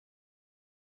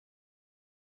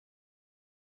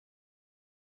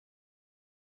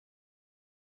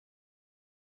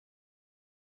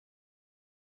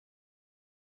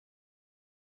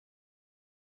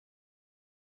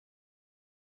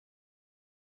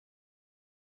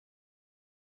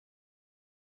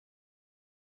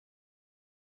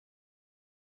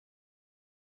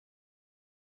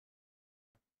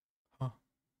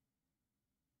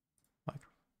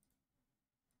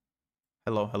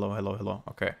Hello, hello, hello, hello.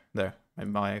 Okay, there.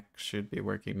 My mic should be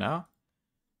working now.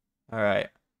 All right.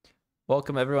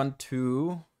 Welcome everyone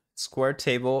to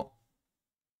Squaretable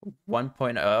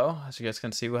 1.0. As you guys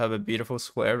can see, we have a beautiful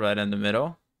square right in the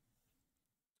middle.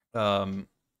 And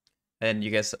you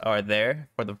guys are there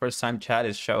for the first time. Chat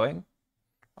is showing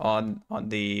on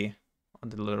the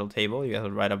little table. You guys are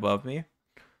right above me.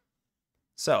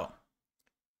 So,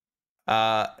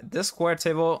 this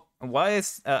Squaretable, why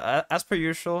is as per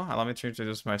usual? Allow me to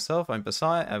introduce myself. I'm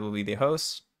Basai. I will be the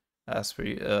host. As per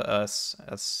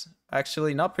as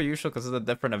actually not per usual because it's a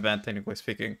different event technically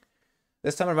speaking.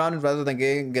 This time around, rather than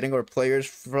getting our players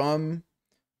from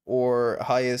or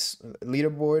highest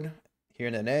leaderboard here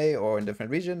in NA or in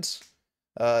different regions,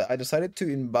 I decided to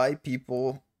invite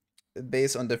people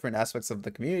based on different aspects of the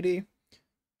community.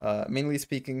 Mainly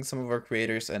speaking, some of our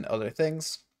creators and other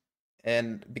things.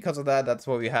 And because of that, that's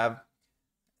why we have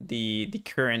the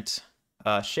current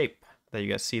shape that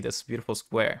you guys see, this beautiful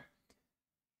square.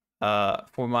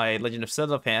 For my Legend of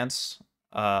Zelda fans,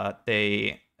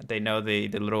 they know the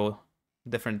little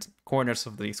different corners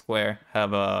of the square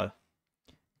have a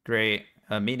great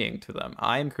meaning to them.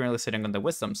 I am currently sitting on the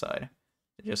wisdom side,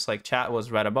 just like chat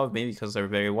was right above me because they're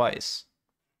very wise.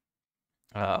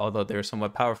 Although they're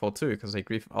somewhat powerful too because they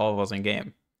grief all of us in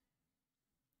game.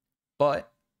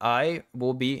 But I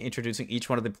will be introducing each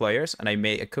one of the players, and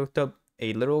I cooked up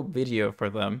a little video for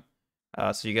them,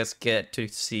 so you guys get to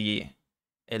see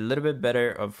a little bit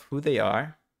better of who they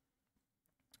are.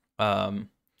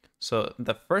 So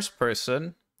the first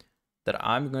person that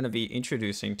I'm going to be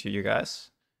introducing to you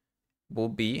guys will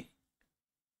be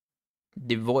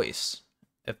the voice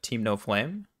of Team No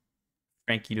Flame,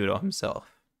 Frankie Doodle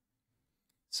himself.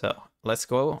 So let's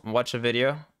go and watch a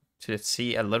video to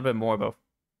see a little bit more about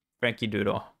Frankie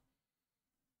Doodle.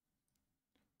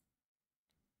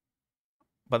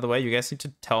 By the way, you guys need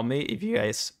to tell me if you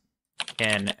guys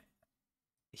can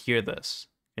hear this.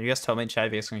 Can you guys tell me in chat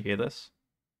if you guys can hear this?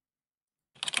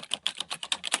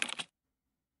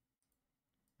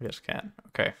 You guys can.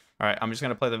 Okay. Alright, I'm just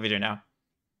gonna play the video now.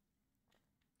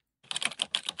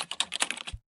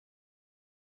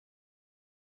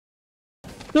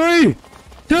 3,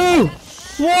 2,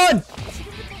 1!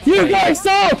 You guys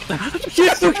stop! You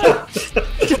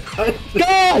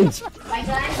guys!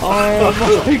 Oh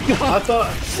my god! I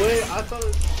thought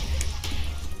it...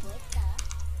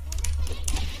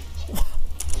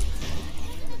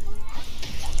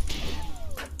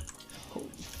 Holy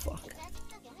fuck.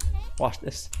 Watch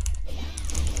this.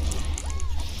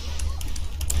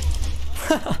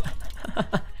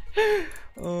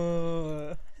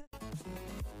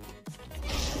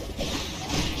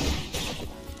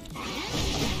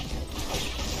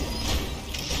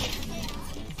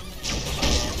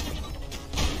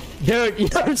 Dude,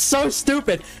 you're so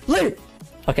stupid! Leave!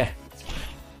 Okay.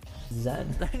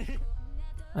 Zen.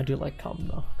 I do like cum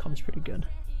though. Cum's pretty good.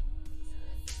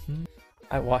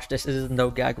 I watched this. This is no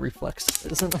gag reflex.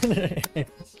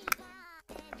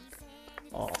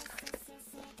 Oh.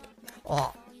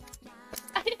 Oh.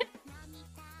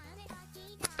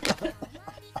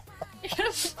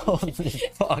 Holy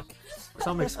fuck.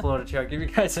 Some exploded here. I'll give you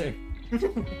guys a...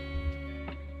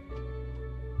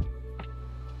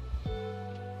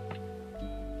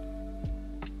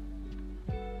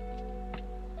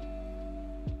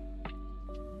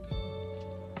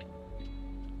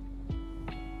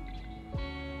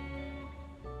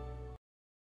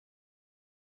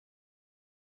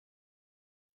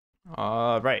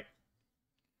 Right.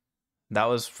 That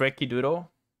was Frankie Doodle,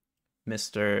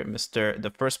 Mr. the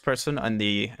first person on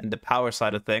the power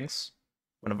side of things.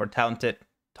 One of our talented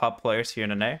top players here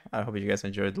in NA. I hope you guys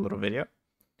enjoyed the little video.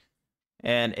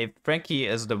 And if Frankie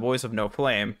is the voice of No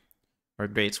Flame, or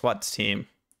Great SWAT's team,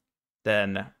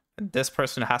 then this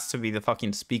person has to be the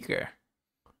fucking speaker.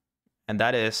 And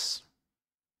that is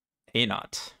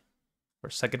Anot, our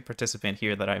second participant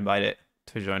here that I invited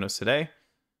to join us today,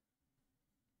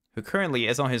 who currently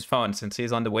is on his phone since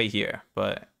he's on the way here,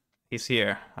 but he's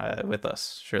here with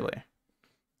us, surely.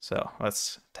 So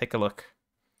let's take a look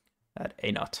at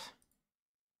Anot.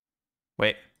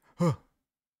 Wait. You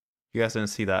guys didn't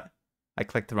see that. I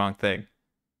clicked the wrong thing.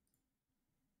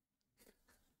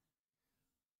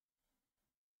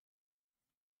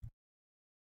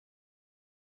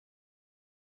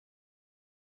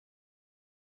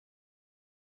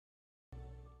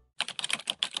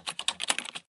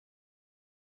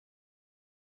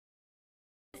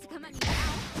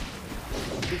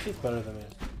 She's better than me.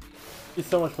 She's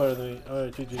so much better than me.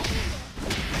 Alright, GG.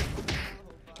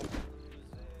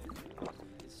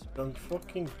 Don't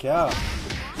fucking gap.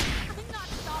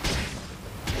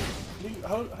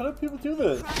 How do people do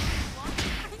this? I'm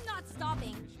not stopping.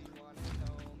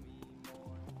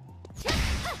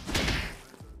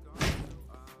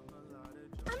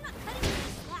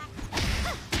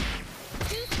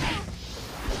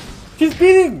 She's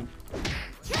beating!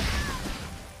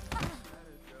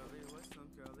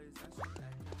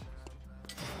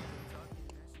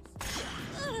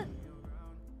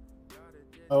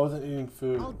 I wasn't eating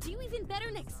food. I'll do even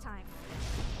better next time.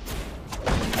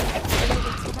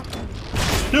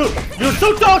 Dude, you're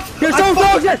so toxic! You're so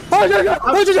toxic!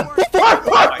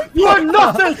 You are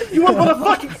nothing! You are but a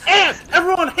fucking ant!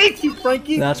 Everyone hates you,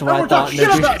 Frankie! That's what I Everyone thought, talks shit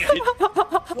Nikki.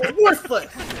 about you! You're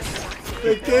worthless!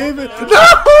 They gave it.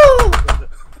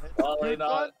 Probably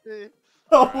not.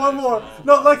 No, one more.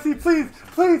 No, Lexi, please,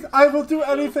 please. I will do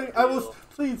anything. I will.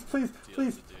 Please, please,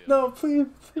 please. No, please.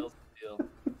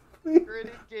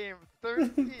 Graded game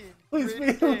 13. Please,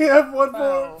 Graded we game. have one more.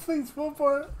 Wow. Please, one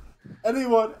more.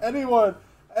 Anyone.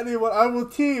 I will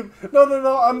team.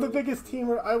 No. I'm the biggest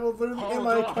teamer. I will literally in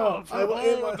my account. I will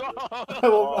in my. I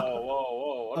will.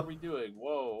 Whoa. What are we doing?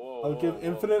 Whoa. I'll give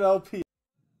infinite LP.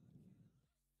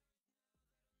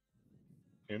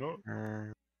 You know?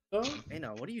 No? Hey,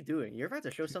 no, what are you doing? You're about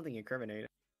to show something incriminating.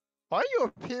 Why are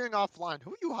you appearing offline?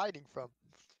 Who are you hiding from?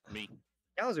 Me.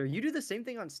 Yowzer, you do the same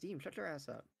thing on Steam. Shut your ass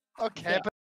up. Okay,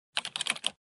 but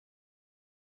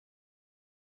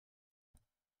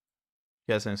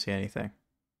You guys didn't see anything.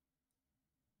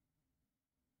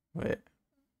 Wait.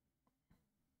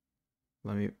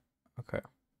 Let me. Okay.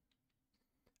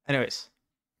 Anyways.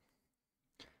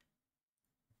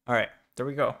 Alright, there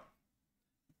we go.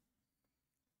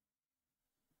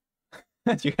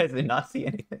 You guys did not see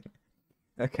anything.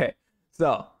 Okay,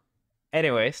 so,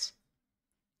 anyways,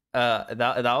 that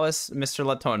was Mr.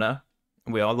 Latona.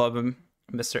 We all love him,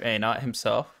 Mr. A, not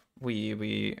himself.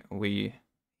 We're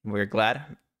glad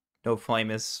No Flame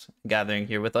is gathering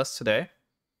here with us today.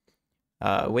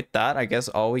 With that, I guess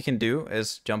all we can do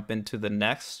is jump into the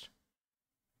next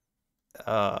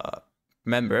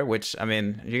member, which, I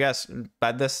mean, you guys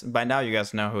by now you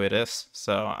guys know who it is.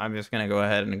 So I'm just gonna go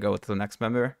ahead and go with the next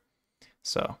member.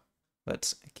 So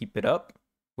let's keep it up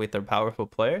with our powerful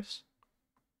players.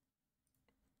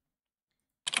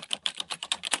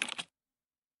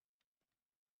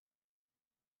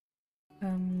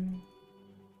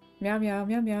 Meow meow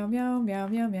meow meow meow meow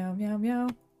meow meow meow meow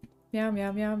meow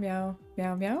meow meow meow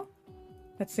meow meow.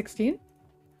 That's 16.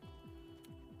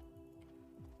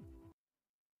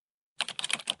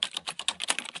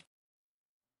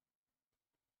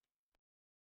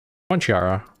 One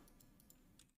Chiara.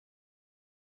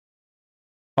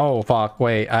 Oh fuck!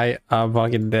 Wait, I'm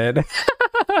fucking dead.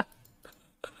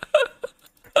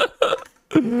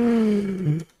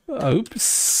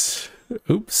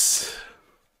 Oops.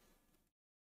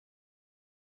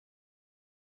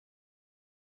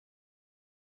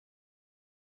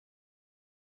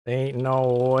 Ain't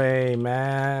no way,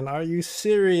 man. Are you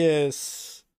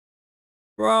serious?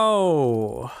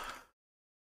 Bro.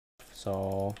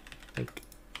 So, like,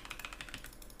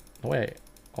 wait.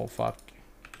 Oh, fuck.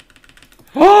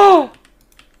 Oh!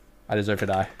 I deserve to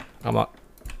die. I'm up.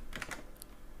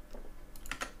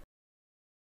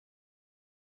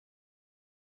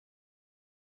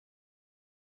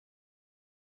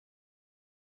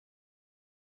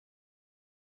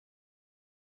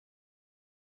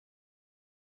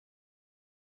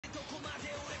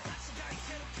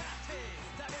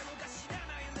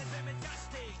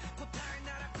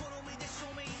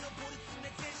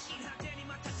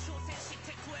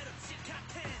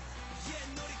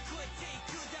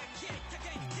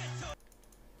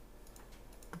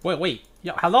 Wait.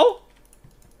 Yo, hello?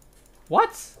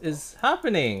 What is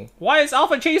happening? Why is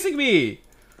Alpha chasing me?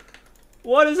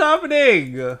 What is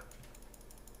happening?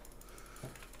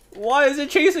 Why is it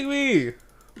chasing me?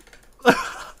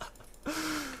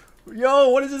 Yo,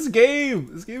 what is this game?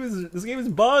 This game is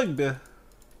bugged. Is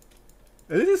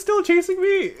it still chasing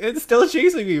me? It's still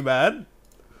chasing me, man.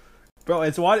 Bro,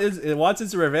 it wants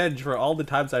its revenge for all the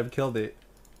times I've killed it.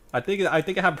 I think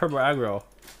I have purple aggro.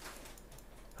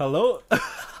 Hello?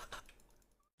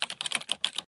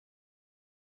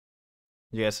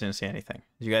 You guys didn't see anything.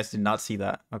 You guys did not see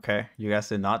that, okay? You guys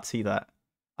did not see that.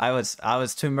 I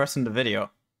was too immersed in the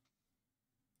video.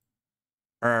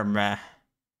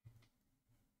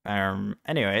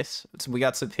 Anyways, so we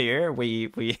got Superior. We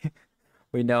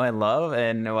know and love,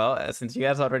 and well, since you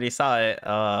guys already saw it,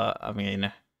 I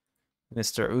mean,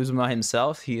 Mr. Uzma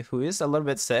himself, who is a little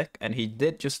bit sick, and he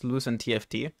did just lose on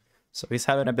TFT, so he's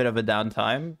having a bit of a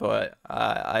downtime, but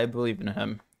I believe in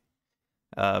him.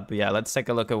 But yeah, let's take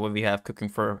a look at what we have cooking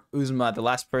for Uzma, the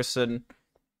last person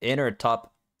in our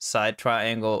top side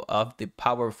triangle of the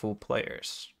powerful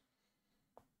players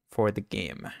for the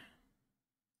game.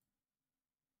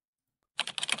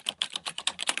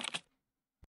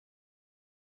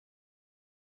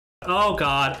 Oh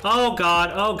god, fuck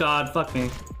me.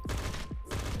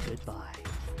 Goodbye.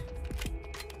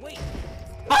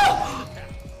 Oh!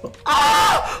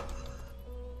 Ah!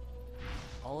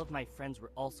 All of my friends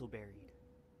were also buried.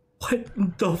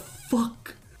 What the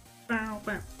fuck?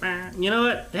 You know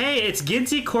what? Hey, it's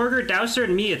Ginty, Korger, Dowser,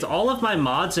 and me. It's all of my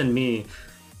mods and me.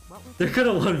 They're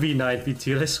gonna 1v9 me,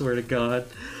 dude. I swear to God.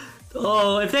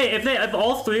 Oh, if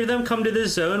all three of them come to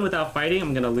this zone without fighting,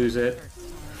 I'm gonna lose it.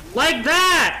 Like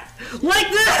that! Like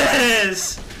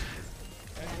this!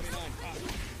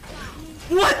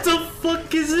 What the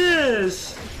fuck is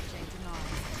this?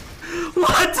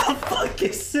 What the fuck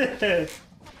is this?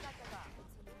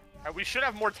 We should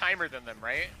have more timer than them,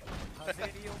 right?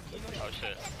 Oh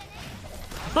shit.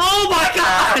 Oh my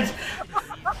God!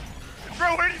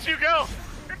 Bro, where did you go?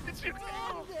 Where did you go?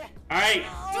 Alright,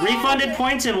 refunded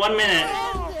points in 1 minute.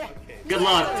 Good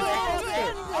luck.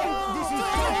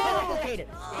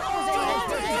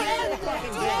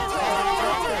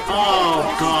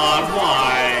 Oh God,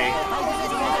 why?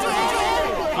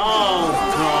 Oh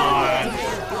God.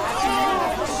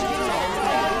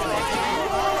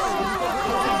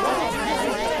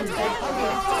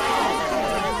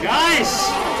 Guys!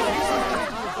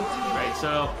 Right,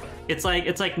 so it's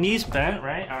like knees bent,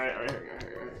 right? Alright.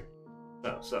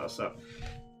 So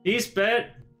knees bent,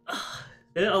 a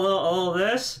little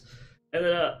this, and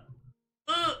then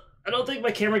I don't think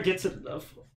my camera gets it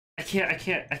enough. I can't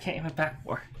aim it back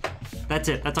more. That's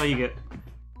it. That's all you get.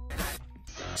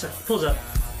 So pulls up.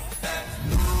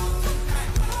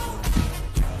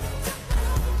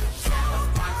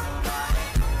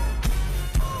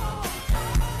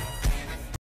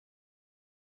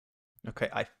 Okay,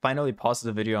 I finally paused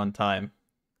the video on time.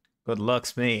 Good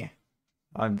luck's me.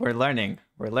 We're learning.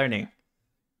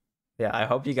 Yeah, I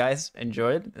hope you guys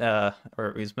enjoyed or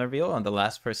reveal on the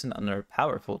last person under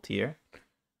powerful tier.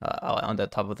 On the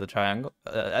top of the triangle,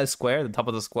 a square, the top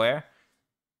of the square.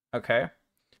 Okay.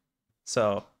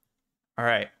 So, all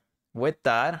right. With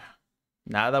that,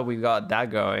 now that we got that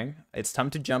going, it's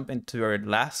time to jump into our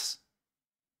last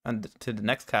and to the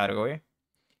next category.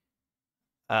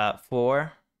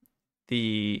 For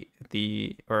the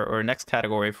next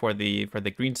category for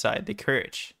the green side, the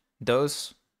courage.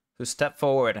 Those who step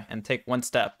forward and take one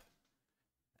step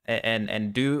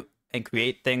and do and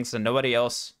create things that nobody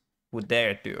else would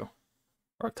dare do.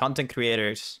 Or content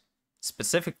creators,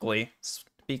 specifically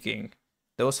speaking,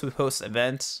 those who host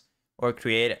events or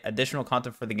create additional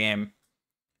content for the game.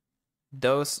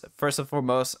 Those, first and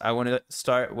foremost, I want to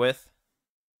start with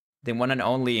the one and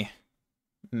only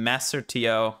Master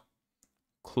TO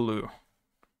Clue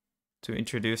to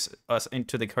introduce us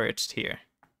into the courage tier.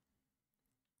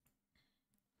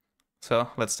 So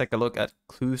let's take a look at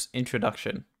Clue's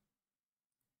introduction.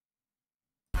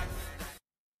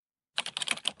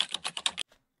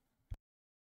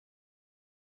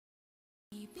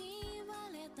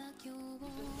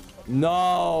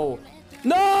 No!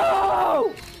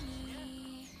 No!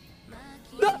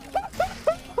 No!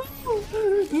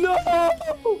 No!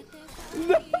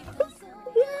 No!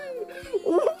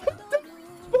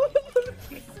 What the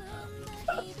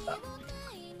fuck?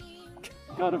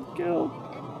 Got him killed.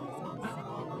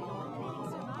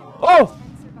 Oh!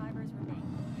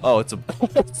 Oh, it's a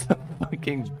it's a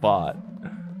fucking bot.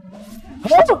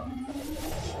 Oh!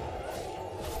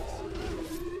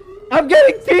 I'm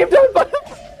getting teamed up by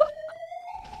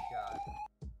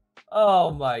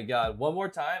Oh my God! One more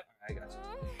time. I got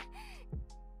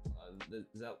you. Is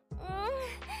that?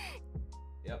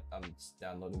 Yep, I'm just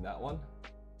downloading that one.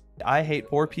 I hate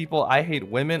poor people. I hate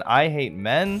women. I hate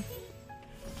men.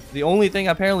 The only thing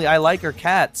apparently I like are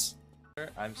cats.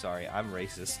 I'm sorry. I'm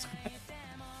racist.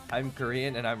 I'm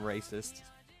Korean and I'm racist.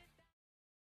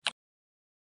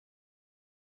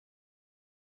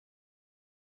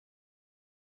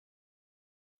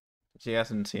 She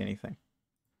hasn't seen anything.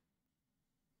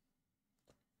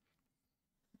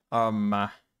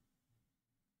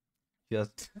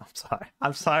 Just,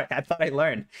 I'm sorry. I thought I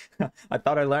learned. I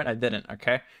thought I learned. I didn't.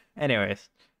 Okay. Anyways,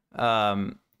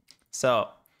 so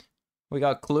we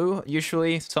got Clue.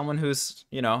 Usually someone who's,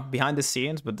 you know, behind the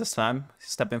scenes, but this time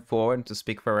stepping forward to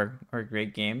speak for our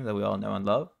great game that we all know and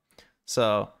love.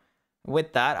 So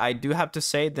with that, I do have to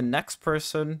say the next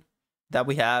person that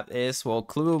we have is, well,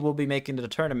 Clue will be making the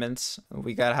tournaments.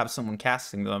 We gotta have someone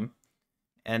casting them,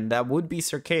 and that would be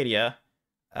Circadia.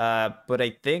 But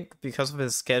I think because of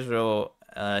his schedule,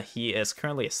 he is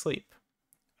currently asleep.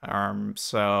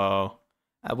 So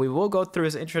we will go through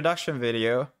his introduction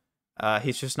video.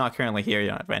 He's just not currently here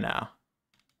yet right now.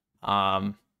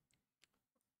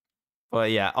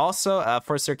 But yeah, also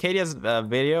for Circadia's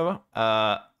video,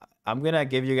 I'm gonna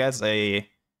give you guys a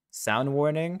sound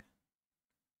warning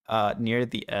near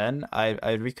the end.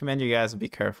 I recommend you guys be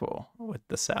careful with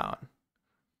the sound.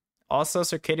 Also,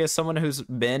 Circadia is someone who's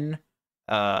been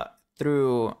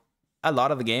through a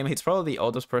lot of the game. He's probably the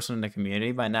oldest person in the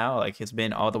community by now. Like, he's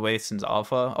been all the way since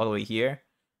alpha, all the way here.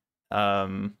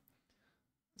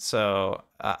 So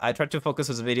I tried to focus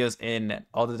his videos in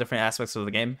all the different aspects of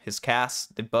the game, his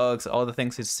cast, the bugs, all the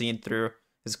things he's seen through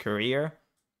his career.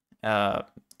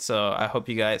 So I hope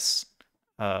you guys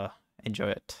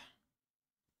enjoy it.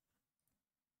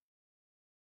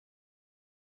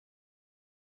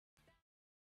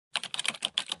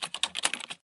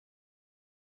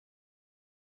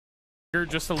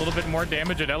 Just a little bit more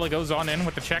damage, and Ella goes on in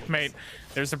with the checkmate.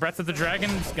 There's the Breath of the Dragon.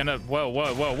 It's gonna whoa,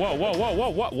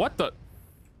 what the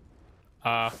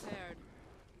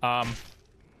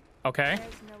okay.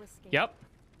 Yep.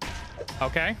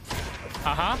 Okay.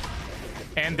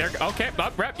 And they're okay,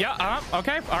 rep, yeah,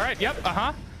 okay, alright, yep,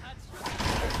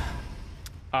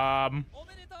 Oh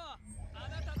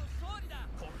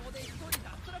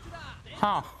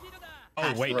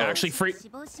wait, actually free.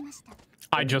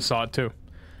 I just saw it too.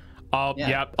 Oh, yeah.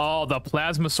 Yep. Oh, the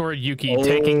Plasma Sword Yuki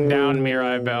taking down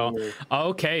Mirai Bell.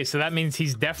 Okay, so that means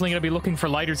he's definitely going to be looking for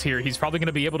lighters here. He's probably going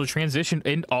to be able to transition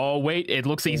in. Oh, wait. It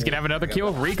looks like he's going to have another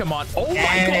kill. Rikamon. Oh,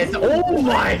 my God. Oh,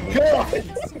 my God.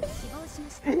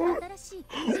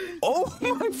 Oh,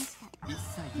 my.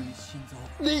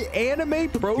 The anime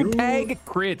pro tag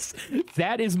crits.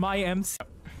 That is my MC.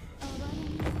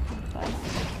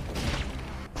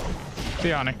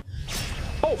 Bionic.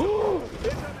 Oh.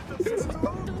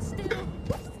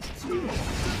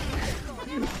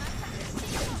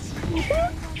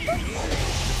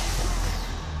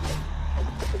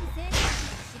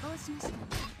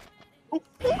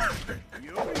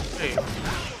 Wait,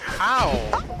 how?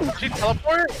 Did she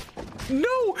teleport?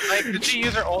 No! Like, did she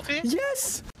use her ulti?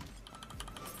 Yes!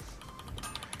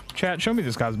 Chat, show me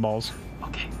this guy's balls.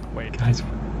 Okay. Wait. Guys.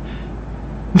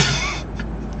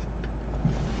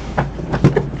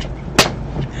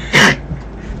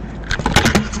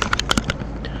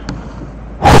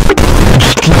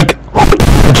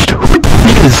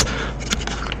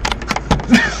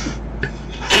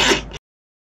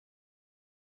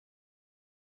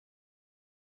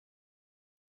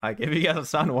 I gave you guys a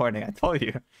sound warning. I told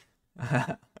you.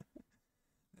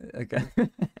 Okay.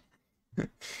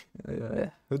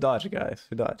 Who dodged, guys?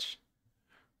 Who dodged?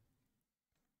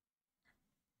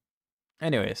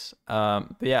 Anyways, but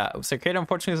yeah, Circadia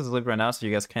unfortunately is asleep right now, so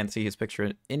you guys can't see his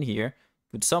picture in here.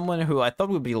 But someone who I thought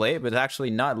would be late, but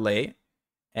actually not late,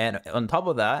 and on top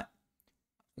of that,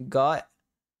 got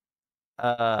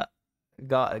to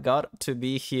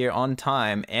be here on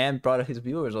time and brought his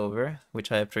viewers over,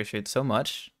 which I appreciate so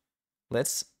much.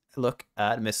 Let's look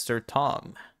at Mr.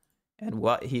 Tom and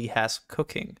what he has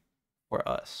cooking for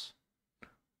us.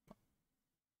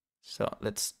 So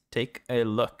let's take a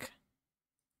look.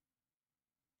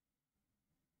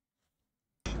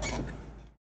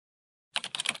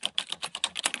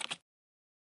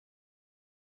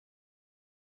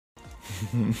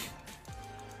 I'm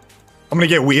gonna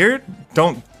get weird.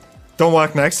 Don't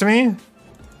walk next to me.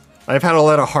 I've had a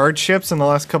lot of hardships in the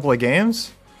last couple of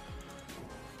games.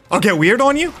 I'll get weird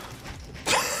on you.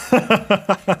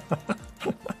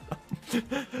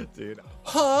 Dude.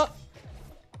 Huh?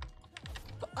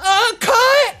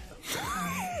 Cut!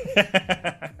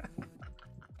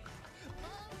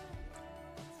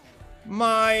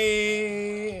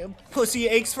 My pussy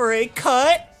aches for a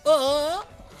cut.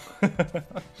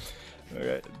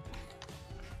 Okay.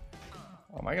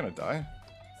 Oh, am I gonna die?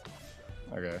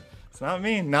 Okay. It's not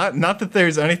me. Not that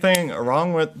there's anything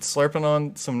wrong with slurping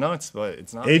on some nuts, but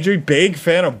it's not. Adri, big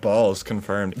fan of balls,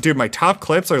 confirmed. Dude, my top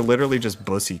clips are literally just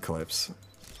bussy clips.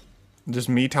 Just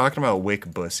me talking about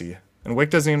Wick bussy. And Wick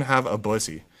doesn't even have a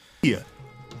bussy. Yeah.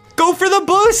 Go for the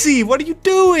bussy! What are you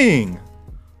doing?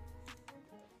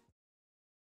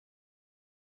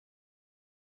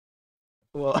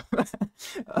 Well,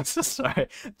 I'm so sorry.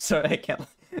 Sorry, I can't.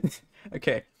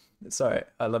 Okay, sorry.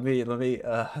 Let me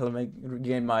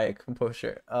regain my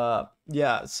composure.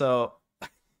 Yeah. So,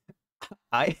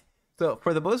 so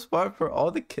for the most part, for all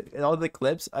the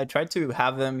clips, I tried to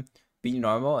have them be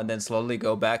normal and then slowly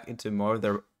go back into more of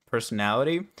their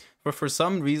personality. But for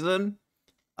some reason,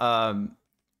 I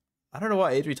don't know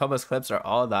why Adri Thomas clips are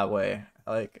all that way.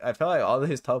 Like, I felt like all of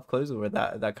his top clips were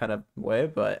that kind of way,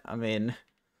 but I mean.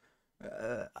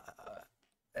 That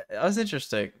was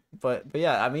interesting, but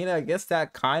yeah, I mean, I guess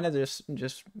that kind of just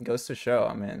goes to show.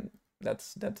 I mean,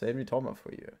 that's Avery Toma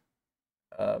for you.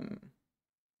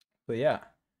 But yeah,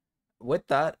 with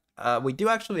that, we do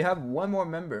actually have one more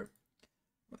member,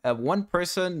 one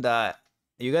person that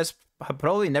you guys have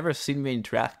probably never seen me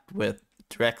interact with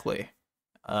directly.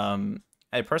 A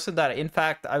person that, in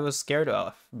fact, I was scared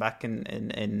of back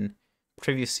in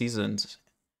previous seasons.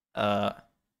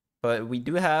 But we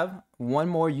do have one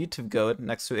more YouTube goat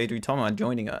next to Adri Toma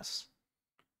joining us.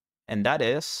 And that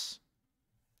is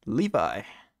Levi,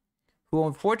 who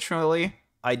unfortunately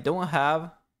I don't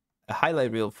have a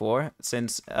highlight reel for,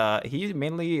 since he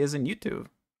mainly is in YouTube.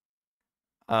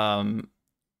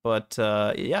 But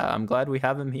yeah, I'm glad we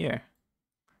have him here.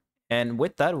 And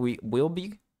with that, we will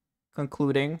be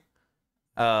concluding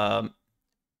all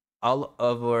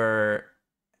of our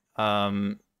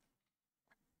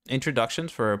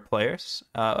introductions for our players.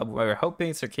 We're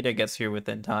hoping Circadia gets here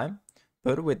within time,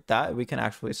 but with that, we can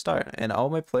actually start. And all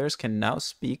my players can now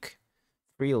speak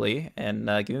freely and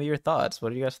give me your thoughts.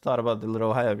 What do you guys thought about the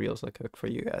little highlight reels I cooked for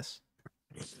you guys?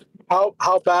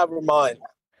 How bad were mine?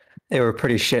 They were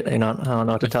pretty shit. I don't know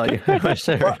what to tell you.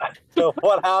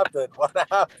 What happened? What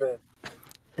happened?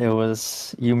 It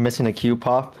was you missing a Q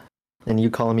pop and you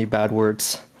calling me bad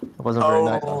words. It wasn't very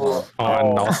nice.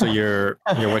 And also your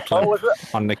wiki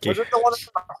on Nikki. Was it the one in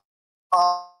the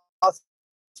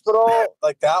hospital?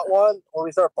 Like that one? When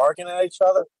we start barking at each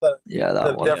other? Yeah,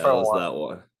 that one. Different was one. that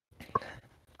one.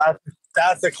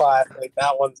 That's a classic.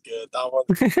 That one's good. That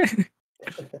one's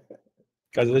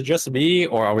Guys, is it just me,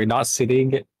 or are we not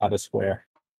sitting at a square?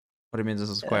 What do you mean this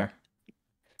is a square?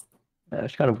 Yeah,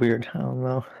 it's kind of weird. I don't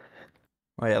know.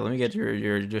 Oh yeah, let me get your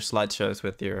slideshows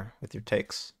with your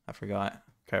takes. I forgot.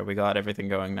 Okay, we got everything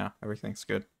going now. Everything's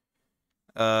good.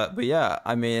 But yeah,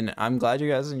 I mean, I'm glad you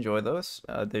guys enjoyed those.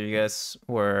 You guys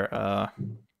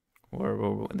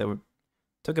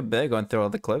took a bit going through all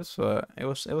the clips, but it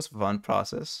was a fun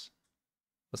process.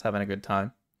 I was having a good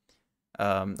time.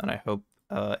 And I hope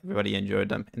everybody enjoyed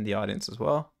them in the audience as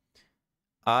well.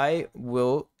 I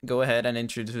will go ahead and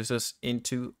introduce us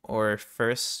into our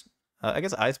first, I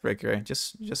guess, icebreaker.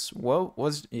 Just what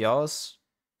was y'all's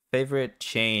favorite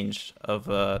change of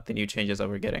the new changes that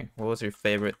we're getting? What was your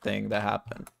favorite thing that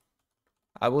happened?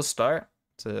 I will start.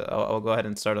 I'll go ahead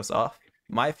and start us off.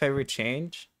 My favorite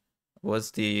change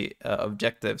was the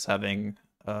objectives having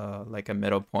like a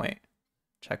middle point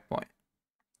checkpoint.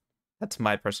 That's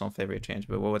my personal favorite change,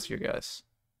 but what's your guys?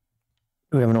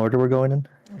 Do we have an order we're going in?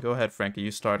 Go ahead, Frankie. You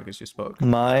started because you spoke.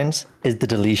 Mine's is the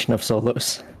deletion of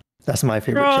solos. That's my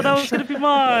favorite change. That was gonna be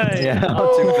mine. Yeah,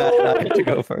 I'm too bad I get to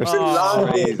go first. You're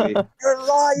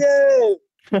lying!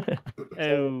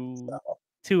 Oh,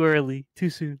 too early,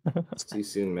 too soon. It's too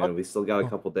soon, man. We still got a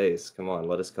couple days. Come on,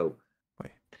 let us cope.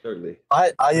 Wait. Thirdly.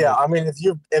 Yeah, I mean,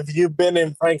 if you've been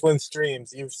in Franklin's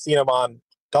streams, you've seen him on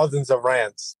dozens of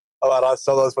rants about us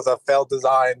solos with a failed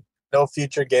design, no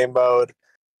future game mode.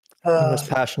 I'm just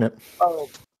passionate.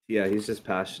 Yeah, he's just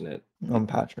passionate. I'm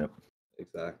passionate.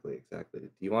 Exactly. Do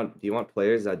you want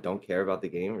players that don't care about the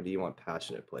game, or do you want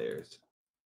passionate players?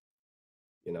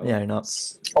 You know? Yeah, I know.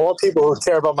 I want people who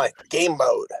care about my game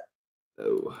mode.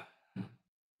 Oh.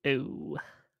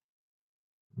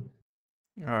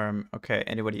 Okay.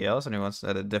 Anybody else? Anyone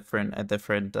said a different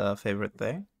favorite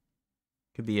thing?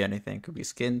 Could be anything. Could be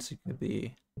skins. It could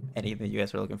be anything you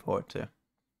guys are looking forward to.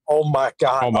 Oh my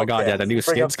god. Oh my god, yeah, the new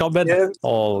skins coming.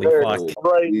 Holy fuck.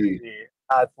 Crazy.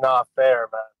 That's not fair,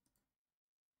 man.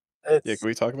 Yeah, can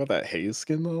we talk about that Haze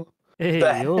skin though? Hey,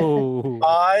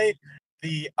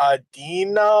 the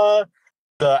Adina,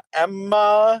 the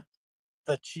Emma,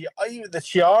 the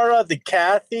Chiara, the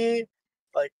Kathy.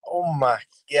 Like, oh my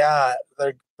god.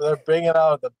 They're bringing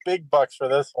out the big bucks for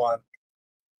this one.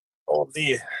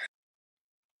 Holy.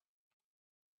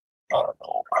 I don't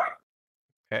know.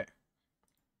 Okay.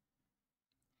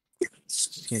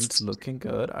 Skins looking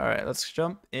good. All right, let's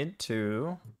jump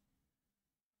into,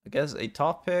 I guess, a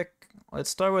topic. Let's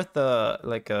start with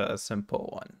a simple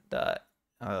one that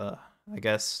I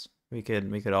guess we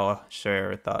could all share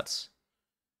our thoughts.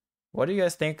 What do you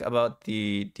guys think about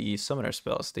the summoner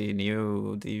spells?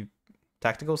 The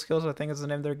tactical skills, I think is the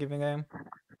name they're giving them.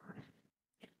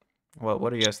 What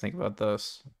do you guys think about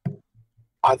those?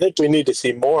 I think we need to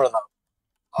see more of them.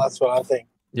 That's what I think.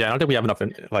 Yeah, I don't think we have enough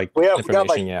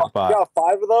information yet. But we got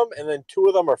 5 of them, and then 2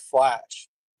 of them are flash.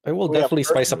 it will definitely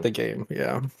spice up the game.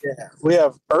 Yeah. Yeah, we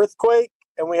have Earthquake,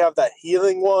 and we have that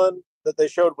healing one that they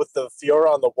showed with the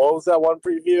Fiora on the Wolves that one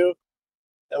preview.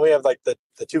 And we have like the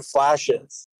 2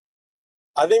 flashes.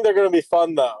 I think they're going to be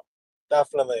fun though.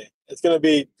 Definitely, it's going to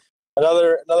be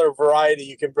another variety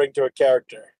you can bring to a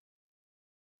character.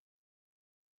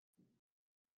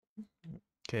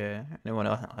 Okay. Anyone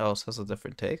else has a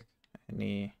different take?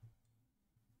 Any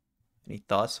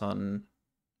thoughts on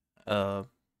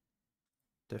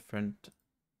different?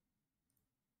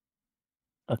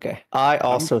 Okay. I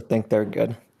also think they're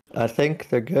good. I think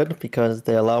they're good because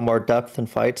they allow more depth in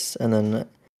fights, and then the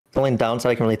only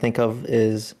downside I can really think of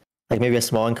is like maybe a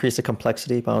small increase of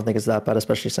complexity, but I don't think it's that bad,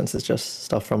 especially since it's just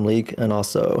stuff from League. And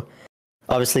also,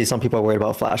 obviously, some people are worried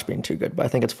about Flash being too good, but I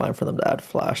think it's fine for them to add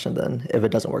Flash, and then if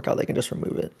it doesn't work out, they can just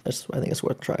remove it. I think it's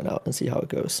worth trying out and see how it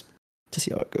goes.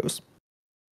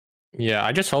 Yeah,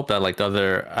 I just hope that like the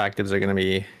other actives are gonna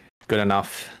be good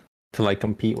enough to like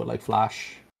compete with like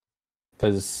Flash,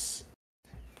 because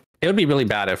it would be really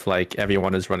bad if like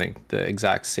everyone is running the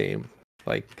exact same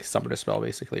like summoner spell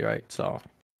basically, right? So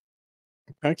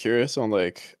I'm kind of curious on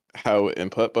like how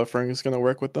input buffering is going to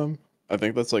work with them. I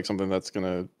think that's like something that's going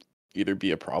to either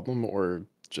be a problem or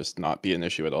just not be an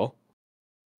issue at all.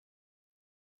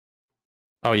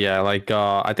 oh yeah, like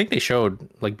I think they showed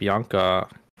like Bianca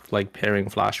like pairing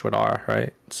Flash with R,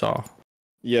 right? So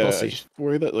Yeah, we'll I see. just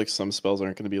worry that like some spells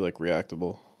aren't going to be like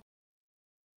reactable.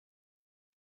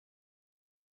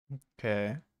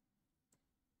 Okay.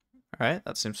 Alright,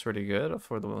 that seems pretty good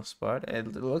for the most part.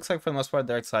 It looks like for the most part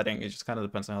they're exciting. It just kind of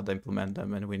depends on how they implement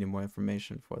them, and we need more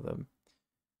information for them.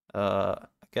 I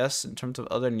guess in terms of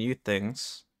other new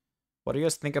things, what do you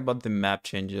guys think about the map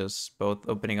changes? Both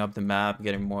opening up the map,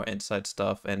 getting more inside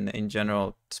stuff, and in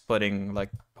general splitting like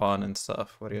pawn and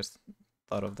stuff. What do you guys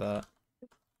thought of that?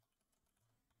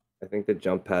 I think the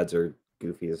jump pads are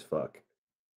goofy as fuck.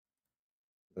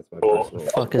 That's my Oh, personal.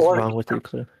 Fuck is wrong with you,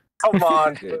 Clue? Come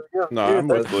on. Dude. No, I'm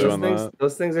with Blue on that.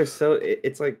 Those things are so.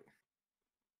 It's like.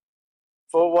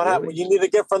 For what Really? happened? You need to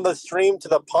get from the stream to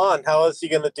the pond. How else are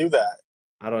you gonna do that?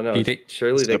 I don't know. You think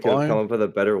Surely they could have zipline? come up with a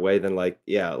better way than like,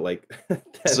 yeah, like.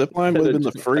 Zipline would have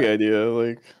been the free idea.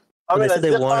 Like, I mean, they a said they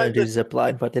zip wanted line to do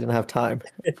zipline, but they didn't have time.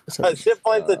 So, a zip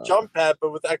line's a jump pad,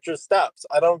 but with extra steps.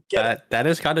 I don't get it. That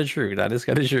is kind of true. That is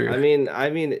kind of true. I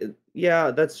mean,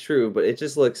 yeah, that's true, but it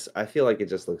just looks. I feel like it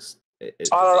just looks. I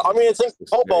don't know. I mean, it's in looks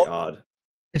very Cobalt. odd.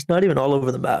 it's not even all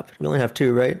over the map. We only have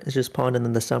 2, right? It's just pawn and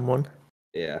then the stem one.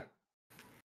 Yeah.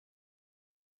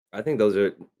 I think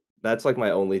that's like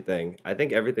my only thing. I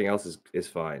think everything else is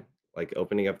fine. Like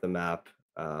opening up the map,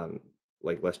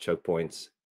 like less choke points,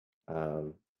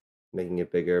 making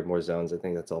it bigger, more zones. I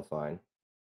think that's all fine.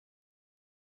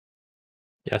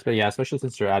 Yes, but yeah, especially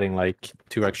since you're adding like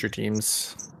 2 extra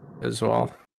teams as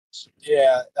well.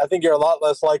 Yeah, I think you're a lot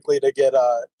less likely to get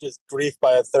just grief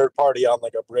by a third party on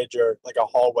like a bridge or like a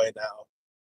hallway now.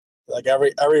 Like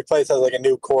every place has like a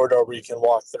new corridor where you can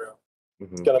walk through.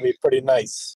 It's gonna be pretty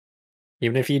nice.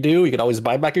 Even if you do, you can always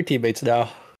buy back your teammates now.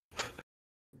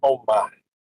 Oh my.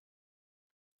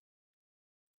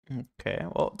 Okay,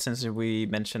 well, since we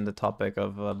mentioned the topic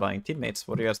of buying teammates,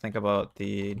 what do you guys think about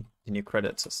the new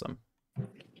credit system?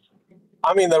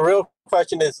 I mean, the real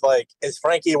question is like, is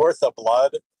Frankie worth the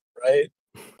blood? Right?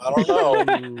 I don't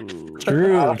know.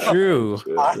 True.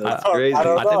 That's I crazy. I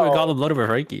don't think we know. got a blood over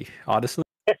Frankie, honestly.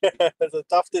 It's a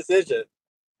tough decision.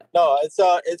 No,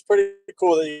 it's pretty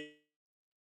cool that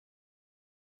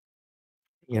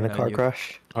You in a car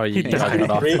crash? Oh, you He got died. cut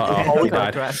off. Really? Oh, Oh, he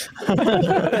car died.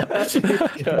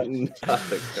 Not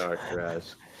the car crash.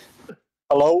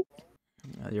 Hello?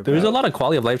 There's a lot of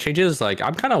quality of life changes. Like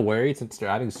I'm kind of worried since they're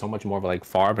adding so much more of like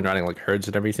farm and adding like herds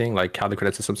and everything, like how the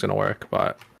credit system's gonna work.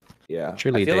 But Yeah,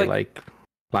 surely I feel they like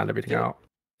planned everything out. I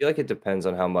feel like it depends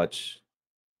on how much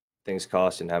things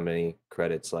cost and how many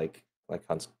credits like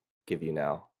hunts give you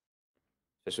now,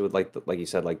 especially with like you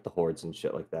said, like the hordes and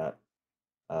shit like that.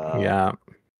 Yeah.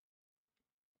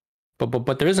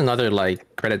 But there is another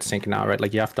like credit sync now, right?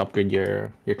 Like you have to upgrade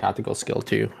your tactical skill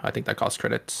too. I think that costs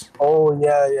credits. Oh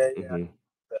yeah.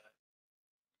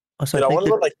 Also, Dude, I wonder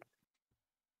what like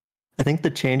I think the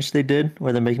change they did,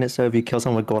 where they're making it so if you kill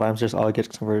someone with gold items, just all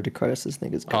gets converted to credits. This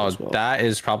thing is good Oh, as well. that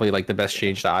is probably like the best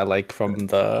change that I like from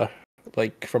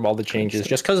all the changes.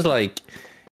 Just because like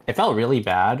it felt really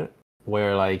bad,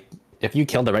 where like if you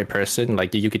kill the right person,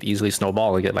 like you could easily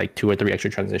snowball and get like 2 or 3 extra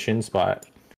transitions. But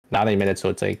now they made it so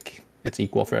it's like it's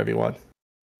equal for everyone.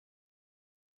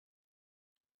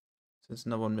 Since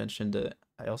no one mentioned it,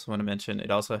 I also want to mention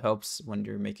it also helps when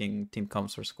you're making team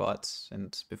comps or squads.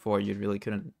 And before you really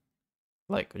couldn't,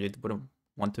 like, you wouldn't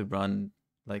want to run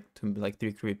like 3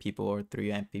 people or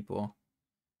 3 amp people.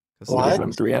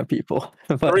 What? 3 amp people.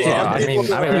 Three Well, amp I mean,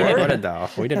 people we didn't work? run it though.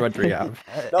 We didn't run 3 amp.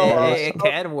 It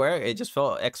can work. It just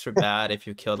felt extra bad if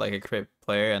you killed like a crit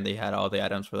player and they had all the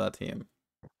items for that team.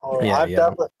 Oh,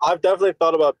 I've definitely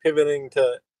thought about pivoting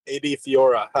to AD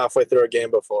Fiora halfway through a game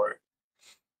before.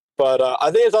 But I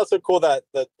think it's also cool that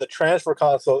the transfer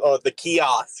console, the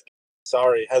kiosk,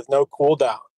 has no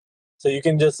cooldown. So you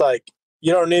can just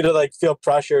you don't need to feel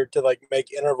pressure to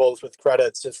make intervals with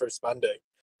credits just for spending.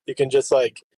 You can just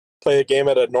play the game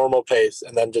at a normal pace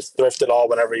and then just thrift it all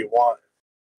whenever you want.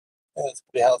 And it's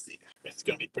pretty healthy. It's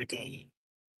gonna be pretty good.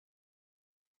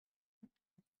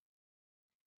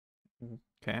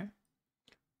 Okay.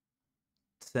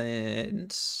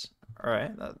 Since all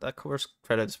right, that covers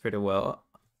credits pretty well.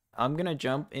 I'm gonna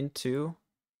jump into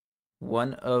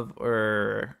one of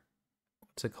our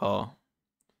what's it called?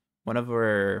 One of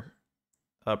our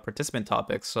participant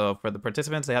topics. So for the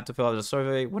participants, they have to fill out a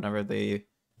survey whenever they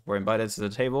were invited to the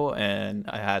table, and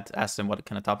I had asked them what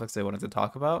kind of topics they wanted to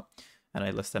talk about, and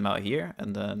I list them out here.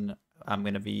 And then I'm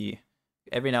gonna be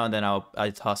every now and then I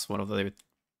toss one of the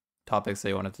topics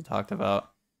they wanted to talk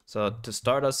about. So to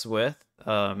start us with,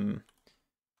 I'm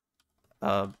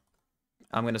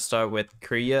gonna start with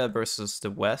Korea versus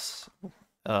the West,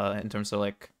 in terms of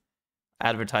like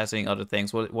advertising, other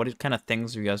things. What kind of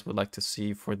things you guys would like to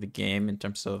see for the game in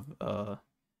terms of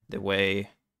the way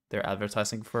they're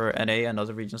advertising for NA and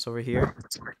other regions over here?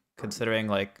 Considering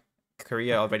like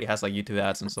Korea already has like YouTube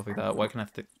ads and stuff like that, what kind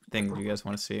of thing do you guys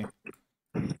want to see?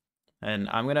 And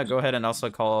I'm gonna go ahead and also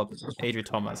call up Adrian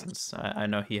Thomas, since I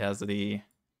know he has the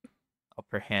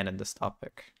upper hand in this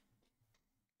topic.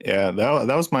 Yeah,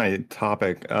 that was my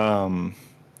topic.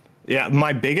 Yeah,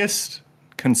 my biggest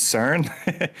concern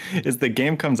is the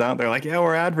game comes out, they're like, yeah,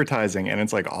 we're advertising, and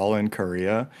it's like all in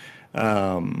Korea.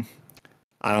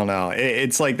 I don't know.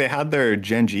 It's like they had their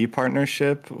Gen G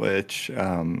partnership, which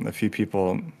a few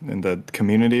people in the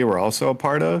community were also a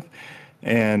part of,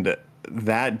 and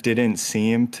that didn't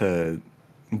seem to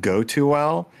go too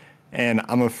well. And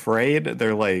I'm afraid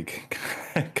they're like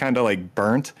kind of like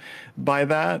burnt by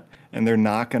that, and they're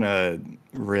not gonna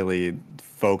really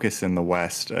focus in the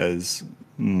West as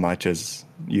much as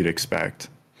you'd expect.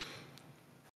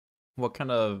 What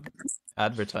kind of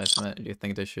advertisement do you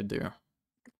think they should do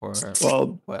for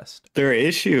West? Their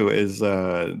issue is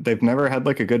they've never had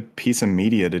like a good piece of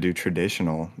media to do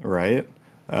traditional, right?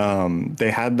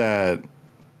 They had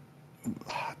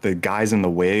the guys in the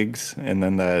wigs, and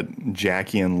then that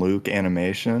Jackie and Luke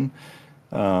animation.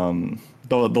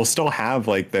 They'll still have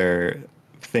like their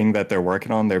thing that they're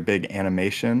working on, their big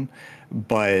animation,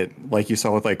 but like you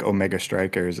saw with like Omega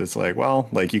Strikers, it's like, well,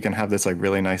 like you can have this like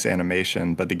really nice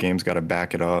animation, but the game's got to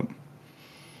back it up.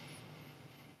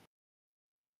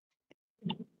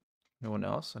 Anyone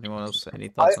else? Any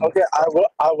thoughts on okay,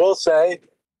 I will say,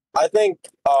 I think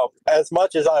as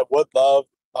much as I would love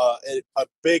a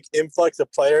big influx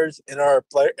of players in our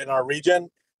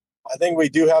region, I think we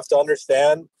do have to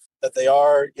understand that they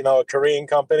are, a Korean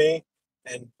company,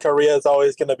 and Korea is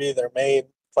always going to be their main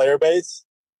player base.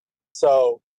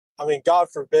 So, I mean, God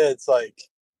forbids, like,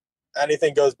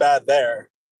 anything goes bad there.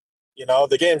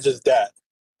 The game's just dead.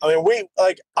 I mean,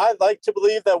 I like to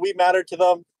believe that we matter to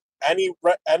them any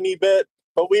bit,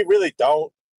 but we really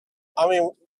don't. I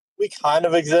mean, we kind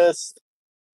of exist.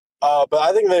 But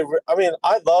I think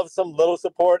I'd love some little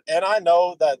support, and I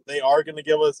know that they are going to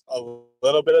give us a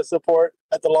little bit of support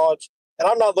at the launch. And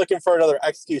I'm not looking for another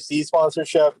XQC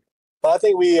sponsorship, but I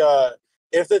think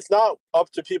if it's not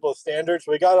up to people's standards,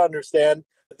 we got to understand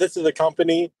that this is a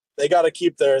company. They got to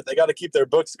keep their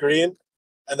books green,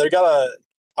 and they got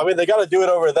to do it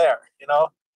over there.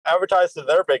 Advertise to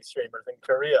their big streamers in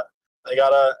Korea. They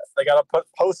gotta put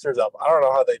posters up. I don't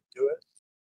know how they do it.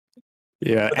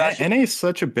 Yeah, NA is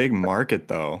such a big market,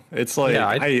 though. It's like,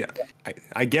 yeah,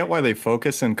 I get why they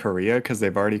focus in Korea, because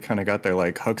they've already kind of got their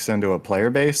like hooks into a player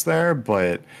base there,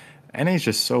 but NA is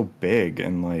just so big,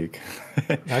 and like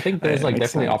I think there's like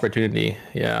definitely opportunity,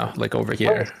 yeah, like over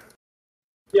here.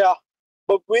 Yeah,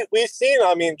 but we've seen,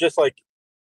 I mean, just like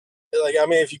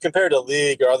if you compare to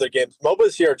League or other games,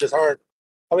 MOBAs here just aren't.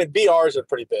 I mean, BRs are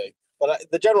pretty big, but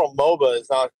the general MOBA is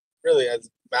not really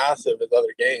as massive as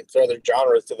other games or other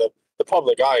genres to the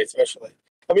public eye, especially.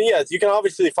 I mean, yes, you can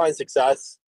obviously find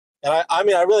success, and I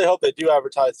mean, I really hope they do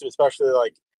advertise to, especially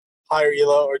like higher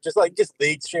elo or just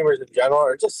League streamers in general,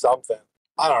 or just something.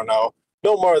 I don't know.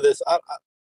 No more of this.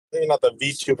 Maybe not the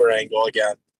VTuber angle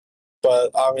again, but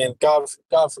I mean, God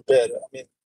forbid. I mean,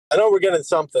 I know we're getting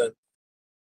something.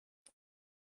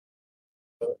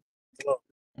 But,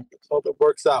 let's hope it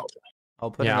works out.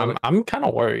 Yeah, I'm kind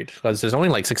of worried because there's only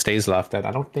like 6 days left, and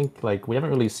I don't think like we haven't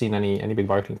really seen any big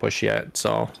marketing push yet.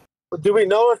 So, do we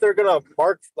know if they're gonna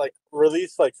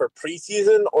release like for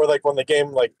preseason or like when the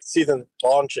game like season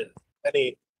launches?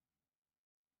 I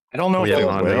don't know if they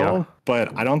will,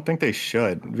 but I don't think they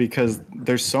should, because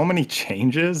there's so many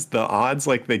changes. The odds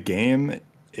like the game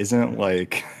isn't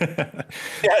like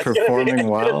performing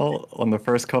well on the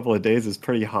first couple of days is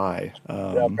pretty high.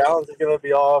 Yeah, balance is gonna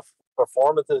be off.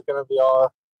 Performance is going to be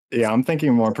off. Yeah, I'm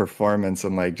thinking more performance,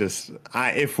 and like just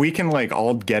if we can like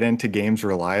all get into games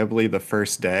reliably the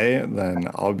first day, then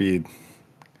I'll be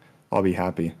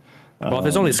happy. Well, if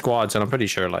there's only squads, and I'm pretty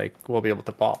sure like we'll be able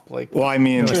to pop. Like, well, I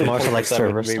mean, it's more for like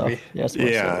server stuff.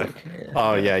 Yeah.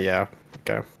 Oh yeah.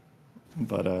 Okay.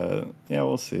 But yeah,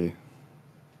 we'll see.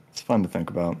 It's fun to think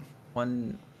about.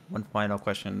 One final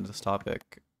question on this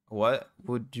topic. What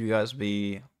would you guys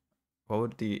be? What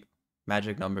would the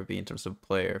magic number be in terms of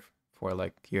player for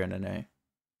like here in NA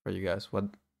for you guys? What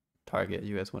target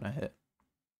you guys want to hit?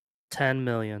 10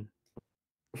 million.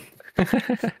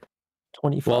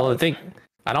 25. Well, I think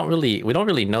we don't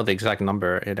really know the exact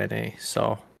number in NA,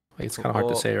 so it's kind of hard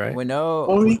to say, right? We know.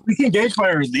 Well, we can gauge by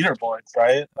our leaderboards,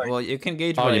 right? Like, Well, you can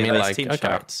gauge Oh, by you mean like team okay.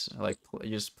 charts, like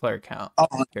just player count. oh,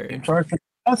 period.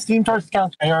 Team charts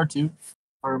count KR too.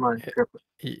 Or am I tripping?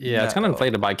 Yeah, it's kind of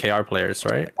inflated by KR players,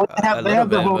 right? A little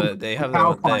bit, but they have their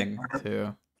own thing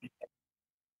too.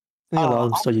 I think a lot of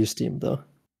them still use Steam though.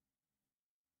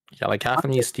 Yeah, like half of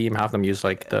them use Steam, half of them use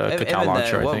like the Cacao Even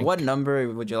launcher. then, I think. what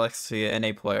number would you like to see an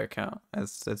NA player count?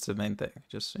 That's the main thing,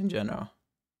 just in general.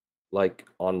 Like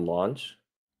on launch?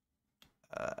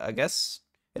 I guess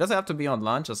it doesn't have to be on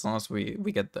launch as long as we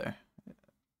get there.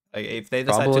 Like if they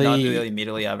decide to not do it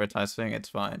immediately advertising, it's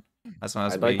fine. As long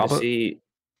as I'd we like to see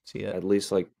it. at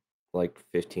least like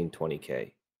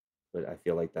 15-20K. But I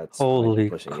feel like that's Holy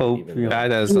pushing it cope, even yeah. more.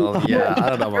 That is, yeah, I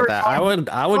don't know about that. I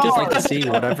would just like to see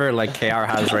whatever like KR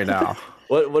has right now.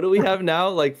 What do we have now?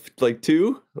 Like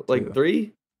 2? Like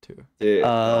 3? 2.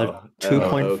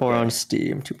 2.4 on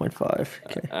Steam, 2.5.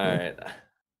 Okay. All right.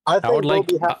 Uh, I would like,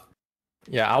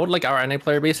 I would like our NA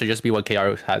player base to just be what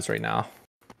KR has right now.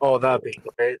 Oh, that'd be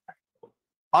great.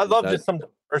 I'd love just some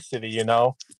diversity, you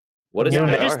know. What does KR I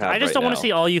have just right don't want now? to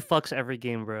see all you fucks every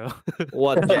game, bro.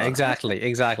 What? Yeah, exactly.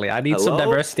 I need some Hello?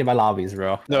 diversity in my lobbies,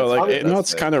 bro. No, like that's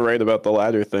Anot's kind of right about the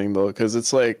ladder thing though, because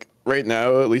it's like right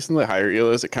now, at least in the higher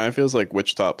elos, it kind of feels like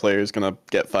which top player is gonna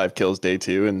get 5 kills day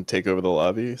 2 and take over the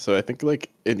lobby. So I think like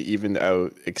an even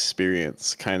out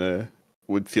experience kind of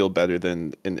would feel better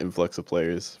than an influx of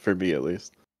players for me at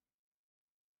least.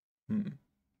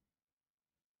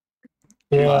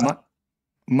 Yeah.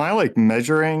 My like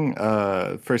measuring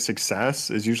for success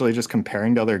is usually just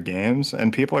comparing to other games,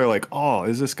 and people are like, "Oh,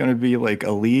 is this going to be like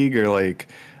a league or like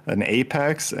an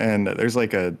Apex?" And there's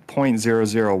like a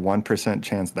 0.001%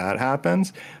 chance that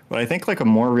happens. But I think like a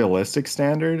more realistic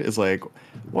standard is like,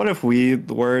 what if we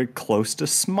were close to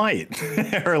Smite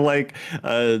or like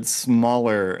a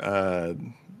smaller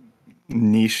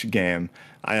niche game?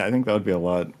 I think that would be a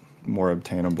lot more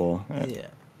obtainable.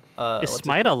 Yeah. Is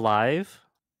Smite alive?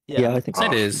 Yeah, I think so.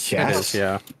 It is. Yes. It is.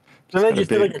 Yeah. Didn't they just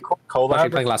do like a collab? Actually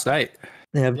playing last night.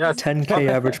 They have 10k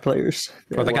average players.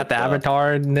 Bro, they got the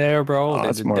avatar in there, bro. Oh,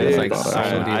 that's They- more there's, than like, I thought, so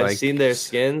actually. many, I've like- seen their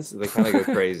skins. They kind of go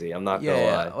crazy. I'm not gonna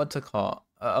lie. What's it called?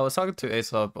 I was talking to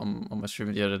Aesop on my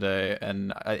stream the other day,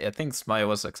 and I think Smite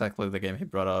was exactly the game he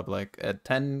brought up. Like a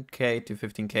 10k to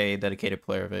 15k dedicated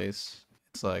player base,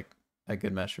 it's like a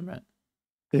good measurement.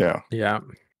 Yeah. Yeah.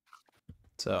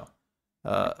 So,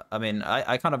 I mean,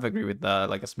 I kind of agree with that.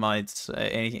 Like a Smite,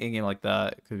 any game like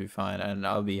that could be fine, and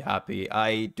I'll be happy.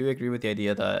 I do agree with the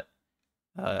idea that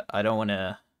I don't want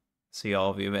to see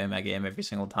all of you in my game every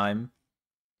single time.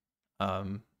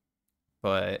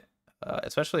 But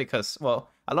especially because, well,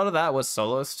 a lot of that was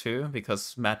solos too,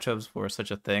 because matchups were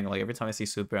such a thing. Like every time I see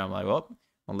Super, I'm like, well,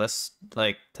 unless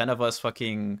like 10 of us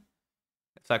fucking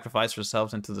sacrifice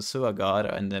ourselves into the Sua god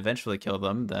and eventually kill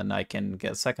them, then I can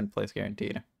get second place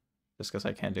guaranteed. Just because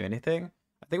I can't do anything.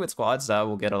 I think with squads that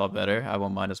will get a lot better. I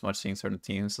won't mind as much seeing certain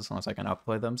teams as long as I can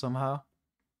outplay them somehow.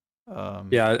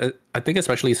 Yeah, I think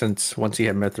especially since once you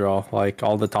hit Mithril, like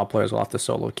all the top players will have to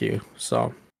solo queue.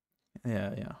 So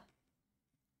yeah.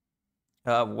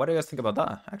 What do you guys think about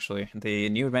that? Actually, the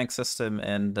new rank system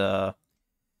and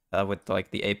with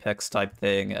like the Apex type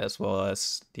thing, as well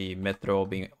as the Mithril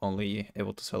being only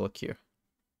able to solo queue.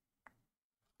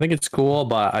 I think it's cool,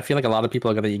 but I feel like a lot of people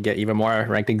are gonna get even more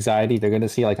ranked anxiety. They're gonna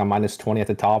see like a -20 at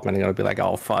the top, and they're gonna be like,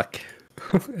 "Oh fuck,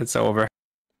 it's over."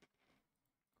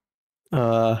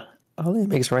 I don't think it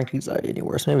makes rank anxiety any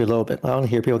worse. Maybe a little bit. I don't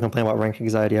hear people complain about rank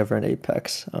anxiety ever in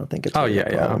Apex. I don't think it's. Oh, really a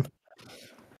yeah, yeah. problem.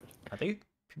 I think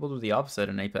people do the opposite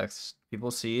in Apex. People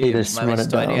see They just run it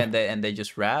 -20 down. and they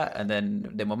just rat, and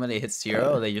then the moment they hit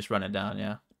 0, they just run it down.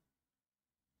 Yeah.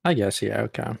 I guess, yeah,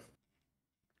 okay.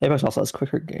 Apex also has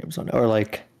quicker games on it, or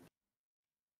like,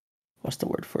 what's the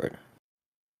word for it?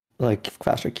 Like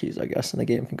faster keys, I guess, and the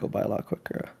game can go by a lot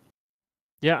quicker.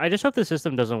 Yeah, I just hope the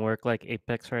system doesn't work like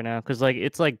Apex right now, because like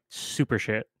it's like super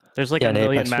shit. There's like Yeah, a in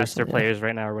million Apex master recently, yeah. players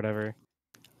right now or whatever.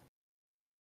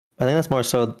 I think that's more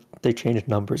so they changed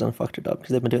numbers and fucked it up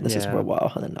because they've been doing this system for a Yeah.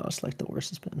 while, and then now it's like the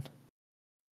worst it's been.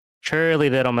 Surely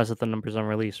they don't mess with the numbers on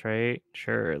release, right?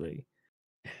 Surely.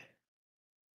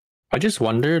 I just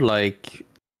wonder, like,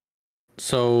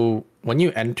 so when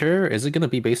you enter, is it gonna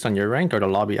be based on your rank or the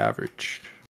lobby average?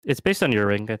 It's based on your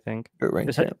rank, I think. Your rank,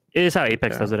 It's how, yeah. it is how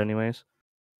Apex Yeah. does it, anyways.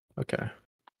 Okay.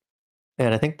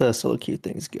 And I think the solo queue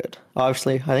thing is good.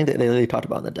 Obviously, I think that they really talked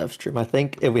about in the dev stream. I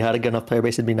think if we had a good enough player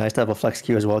base, it'd be nice to have a flex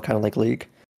queue as well, kind of like League.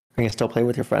 You can still play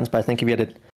with your friends, but I think if you had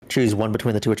to choose one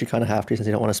between the two, which you kind of have to, since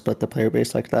you don't want to split the player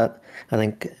base like that, I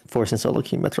think forcing solo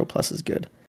queue Metro Plus is good.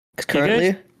 'Cause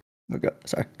currently,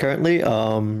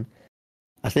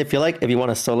 I feel like if you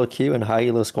want a solo queue and high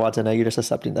elo squads in A, you're just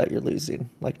accepting that you're losing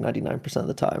like 99% of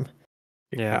the time.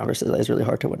 Yeah. Versus it's really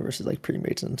hard to win versus like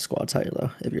pre-mates and squads high elo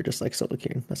if you're just like solo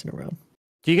queuing messing around.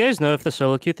 Do you guys know if the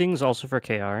solo queue thing is also for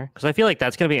KR? Because I feel like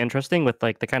that's going to be interesting with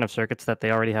like the kind of circuits that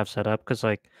they already have set up. Because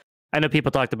like I know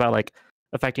people talked about like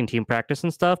affecting team practice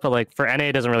and stuff, but like for NA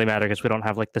it doesn't really matter because we don't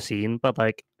have like the scene. But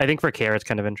like I think for KR it's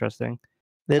kind of interesting.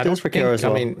 It I don't is for think, KR as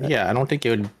well. I mean, yeah, I don't think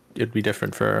it'd be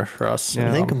different for us.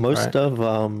 I think right?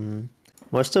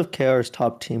 most of KR's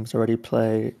top teams already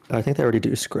play. I think they already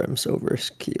do scrims over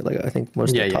key. Like I think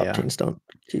most of the top teams don't.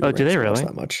 Oh, do they really?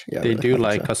 That much? Yeah, They really, do I think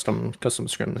like so. custom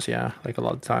scrims, yeah, like a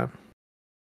lot of the time.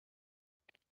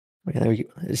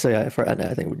 So yeah, for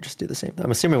NA, I think we just do the same. I'm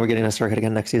assuming we're getting a circuit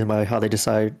again next season by how they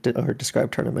decide or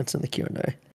describe tournaments in the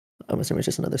Q&A. I'm assuming it's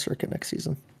just another circuit next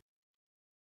season.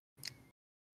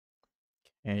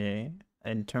 Okay.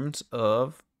 In terms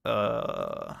of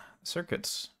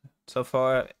circuits, so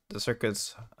far the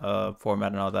circuits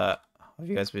format and all that, have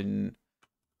you guys been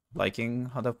liking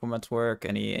how the formats work?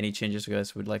 Any changes you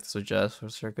guys would like to suggest for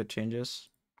circuit changes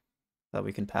that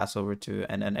we can pass over to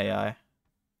NNAI?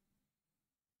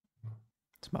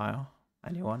 Smile.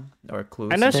 Anyone or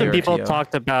clues? I know some people TO?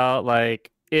 talked about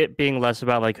like it being less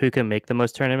about like who can make the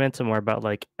most tournaments and more about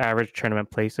like average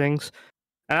tournament placings.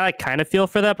 And I kind of feel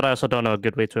for that, but I also don't know a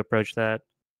good way to approach that.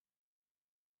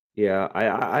 Yeah,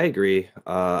 I agree.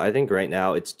 I think right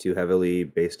now it's too heavily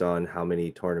based on how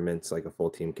many tournaments like a full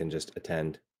team can just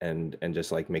attend and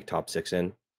just like make top 6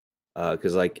 in.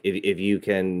 Because like if you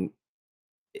can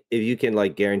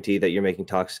like guarantee that you're making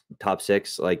top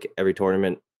 6 like every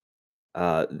tournament,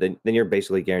 then you're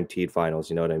basically guaranteed finals.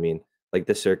 You know what I mean? Like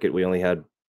this circuit, we only had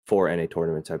 4 NA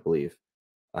tournaments, I believe.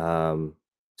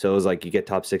 So it was like you get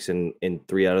top 6 in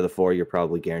 3 out of the 4, you're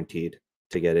probably guaranteed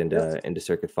to get into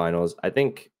circuit finals. I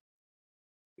think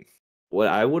what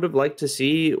I would have liked to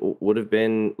see would have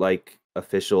been like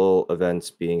official events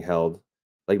being held,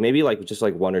 like maybe like just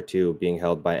like 1 or 2 being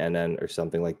held by NN or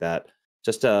something like that,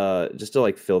 just to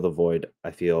like fill the void.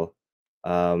 I feel.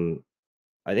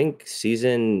 I think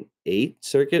season 8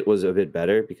 circuit was a bit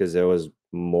better because there was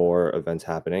more events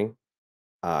happening.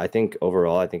 I think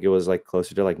overall, I think it was like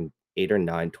closer to like 8 or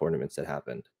 9 tournaments that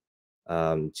happened.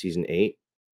 Season 8,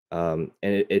 and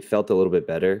it felt a little bit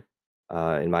better,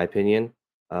 in my opinion.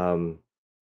 I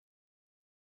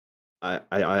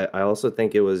also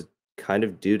think it was kind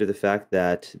of due to the fact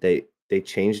that they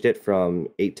changed it from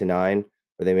 8 to 9,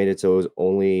 where they made it so it was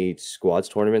only squads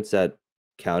tournaments that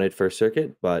counted for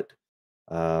circuit. But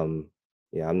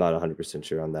yeah, I'm not 100%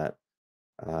 sure on that.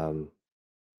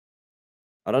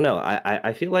 I don't know.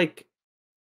 I feel like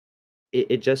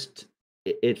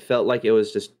it felt like it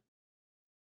was just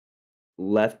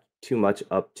left too much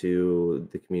up to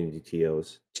the community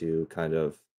TOs to kind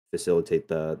of facilitate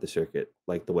the circuit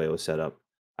like the way it was set up,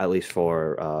 at least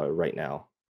for right now.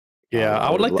 Yeah,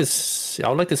 I would like to. I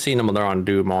would like to see them on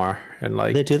do more and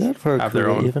like They do that for have their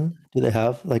Korea own. even? Do they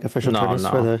have like official tourneys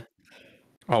for the?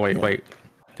 Oh wait, Yeah. wait.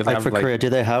 Do they Like have, for Korea, do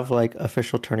they have like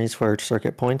official tourneys for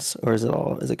circuit points, or is it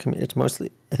all? Is it? It's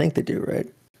mostly. I think they do,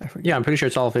 right? Yeah, I'm pretty sure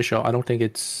it's all official. I don't think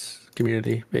it's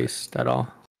community based at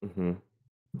all. Mm-hmm.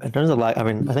 In terms of like, I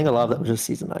mean, I think a lot of that was just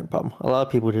season 9 problem. A lot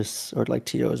of people just, or like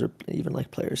TOs or even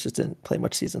like players, just didn't play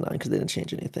much season 9 because they didn't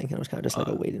change anything. And it was kind of just like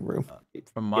a waiting room.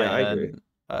 From my I agree. end,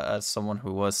 as someone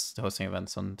who was hosting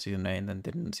events on season 8 and then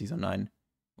didn't season 9,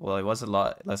 well, it was a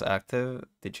lot less active.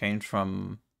 They changed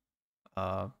from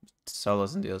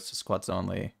solos and deals to squads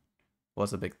only.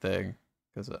 Was a big thing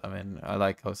because I mean I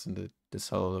like hosting the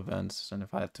solo events, and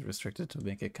if I had to restrict it to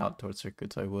make it count towards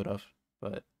circuits, I would have.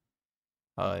 But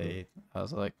I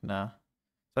was like, nah.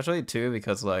 Especially too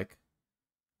because like,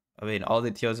 I mean, all the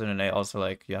TOs in NA also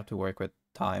like you have to work with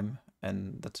time,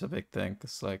 and that's a big thing.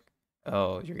 Cause like,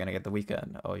 oh, you're gonna get the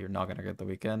weekend. Oh, you're not gonna get the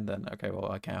weekend. Then okay,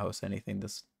 well, I can't host anything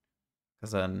this.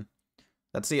 Cause then,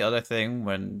 that's the other thing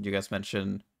when you guys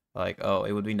mentioned like, oh,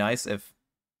 it would be nice if,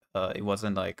 it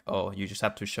wasn't like, oh, you just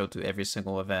have to show to every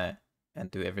single event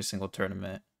and do every single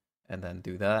tournament, and then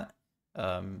do that.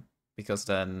 Because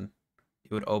then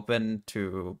it would open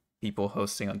to people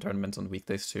hosting on tournaments on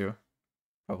weekdays too,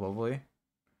 probably.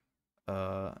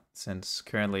 Since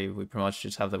currently we pretty much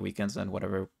just have the weekends, and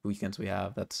whatever weekends we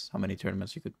have, that's how many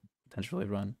tournaments you could potentially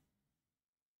run.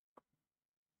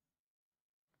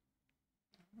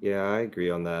 Yeah, I agree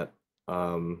on that.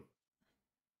 I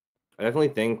definitely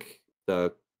think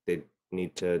they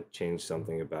need to change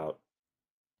something about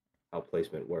how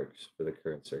placement works for the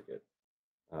current circuit.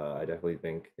 I definitely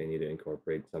think they need to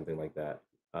incorporate something like that,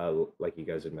 like you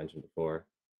guys had mentioned before.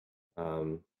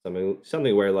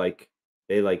 Something where like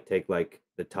they like take like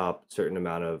the top certain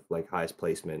amount of like highest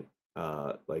placement,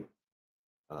 tournament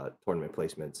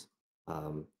placements,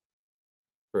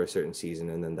 for a certain season,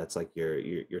 and then that's like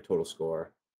your total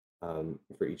score,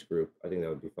 for each group. I think that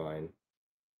would be fine.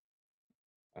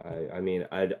 I mean,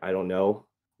 I don't know.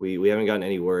 We haven't gotten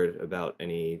any word about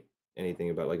anything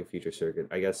about like a future circuit.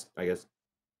 I guess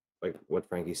like what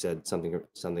Frankie said, something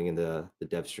in the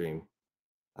dev stream,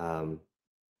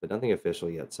 but nothing official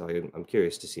yet. So I'm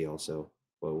curious to see also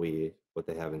what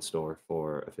they have in store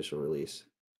for official release.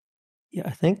 Yeah,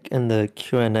 I think in the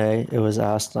Q&A it was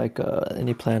asked like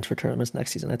any plans for tournaments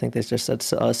next season. I think they just said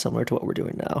similar to what we're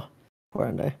doing now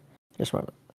for NA. Just run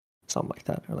something like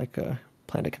that, or like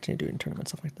plan to continue doing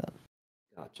tournaments, stuff like that.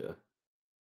 Gotcha.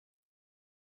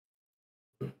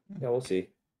 Yeah, we'll see.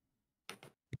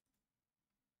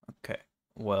 Okay,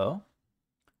 well,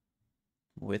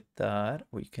 with that,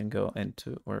 we can go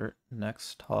into our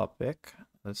next topic.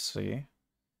 Let's see.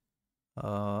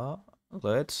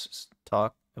 Let's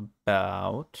talk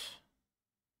about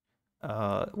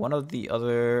one of the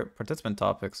other participant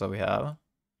topics that we have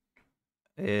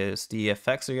is the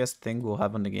effects you guys think we'll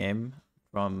have on the game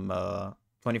from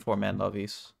 24-man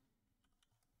lobbies.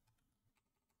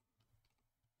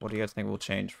 What do you guys think will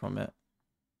change from it?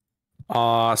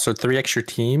 So 3 extra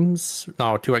teams?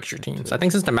 No, 2 extra teams. I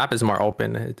think since the map is more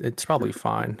open, it's probably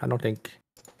fine. I don't think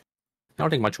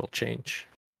much will change,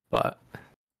 but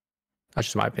that's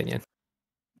just my opinion.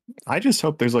 I just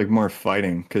hope there's like more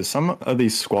fighting, because some of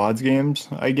these squads games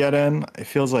I get in, it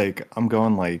feels like I'm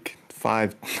going like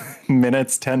 5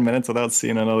 minutes, 10 minutes without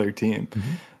seeing another team.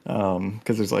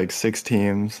 Because there's like 6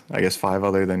 teams, I guess 5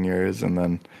 other than yours, and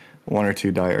then 1 or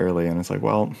 2 die early, and it's like,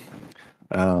 well,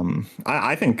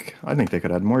 I think they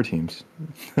could add more teams.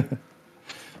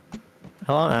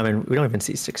 I mean, we don't even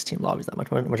see 6-team lobbies that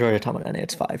much. Majority of the time on NA,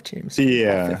 it's 5 teams.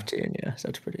 Yeah. 15, yeah, so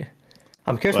it's pretty.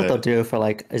 I'm curious what they'll do for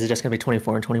like, is it just gonna be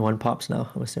 24 and 21 pops now?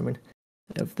 I'm assuming.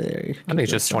 If they, I think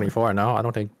it's just 24 now. I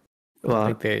don't think. Well,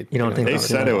 you don't think they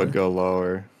said it would go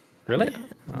lower? Really?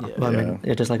 Yeah. Well, I mean,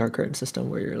 it's just like our current system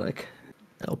where you're like,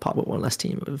 it'll pop with 1 less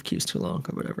team if queue's too long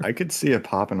or whatever. I could see it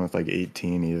popping with like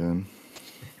 18 even.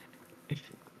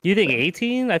 You think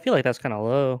 18? I feel like that's kind of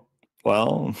low.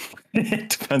 Well, it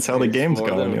depends how the game's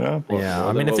going, you know. Yeah,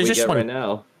 I mean, if it's just one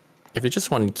now, if it's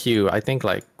just 1 queue, I think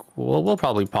like we'll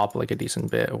probably pop like a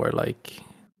decent bit, where like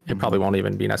it probably won't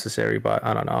even be necessary. But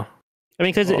I don't know. I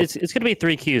mean, because it's gonna be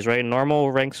 3 queues, right?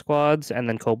 Normal rank squads and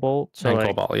then Cobalt. So And like,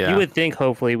 Cobalt, yeah. you would think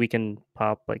hopefully we can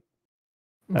pop like,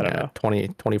 I don't know,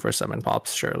 24/7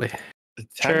 pops surely.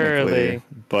 Technically,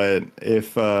 but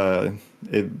if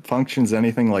it functions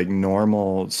anything like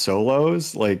normal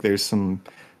solos, like there's some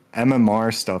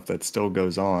MMR stuff that still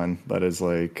goes on that is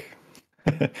like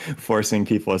forcing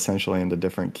people essentially into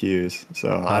different queues.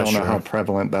 So I don't know how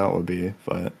prevalent that would be,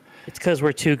 but it's because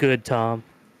we're too good, Tom.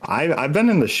 I've been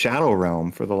in the Shadow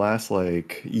Realm for the last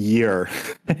like year.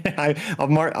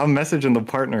 I'm messaging the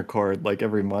partner cord like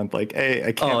every month, like, hey,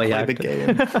 I can't play the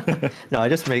game. No, I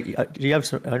just make. You have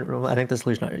some, I think the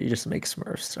solution. You just make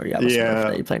Smurfs, or you have a Smurf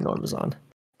that you play norms on.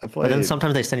 But then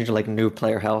sometimes they send you to like new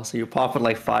player hell, so you pop with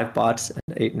like 5 bots and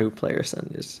 8 new players,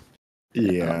 and just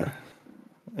yeah,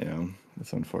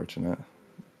 it's unfortunate.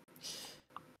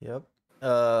 Yep.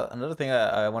 Another thing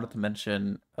I wanted to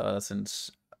mention,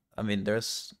 since I mean,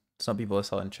 there's some people I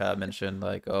saw in chat mention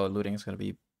like, oh, looting is going to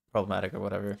be problematic or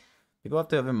whatever. People have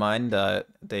to have in mind that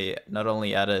they not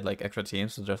only added like extra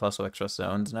teams, but there's also extra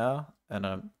zones now, and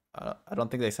I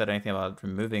don't think they said anything about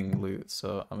removing loot,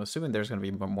 so I'm assuming there's going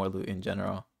to be more loot in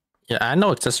general. Yeah, and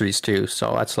no accessories too,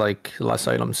 so that's like less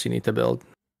items you need to build.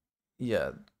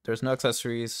 Yeah, there's no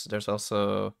accessories. There's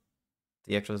also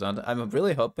the extra zone. I'm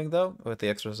really hoping though with the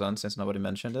extra zone, since nobody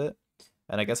mentioned it,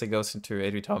 and I guess it goes into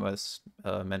Adri Thomas'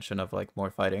 mention of like more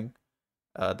fighting,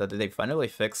 that they finally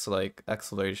fix like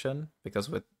acceleration, because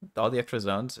with all the extra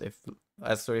zones, if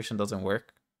acceleration doesn't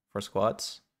work for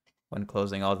squads when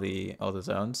closing all the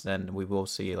zones, then we will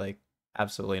see like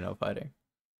absolutely no fighting.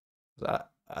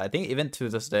 I think even to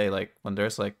this day, like when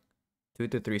there's like 2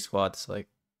 to 3 squads, like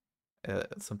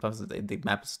sometimes the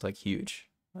map is like huge,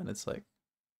 and it's like,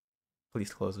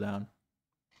 please close down.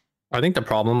 I think the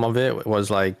problem of it was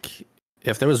like,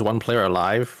 if there was 1 player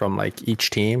alive from like each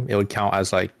team, it would count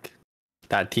as like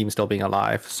that team still being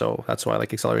alive. So that's why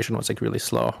like acceleration was like really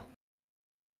slow.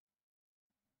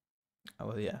 Oh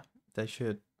well, yeah, they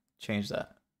should change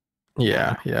that.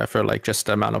 Yeah, for like just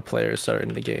the amount of players that are in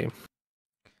the game.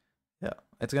 Yeah,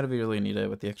 it's gonna be really needed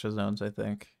with the extra zones, I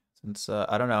think. Since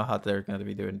I don't know how they're gonna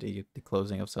be doing the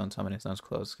closing of zones, how many zones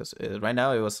close, because right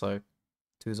now it was like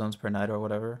 2 zones per night or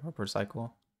whatever, or per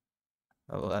cycle.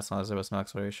 Oh, well, as long as there was no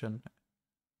acceleration.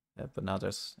 Yeah, but now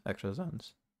there's extra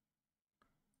zones.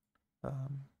 But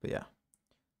yeah.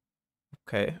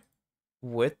 Okay.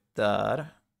 With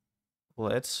that,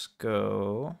 let's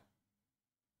go.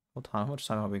 Hold on, how much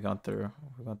time have we gone through?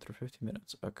 We've gone through 15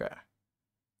 minutes. Okay.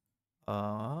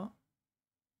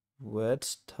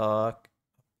 Let's talk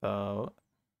about.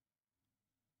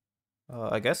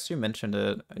 I guess you mentioned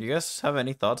it. You guys have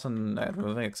any thoughts on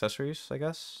removing accessories? I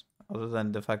guess, other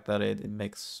than the fact that it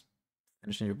makes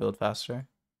finishing your build faster.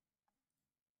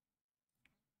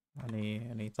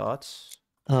 Any thoughts?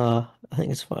 I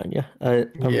think it's fine. Yeah,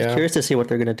 I'm Yeah. curious to see what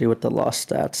they're gonna do with the lost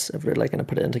stats. If they're like gonna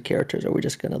put it into characters, or are we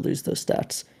just gonna lose those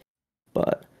stats?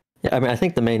 But yeah, I mean, I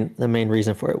think the main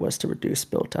reason for it was to reduce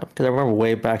build time. Because I remember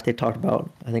way back they talked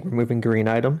about, I think, removing green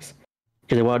items.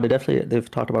 Because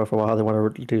they've talked about it for a while. They want to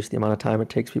reduce the amount of time it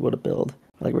takes people to build,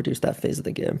 like reduce that phase of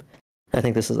the game. I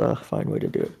think this is a fine way to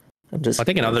do it. I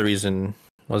think another reason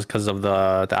was because of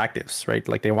the actives, right?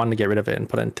 Like they wanted to get rid of it and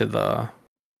put it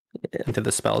into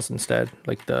the spells instead,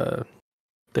 like the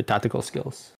tactical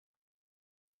skills.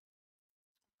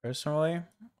 Personally,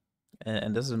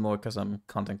 and this is more because I'm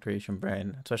content creation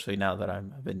brain, especially now that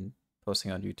I've been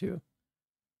posting on YouTube.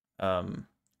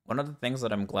 One of the things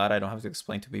that I'm glad I don't have to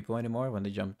explain to people anymore when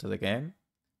they jump to the game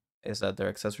is that their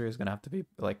accessory is gonna have to be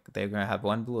like they're gonna have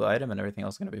one blue item and everything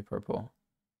else is gonna be purple.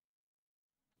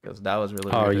 Because that was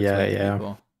really weird to explain to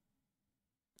people.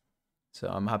 So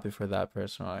I'm happy for that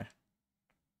personally.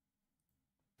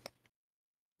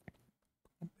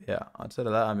 Yeah, outside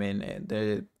of that, I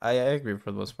mean, I agree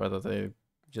for the most part that they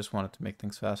just wanted to make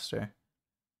things faster.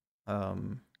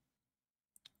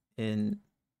 In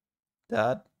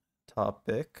that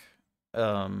topic,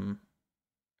 I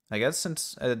guess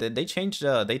since they changed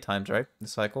daytimes, right? The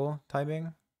cycle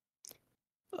timing.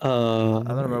 I don't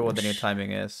remember what the new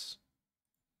timing is.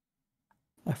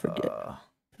 I forget.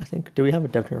 I think, do we have a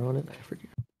definition on it? I forget.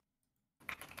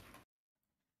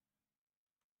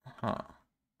 Huh.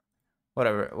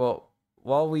 Whatever. Well,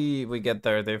 while we get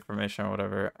there, the information or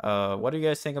whatever. What do you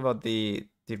guys think about the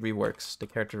reworks, the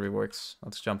character reworks?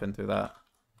 Let's jump into that.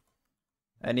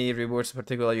 Any reworks in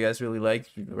particular you guys really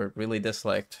liked or really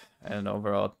disliked, and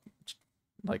overall,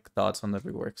 like, thoughts on the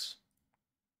reworks?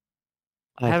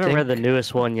 I haven't read the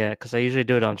newest one yet because I usually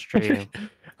do it on stream.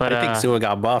 But I think Sua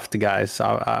got buffed, guys.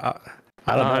 I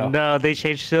don't know. No, they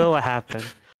changed Sua. What happened?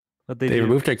 What They do?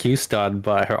 removed her Q stun,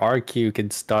 but her RQ can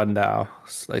stun now.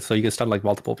 So you can stun like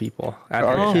multiple people. And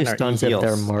RQ her stuns E if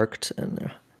they're heals. marked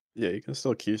and Yeah, you can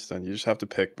still Q stun. You just have to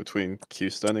pick between Q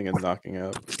stunning and knocking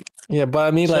out. Yeah, but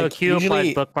I mean, So like Q usually,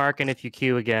 applies bookmark, and if you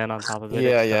Q again on top of it,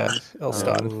 yeah, it stuns. it'll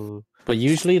stun. But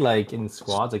usually, like in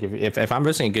squads, like if I'm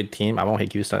versing a good team, I won't hit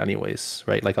Q stun anyways,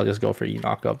 right? Like I'll just go for E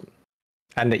knockup,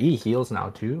 and the E heals now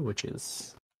too, which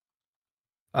is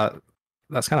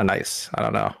that's kind of nice. I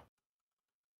don't know.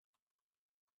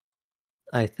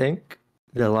 I think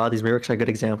that a lot of these reworks are good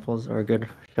examples or good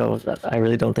shows that I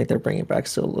really don't think they're bringing back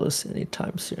solos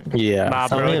anytime soon. Yeah,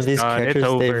 so many of these characters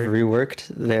they've reworked,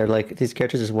 they're like, these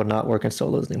characters just would not work in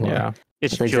solos anymore. Yeah,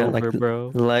 it's over, like,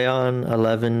 bro. Leon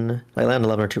 11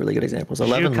 are two really good examples.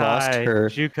 11 lost her.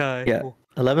 Jukai. Yeah,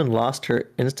 11 lost her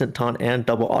instant taunt and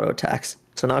double auto attacks.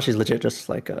 So now she's legit just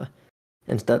like a.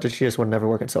 Instead, she just would never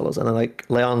work in solos. And then like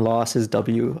Leon lost his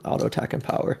W auto attack and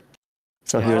power.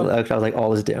 So he would like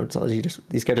all his damage. So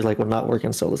these characters like would not work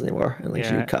in solos anymore. And like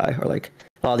Jukai or like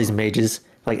a lot of these mages,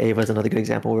 like Ava is another good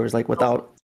example where it's like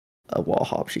without a wall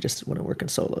hop, she just wouldn't work in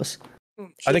solos.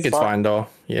 I think it's fine though.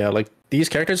 Yeah, like these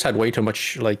characters had way too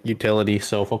much like utility,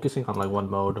 so focusing on like one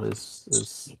mode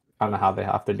is kind of how they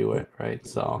have to do it, right?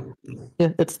 So yeah,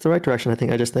 it's the right direction. I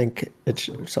think. I just think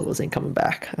solos ain't coming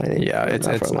back. I think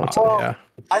it's not. Yeah.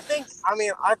 I think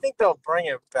they'll bring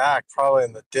it back probably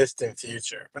in the distant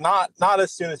future, but not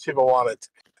as soon as people want it to.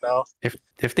 You know,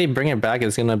 if they bring it back,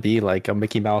 it's gonna be like a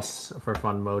Mickey Mouse for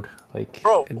fun mode. Like,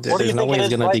 bro, there's no way it's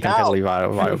gonna be competitively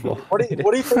viable. What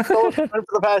do you think someone's done for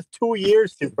the past 2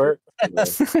 years, Super?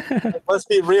 Let's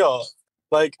be real.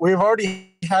 Like, we've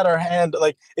already had our hand.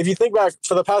 Like, if you think back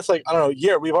for the past, like, I don't know,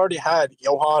 year, we've already had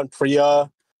Johan,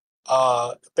 Priya,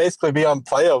 basically be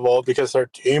unplayable because their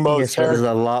team modes. There's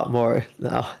a lot more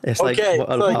now. It's like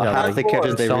half the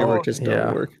characters they rework just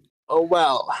don't work. Oh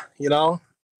well, you know,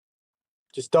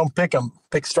 just don't pick them.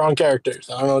 Pick strong characters.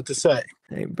 I don't know what to say.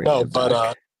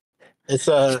 But It's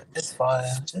fine.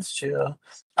 It's chill.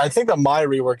 I think the my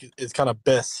rework is kind of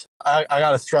bis. I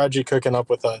got a strategy cooking up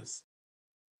with us.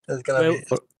 It's gonna Wait,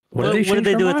 be. What did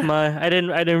they do with my? I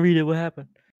didn't read it. What happened?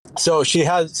 So she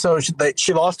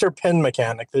lost her pin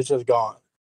mechanic. It's just gone.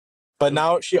 But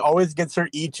now she always gets her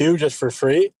E2 just for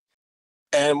free.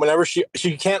 And whenever she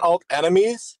can't ult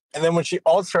enemies, and then when she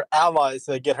ults her allies,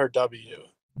 they get her W.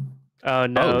 Oh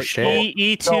no! shit.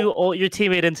 E2 ult your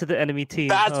teammate into the enemy team.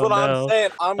 That's what I'm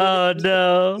saying. I'm Oh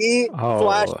no!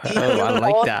 Flash I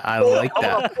like that. I like I'm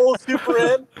that. gonna full super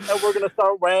in, and we're gonna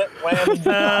start whamming.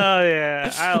 Oh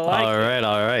yeah, I like it.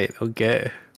 All right,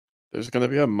 okay. There's gonna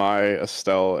be a Mai,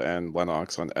 Estelle, and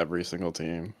Lennox on every single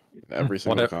team, every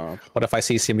single comp. What if I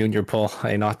see Simu in your pull?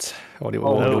 Hey, not. What are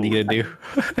you gonna do?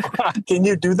 Can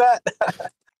you do that?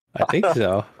 I think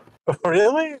so.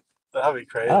 Really? That'd be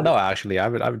crazy. I don't know. Actually, I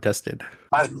haven't tested.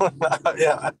 I don't know.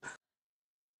 Yeah.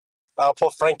 I'll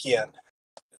pull Frankie in.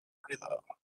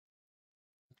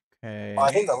 Okay. Well,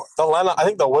 I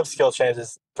think the whip skill change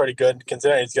is pretty good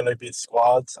considering he's gonna beat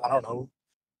squads. I don't know.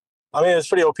 I mean, it's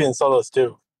pretty OP in solos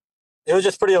too. It was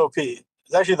just pretty OP. It's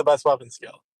actually the best weapon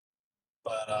skill.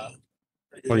 But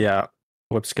Well, yeah,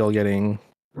 whip skill getting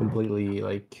completely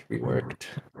like reworked.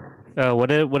 What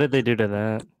did they do to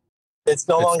that? it's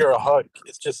no longer a hook.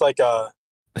 It's just like a.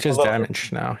 It's just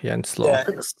damage now. Yeah, and slow. Yeah,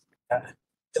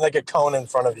 like a cone in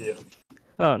front of you.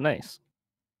 Oh, nice.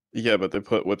 Yeah, but they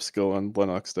put whip skill on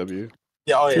Lennox W.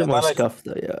 Yeah, oh yeah. More scuff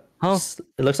though, yeah.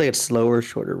 It looks like it's slower,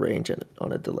 shorter range, and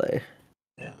on a delay.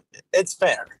 Yeah, it's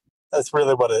fair. That's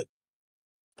really what it.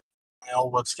 My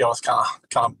old whip skill is kind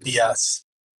of BS.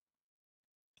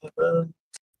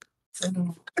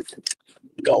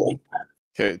 Go.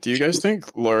 Okay, do you guys think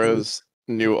Laura's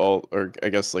new ult, or I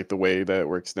guess like the way that it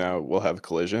works now, will have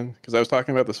collision? Because I was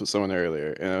talking about this with someone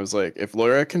earlier, and I was like, if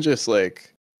Laura can just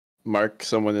like mark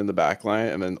someone in the back line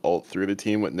and then ult through the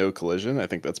team with no collision, I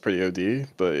think that's pretty OD.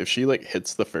 But if she like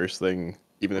hits the first thing,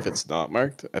 even if it's not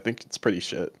marked, I think it's pretty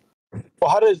shit.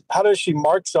 Well, how does she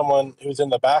mark someone who's in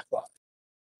the back line?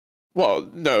 Well,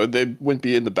 no, they wouldn't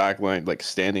be in the back line like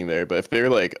standing there, but if they're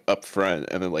like up front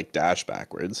and then like dash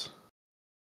backwards.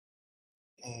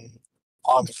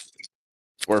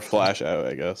 Or flash out,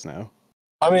 I guess now.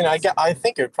 I mean, I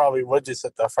think it probably would just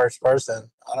hit the first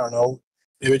person. I don't know.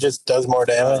 It just does more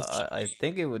damage. I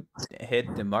think it would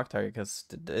hit the mark target because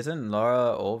isn't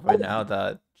Laura old right now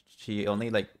that she only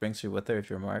like brings you with her if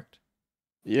you're marked?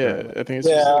 Yeah, I think it's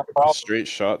just like a straight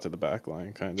shot to the back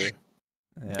line, kind of.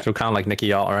 Yeah. So kind of like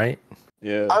Nikki Alt, right?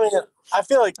 Yeah. I mean, I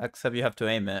feel like. Except you have to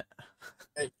aim it.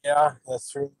 Yeah, that's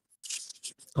true.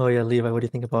 Oh yeah, Levi, what do you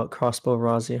think about crossbow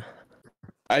Razia?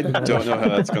 I don't know how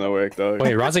that's gonna work though.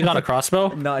 Wait, Razia got a crossbow?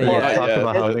 No, yeah. yeah. Talking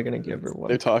about how they're gonna give her one.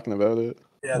 They're talking about it.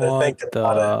 Yeah, they're thinking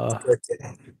about it.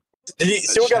 Did you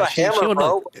see what got a hammer,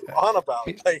 bro? What's you on about?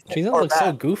 Like, She doesn't look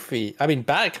so goofy. I mean,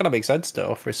 bat kind of makes sense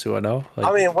though for Suano. Like,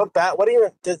 I mean,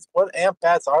 what amp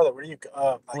bats are there? What do you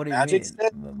what do you magic mean?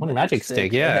 stick? One magic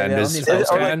stick, yeah, and Yeah, there's only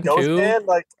Ghost Or like Hand ghost too. hand?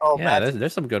 Like Yeah, magic.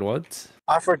 there's some good ones.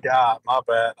 I forgot. My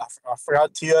bad. I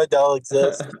forgot Tia Del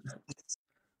exists.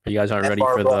 You guys aren't ready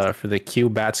for the Q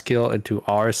bat skill into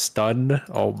R stun.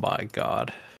 Oh my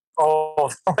god. Oh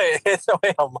wait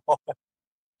a moment.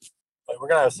 Wait, we're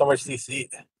gonna have so much CC.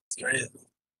 It's crazy.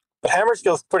 The hammer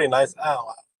skill's pretty nice.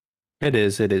 Oh, It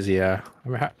is, yeah.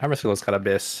 Hammer skill is kind of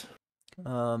abyss.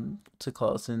 To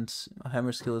call since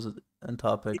hammer skill is on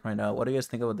topic right now. What do you guys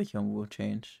think about the Hyungwoo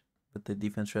change with the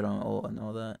defense rate on ult and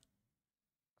all that?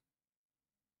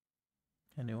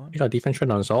 Anyone? You got defense rate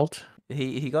on his ult?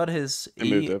 He got his They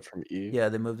moved it from E. Yeah,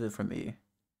 they moved it from E,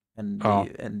 and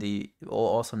the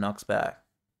ult also knocks back.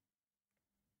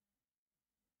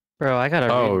 Bro, I gotta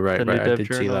read the new I dev did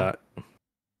see journal. that.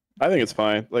 I think it's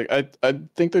fine. Like I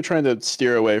think they're trying to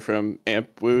steer away from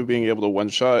Amp Wu being able to one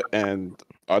shot and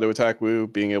auto attack Wu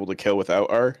being able to kill without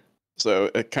R. So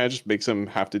it kind of just makes him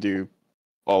have to do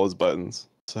all his buttons.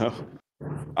 So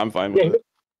I'm fine with it.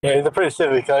 yeah, he's a pretty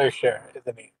silly character,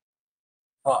 isn't he?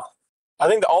 Huh. I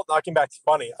think the ult knocking back's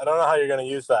funny. I don't know how you're gonna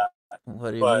use that.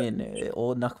 What do you mean?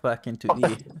 Ult knock back into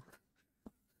E.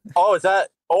 Oh, is that?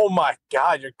 Oh my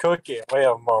God, you're cooking. Wait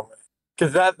a moment,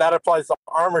 because that applies to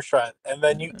armor shred, and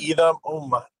then you E them. Oh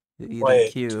my. You E the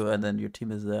Q, and then your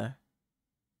team is there.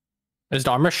 Is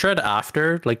the armor shred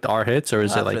after like the R hits, or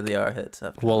is After it like the R hits?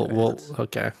 After well, the R well, hits.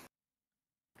 okay.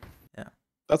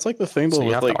 That's like the thing So though you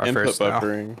with have to like R input first now.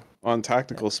 buffering on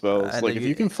tactical spells. And Like then if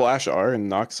you can flash R and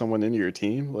knock someone into your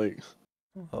team, like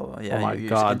Oh yeah. Oh my you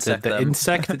god, insect the them.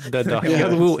 insect, the Yeah.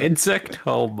 Hyungwoo insect.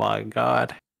 Oh my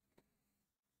god.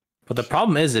 But the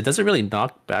problem is, it doesn't really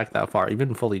knock back that far,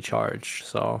 even fully charged.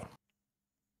 So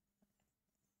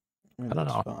I don't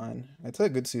know. Fine. It's a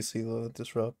good CC though.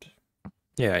 Disrupt.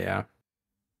 Yeah, yeah.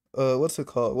 What's it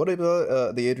called? What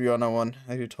about the Adriana one?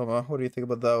 Adriana, what do you think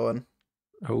about that one?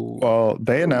 Oh. Well,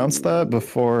 they announced that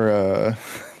before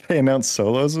they announced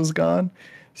Solos was gone.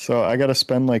 So I got to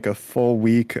spend like a full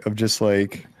week of just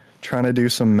like trying to do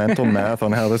some mental math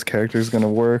on how this character is going to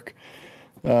work.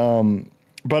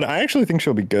 But I actually think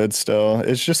she'll be good still.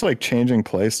 It's just like changing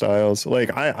play styles.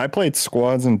 Like I played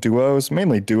squads and duos,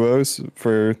 mainly duos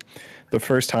for the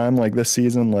first time like this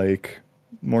season, like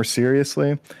more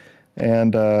seriously.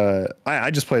 And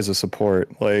I just play as a support.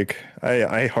 Like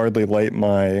I hardly light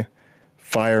my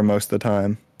fire most of the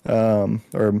time,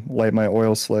 or light my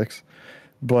oil slicks.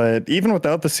 But even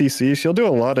without the CC, she'll do a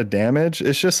lot of damage.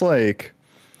 It's just like,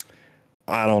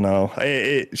 I don't know.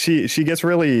 She gets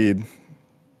really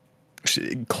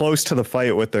close to the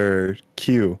fight with her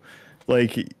Q.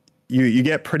 Like you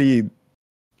get pretty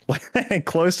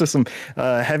close to some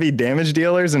heavy damage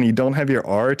dealers and you don't have your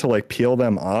R to like peel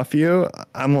them off you.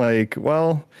 I'm like,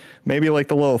 well, maybe like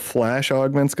the little flash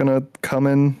augment's gonna come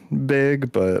in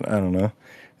big, but I don't know.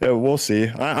 Yeah, we'll see.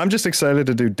 I'm just excited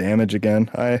to do damage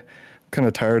again. I kind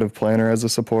of tired of playing her as a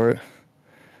support.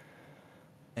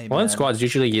 Well, in squads,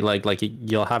 usually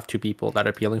you'll have two people that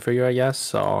are peeling for you, I guess.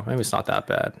 So maybe it's not that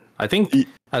bad. I think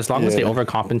as long as they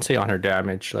overcompensate on her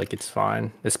damage, like it's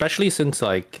fine. Especially since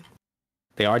like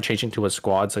they are changing to a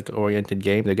squads like oriented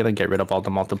game, they're gonna get rid of all the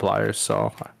multipliers.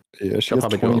 So yeah, she has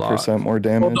 20% more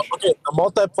damage. Well, okay,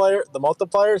 the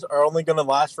multipliers are only gonna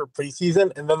last for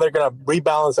preseason, and then they're gonna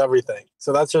rebalance everything.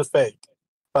 So that's just fake,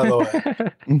 by the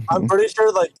way. I'm pretty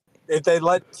sure like if they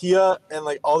let Tia and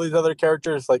like all these other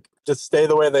characters like just stay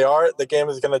the way they are, the game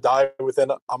is gonna die within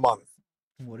a month.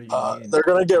 What do you mean?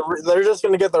 They're just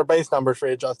gonna get their base numbers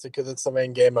readjusted because it's the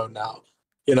main game mode now.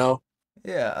 You know?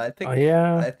 Yeah, I think.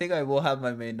 Yeah. I think I will have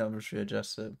my main numbers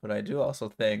readjusted, but I do also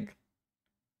think,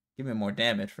 give me more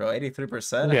damage, bro.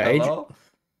 83%. Yeah, Hello.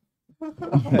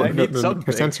 I need the something.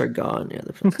 percents are gone.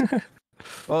 Yeah.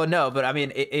 Well, no, but I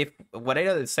mean, if what I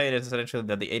is saying is essentially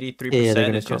that the 83% Yeah, they're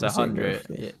gonna is just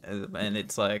compensate 100, and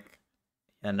it's like,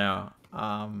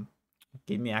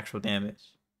 give me actual damage.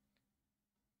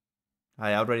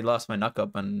 I already lost my knock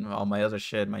up and all my other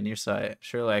shit, my near sight.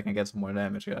 Surely I can get some more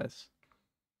damage, guys.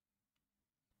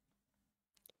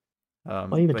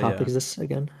 What even but topic yeah. is this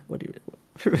again? What do you?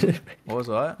 What was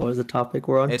that? What was the topic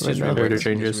we're on? It's right just now? reworks.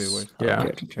 changes. It's reworks.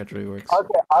 Yeah. Character reworks.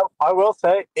 Okay, I will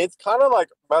say it's kind of like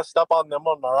messed up on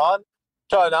Nimble Neuron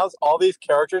to announce all these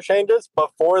character changes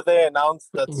before they announce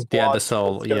that Yeah, the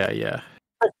Squad soul. Yeah.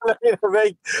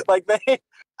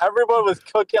 everyone was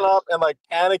cooking up and like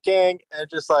panicking and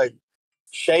just like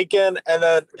shaking, and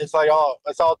then it's like, oh,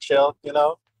 it's all chill, you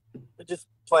know? They're just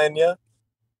playing you.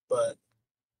 But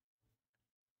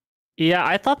Yeah,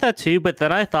 I thought that too, but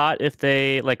then I thought if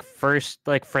they first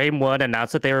frame one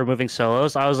announced that they were removing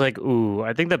solos, I was like, ooh,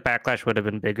 I think the backlash would have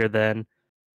been bigger then.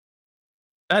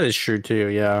 That is true too.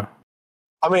 Yeah.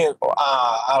 I mean,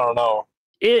 I don't know.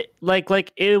 It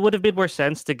it would have made more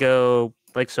sense to go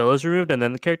solos removed and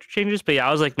then the character changes. But yeah,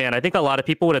 I was like, man, I think a lot of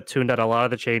people would have tuned out a lot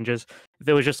of the changes if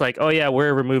it was just like, oh yeah,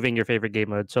 we're removing your favorite game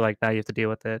mode, so now you have to deal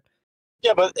with it.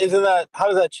 Yeah, but how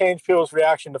does that change people's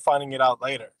reaction to finding it out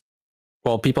later?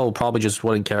 Well, people probably just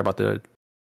wouldn't care about the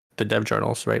dev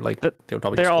journals, right? Like they would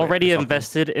probably. They're just wait already for something.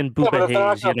 invested in Yeah, but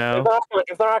Booba Haze, you know.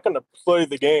 If they're not going to play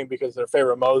the game because their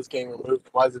favorite mode is getting removed,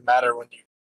 why does it matter when you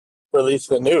release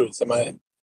the news?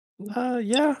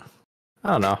 Yeah.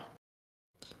 I don't know.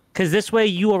 Because this way,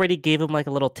 you already gave them a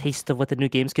little taste of what the new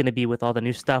game's going to be with all the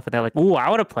new stuff, and they're like, "Ooh, I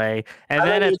want to play," and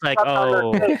then it's like,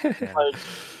 "Oh."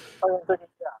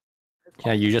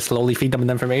 Yeah, you just slowly feed them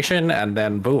the information, and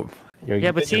then boom.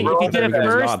 Yeah, but see, if you did it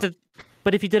first,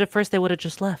 if you did it first, they would have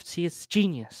just left. See, it's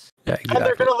genius. Yeah, And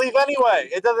they're going to leave anyway.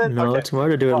 It doesn't. No, okay. it's more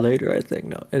to do it later. I think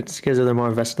no, it's because they're more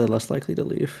invested, they're less likely to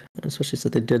leave. Especially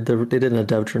since they did in a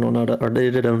dev journal, or they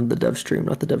did it on the dev stream,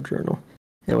 not the dev journal.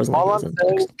 It wasn't. All like I'm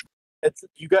saying,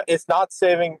 it's not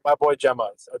saving my boy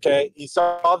Gemma's. Okay, he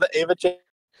saw the Ava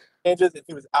changes and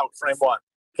he was out frame one.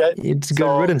 Okay, it's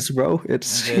good riddance, bro.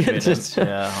 It's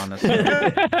yeah, honestly.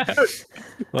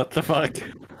 What the fuck?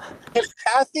 If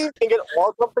Cassie can get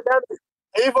one up again,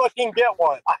 Ava can get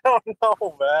one. I don't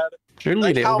know, man.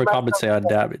 Surely they overcompensate on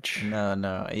damage.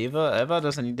 No. Eva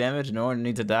doesn't need damage, nor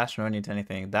needs a dash, nor needs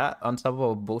anything. That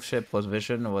unstoppable bullshit plus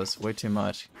vision was way too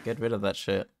much. Get rid of that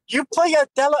shit. You play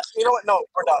Adela. You know what? No,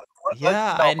 we're not.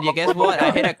 Yeah, and you guess what?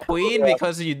 I hit a queen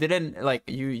because you didn't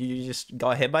you just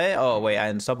got hit by it. Oh wait, I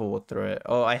unstoppable through it.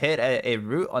 Oh, I hit a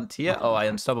root on Tia. Oh, I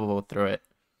unstoppable through it.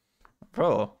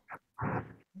 Bro,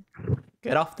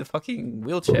 get off the fucking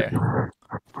wheelchair.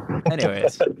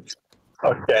 Anyways,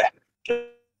 okay.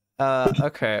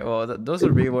 Okay, well, those are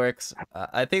reworks.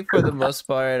 I think for the most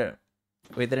part,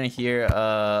 we didn't hear.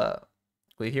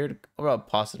 We heard about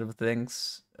positive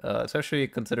things, especially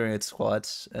considering it's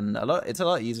squads, and It's a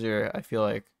lot easier. I feel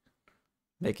like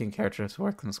making characters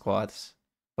work in squads,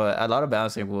 but a lot of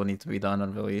balancing will need to be done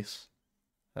on release.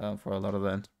 For a lot of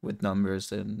them with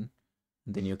numbers and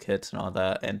the new kits and all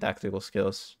that, and tactical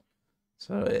skills.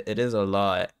 So it is a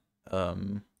lot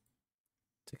to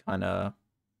kind of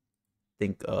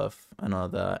think of and all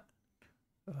that.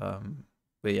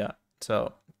 But yeah,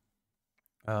 so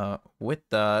with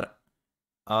that,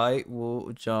 I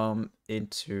will jump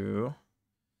into.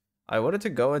 I wanted to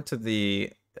go into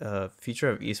the future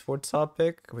of esports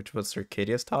topic, which was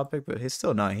Circadia's topic, but he's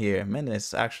still not here. Man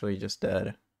is actually just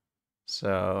dead.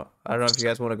 So I don't know if you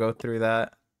guys want to go through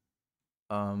that.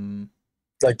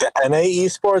 Like the NA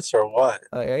esports or what?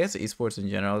 I guess esports in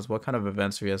general is what kind of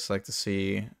events do you guys like to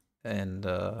see, and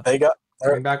They got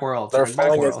Bring back Worlds. They're Bring back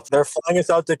flying us. Worlds. They're flying us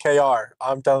out to KR.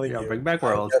 I'm telling you. Bring back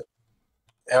Worlds.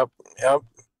 Yep.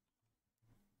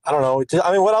 I don't know.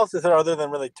 I mean, what else is there other than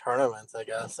really tournaments? I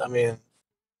guess. I mean,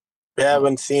 we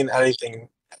haven't seen anything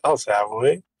else, have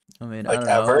we? I mean, like I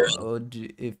don't ever. know.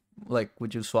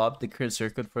 Would you swap the current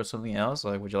circuit for something else?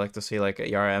 Like, would you like to see like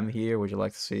a ERM here? Would you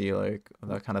like to see like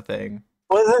that kind of thing?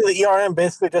 Wasn't the ERM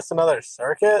basically just another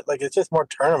circuit? Like, it's just more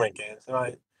tournament games.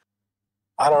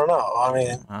 I don't know. I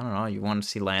mean, I don't know. You want to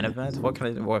see LAN events? What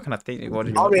kind of thing? What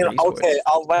do you I want mean, for esports? okay,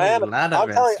 a LAN. LAN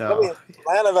I'm telling you, I mean,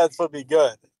 LAN events would be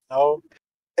good. No,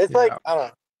 it's like I don't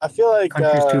know. I feel like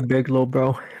Country's too big, little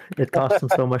bro. It costs them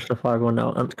so much to fly everyone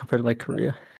out compared to like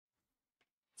Korea.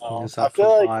 I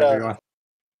feel like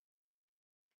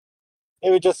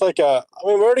maybe just like I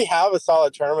mean, we already have a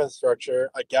solid tournament structure.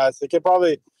 I guess they could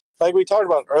probably, like we talked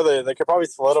about earlier, they could probably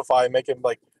solidify and make it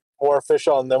like more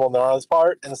official on Nimble Neuron's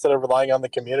part instead of relying on the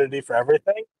community for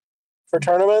everything for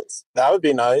tournaments. That would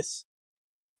be nice,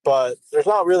 but there's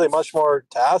not really much more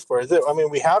to ask for, is it? I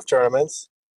mean, we have tournaments.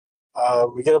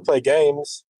 We get to play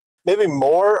games, maybe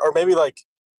more, or maybe like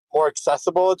more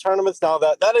accessible tournaments. Now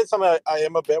that is something I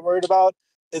am a bit worried about.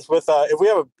 Is with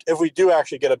if we do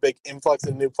actually get a big influx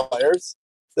of new players,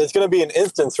 there's going to be an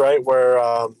instance, right, where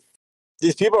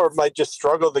these people might just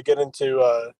struggle to get into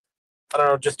I don't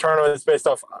know, just tournaments based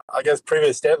off, I guess,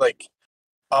 previous state, like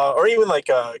or even like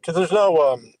because there's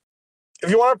no if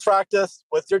you want to practice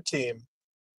with your team,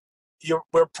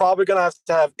 we're probably going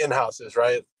to have in-houses,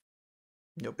 right?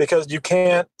 Yep. Because you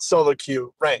can't solo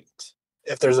queue ranked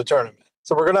if there's a tournament.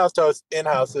 So we're going to have to host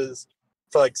in-houses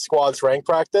for like squads rank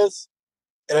practice.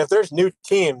 And if there's new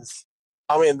teams,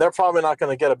 I mean, they're probably not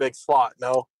going to get a big slot.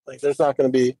 No, like there's not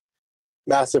going to be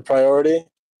massive priority. What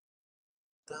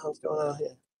the hell's going on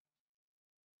here?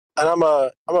 And I'm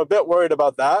a bit worried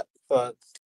about that, but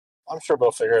I'm sure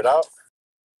we'll figure it out.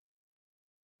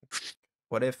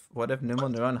 What if Nimble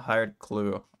Neuron hired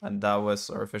Clue and that was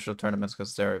our official tournaments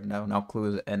because they're now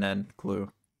Clue is NN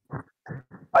Clue?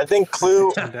 I think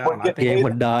Clue The game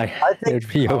would die. I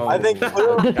think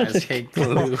Clue. Guys hate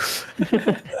Clue.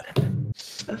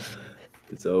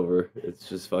 It's over. It's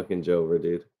just fucking Jover,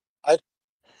 dude. I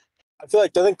feel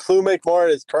like doesn't Clue make more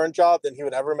at his current job than he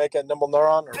would ever make at Nimble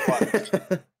Neuron, or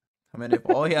what? I mean, if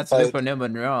all he has to do for Nimble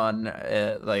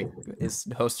Neuron, like, is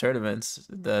host tournaments,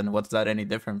 then what's that any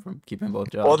different from keeping both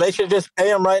jobs? Well, they should just pay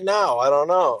him right now. I don't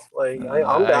know. Like,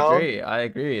 I'm down. I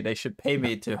agree. They should pay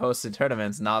me to host the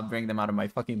tournaments, not bring them out of my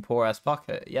fucking poor ass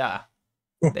pocket. Yeah,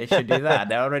 they should do that.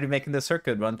 They're already making the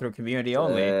circuit run through community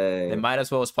only. They might as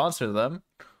well sponsor them.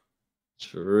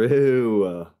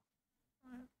 True.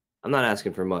 I'm not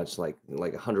asking for much, like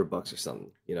 $100 or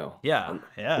something. You know. Yeah,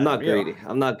 I'm not greedy.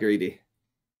 I'm not greedy.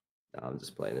 No, I'm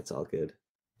just playing. It's all good.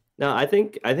 No, I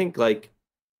think like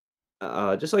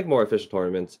just like more official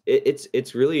tournaments.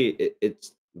 It's really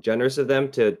it's generous of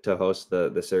them to host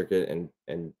the circuit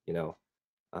and you know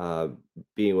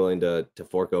being willing to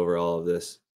fork over all of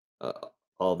this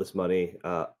money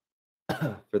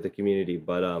for the community.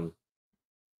 But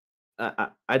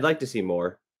I'd like to see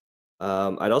more.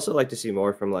 I'd also like to see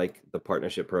more from like the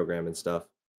partnership program and stuff.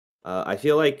 I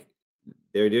feel like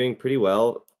they're doing pretty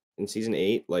well in season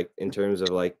 8, like in terms of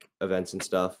like events and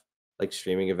stuff, like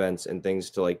streaming events and things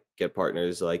to like get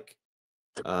partners like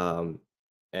and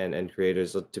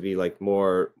creators to be like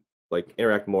more like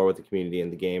interact more with the community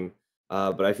in the game.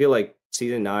 But I feel like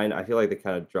season 9, I feel like they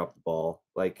kind of dropped the ball.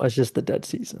 Like it's just the dead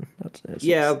season. That's it.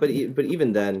 Yeah, but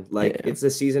even then, like it's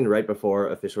the season right before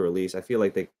official release. I feel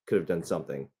like they could have done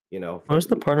something, you know.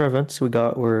 Most of the partner events we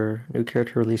got were new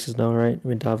character releases now, right?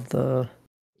 We'd have the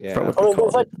yeah.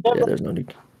 there's no new.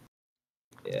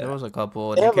 There was a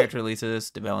couple They new have character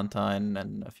releases, the Valentine,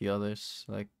 and a few others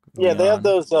like. Yeah, they have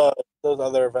Leon. those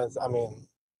other events. I mean,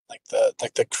 like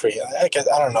the creator. I guess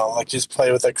I don't know. Like just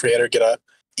play with the creator, get a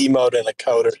emote and a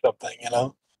code or something. You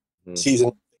know,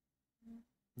 season.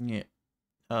 Yeah.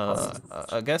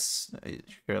 I guess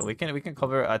sure we can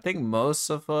cover. I think most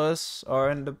of us are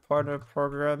in the partner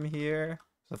program here,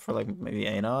 except for like maybe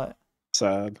A not.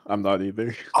 Sad. I'm not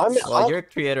either. Well, you're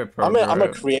creator program. I'm a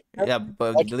creator. Yeah,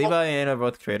 but Levi and I are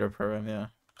both creator program. Yeah.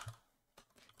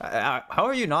 How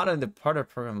are you not in the partner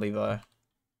program, Levi?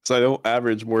 So I don't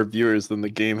average more viewers than the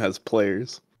game has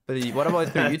players. But what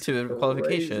about your YouTube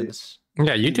qualifications?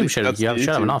 Yeah, YouTube should That's you have the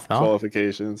shut them YouTube off now.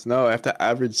 Qualifications. No, I have to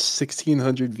average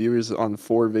 1,600 viewers on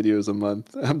 4 videos a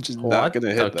month. I'm just not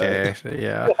gonna hit that.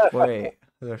 Yeah. Wait,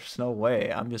 there's no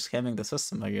way. I'm just scamming the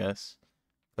system, I guess.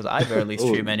 Because I barely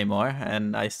stream anymore,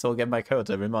 and I still get my codes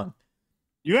every month.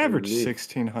 You average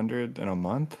 1,600 in a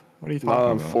month? What are you Not talking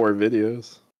on about? 4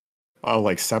 videos. Oh,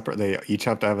 like separate? They each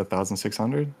have to have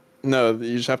 1,600? No,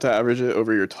 you just have to average it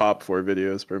over your top 4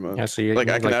 videos per month. Yeah, so you like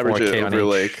I need, can like, average 4K it on over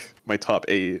each. like my top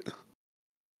 8.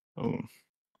 Oh.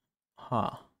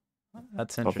 Huh.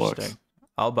 That's Tough looks. interesting.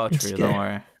 I'll vouch for you, don't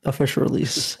worry. Official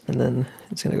release, and then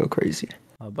it's gonna go crazy.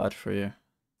 I'll vouch for you.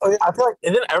 I feel like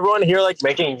isn't everyone here like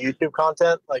making YouTube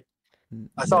content? Like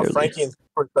I saw Nearly. Frankie and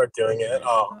Super start doing it.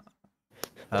 Oh,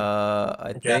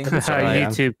 I think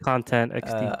YouTube content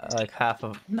like half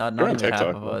of not We're on even half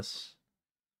TikTok, of though. us.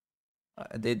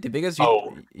 The biggest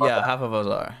Oh, yeah, half of us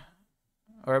are,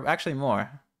 or actually more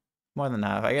than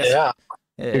half. I guess. yeah.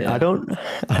 Dude, I don't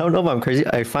know if I'm crazy.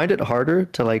 I find it harder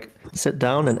to like sit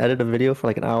down and edit a video for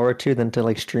like an hour or two than to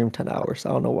like stream 10 hours. I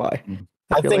don't know why.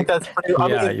 I feel think like- that's pretty. I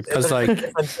Yeah, mean, because it's a like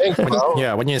different thing,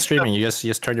 bro. when you're streaming, you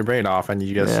just turn your brain off and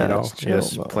you just Yeah, you know just chill,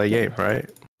 just bro. play a game, right?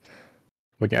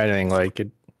 When you're editing, like it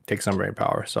takes some brain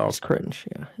power. So It's cringe.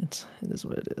 Yeah, it is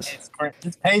what it is.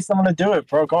 Just pay someone to do it,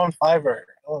 bro. Go on Fiverr.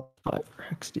 Oh.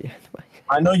 XD.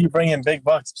 I know you bring in big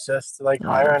bucks just to like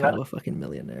hire I'm an. a fucking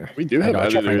millionaire. We do I have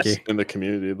got you, editors Frankie. in the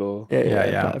community though.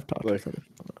 Yeah. I've talked Like- to other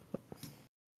people.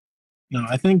 No,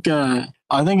 I think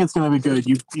it's gonna be good.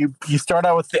 You start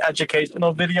out with the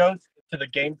educational videos to the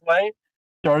gameplay.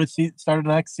 Started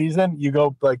next season. You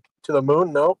go like to the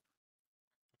moon. No.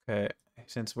 Okay,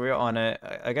 since we're on it,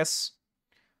 I guess.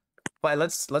 But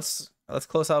let's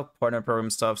close out partner program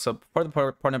stuff. So for the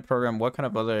partner program, what kind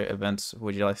of other events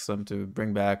would you like them to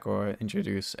bring back or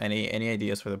introduce? Any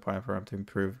ideas for the partner program to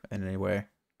improve in any way?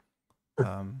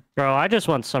 Bro, I just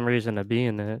want some reason to be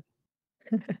in it.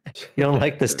 You don't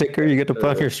like the sticker you get to put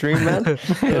on your stream, man?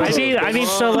 I mean,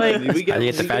 so like, you get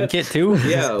the fan kit too.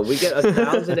 Yeah, we get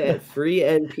 1,000 at free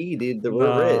NP, dude.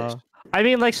 We're rich. I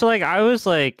mean, like, so like, I was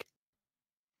like,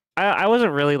 I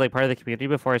wasn't really like part of the community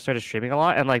before I started streaming a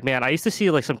lot, and like, man, I used to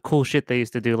see like some cool shit they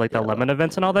used to do, like the lemon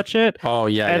events and all that shit. Oh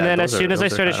yeah. And yeah, then as those soon as I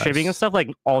those are started kinda streaming and nice. stuff, like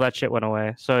all that shit went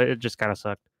away. So it just kind of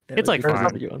sucked. It's like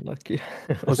fine. You're unlucky.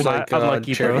 It's like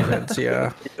unlucky, charity bro. events,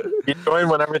 yeah. You joined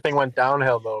when everything went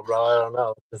downhill, though, bro. I don't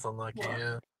know. It's unlucky.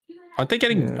 Yeah. Aren't they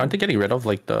getting rid of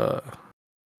like the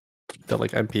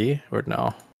like MP or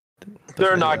no?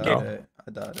 They're not I getting. doubt it.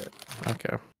 I doubt it.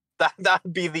 Okay.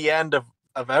 That'd be the end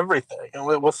of everything. And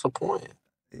what's the point?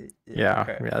 Yeah.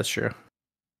 Okay. Yeah, that's true.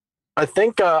 I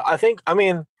think. I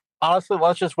mean, honestly,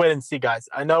 let's just wait and see, guys.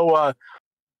 I know.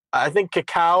 I think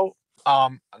Cacao.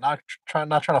 Not trying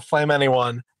to flame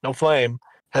anyone. No flame.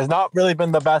 Has not really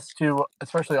been the best to,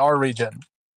 especially our region.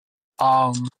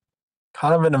 Kind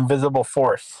of an invisible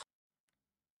force.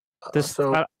 This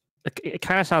it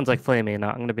kind of sounds like Flamey.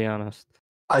 Not, I'm gonna be honest.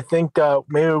 I think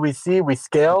maybe we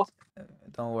scale.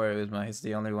 Don't worry, Uzma. He's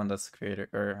the only one that's creator,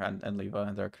 and Levi,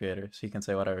 and they're creators. He can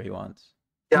say whatever he wants.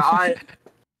 Yeah, I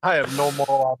have no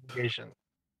moral obligation.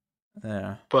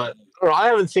 Yeah. But I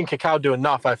haven't seen Cacao do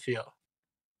enough. I feel.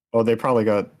 Oh, they probably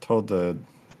got told to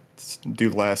do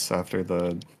less after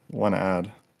the one ad,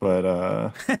 but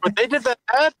But they did that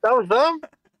ad. That was them.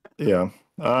 yeah.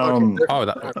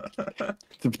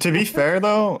 To be fair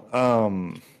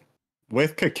though,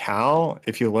 with Cacao,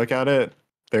 if you look at it,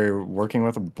 they're working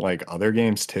with like other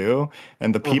games too,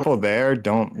 and the people there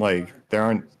they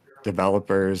aren't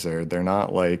developers or they're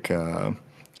not like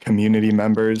community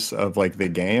members of like the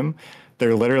game.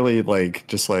 They're literally like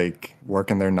just like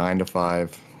working their 9 to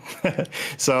 5.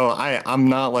 So I'm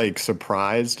not like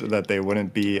surprised that they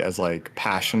wouldn't be as like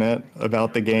passionate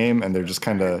about the game, and they're just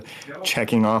kind of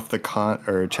checking off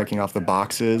the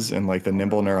boxes in like the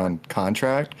Nimble Neuron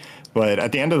contract. But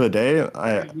at the end of the day,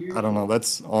 I don't know.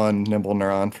 That's on Nimble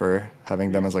Neuron for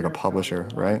having them as like a publisher,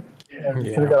 right?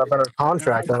 Should have got a better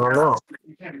contract. I don't know.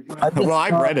 Well,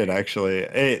 I've read it actually.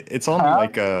 It's on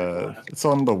like it's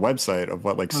on the website of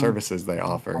what like services they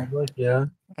offer. Yeah.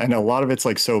 And a lot of it's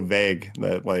like so vague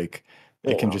that like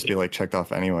it can just be like checked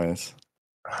off anyways.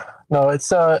 No,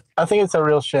 it's I think it's a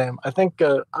real shame. I think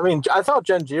I mean I thought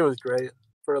Gen G was great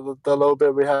for the little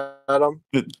bit we had him.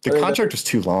 The contract was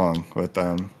too long with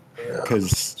them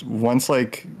because once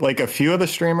like a few of the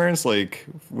streamers like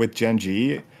with Gen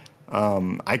G,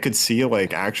 I could see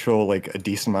like actual like a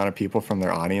decent amount of people from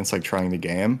their audience like trying the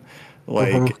game.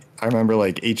 Like I remember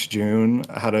like H June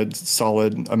had a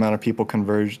solid amount of people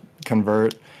convert.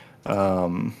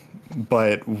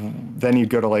 But then you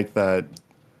go to like that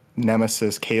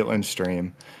Nemesis Caitlyn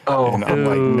stream, and I'm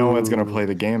like, no one's gonna play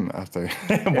the game after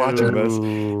watching this.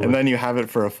 And then you have it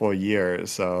for a full year,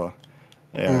 so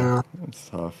yeah. It's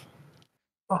tough.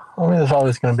 I mean, there's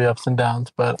always going to be ups and downs,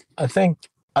 but I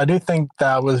do think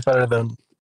that was better than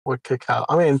what Cacao.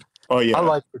 I mean, I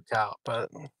like Cacao, but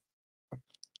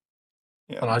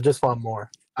I just want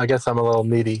more. I guess I'm a little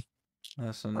needy.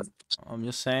 Listen, I'm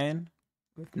just saying,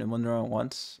 if no one run it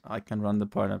once, I can run the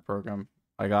partner program.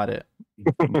 I got it.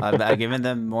 I've given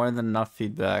them more than enough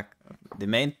feedback. The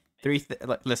main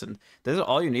listen, this is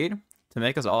all you need to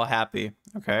make us all happy,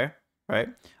 okay? Right?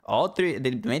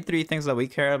 The main three things that we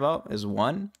care about is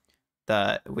one,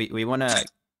 that we want to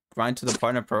grind to the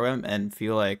partner program and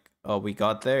feel like, oh, we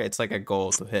got there. It's like a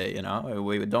goal to hit, you know?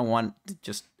 We don't want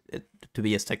just it to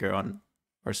be a sticker on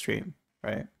our stream,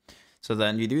 right? So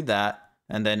then you do that,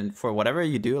 and then for whatever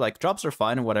you do, like drops are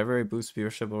fine and whatever, boost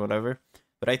viewership or whatever.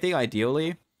 But I think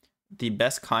ideally, the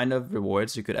best kind of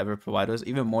rewards you could ever provide us,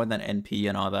 even more than NP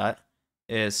and all that,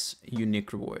 is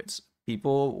unique rewards.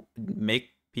 Make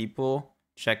people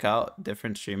check out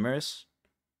different streamers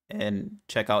and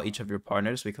check out each of your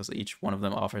partners because each one of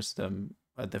them offers them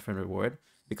a different reward.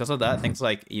 Because of that, things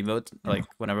like emotes, like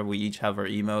whenever we each have our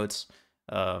emotes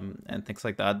and things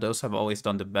like that, those have always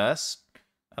done the best.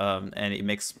 And it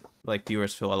makes like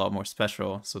viewers feel a lot more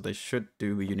special, so they should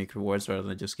do unique rewards rather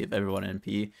than just give everyone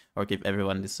NP or give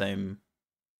everyone the same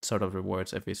sort of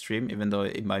rewards every stream, even though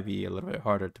it might be a little bit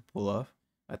harder to pull off.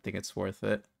 I think it's worth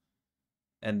it.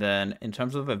 And then in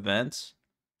terms of events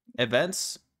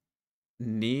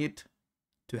need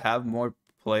to have more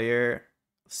player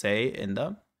say in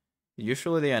them.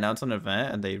 Usually they announce an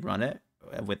event and they run it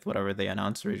with whatever they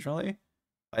announce originally.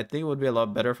 I think it would be a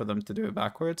lot better for them to do it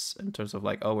backwards in terms of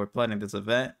like, oh, we're planning this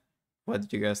event. What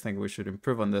do you guys think we should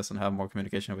improve on this and have more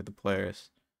communication with the players?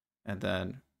 And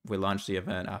then we launch the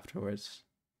event afterwards.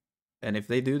 And if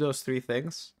they do those three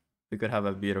things, we could have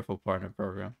a beautiful partner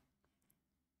program.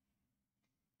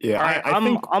 Yeah, all right,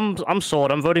 I'm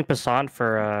sold. I'm voting Passant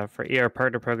for ER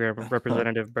partner program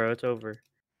representative, bro. It's over.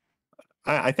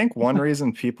 I think one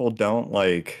reason people don't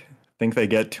like think they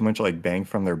get too much like bang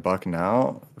from their buck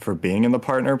now for being in the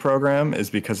partner program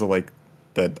is because of like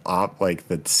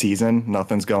the season,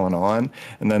 nothing's going on,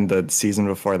 and then the season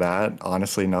before that,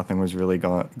 honestly, nothing was really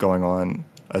going on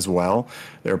as well.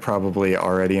 They're probably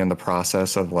already in the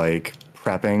process of like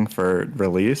prepping for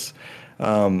release.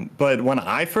 But when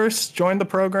I first joined the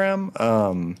program,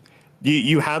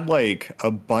 you had like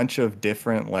a bunch of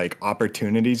different like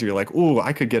opportunities. You're like, ooh,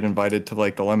 I could get invited to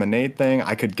like the lemonade thing.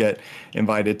 I could get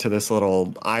invited to this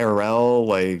little IRL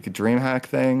like DreamHack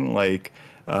thing. Like,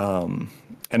 and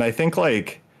I think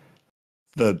like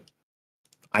the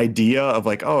idea of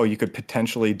like, oh, you could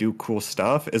potentially do cool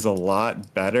stuff is a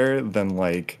lot better than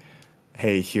like,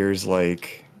 hey, here's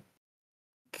like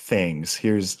things,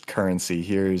 here's currency,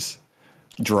 here's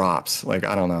drops. Like,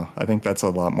 I don't know. I think that's a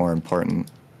lot more important.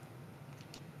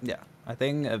 Yeah, I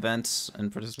think events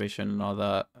and participation and all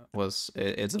that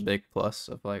it's a big plus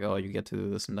of like, oh, you get to do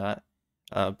this and that.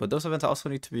 But those events also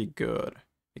need to be good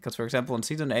because, for example, in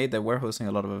season 8, they were hosting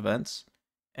a lot of events,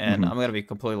 and I'm gonna be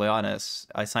completely honest.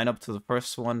 I signed up to the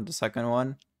first one, the second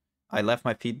one, I left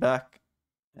my feedback,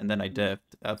 and then I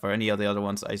dipped. For any of the other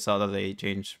ones, I saw that they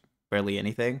changed barely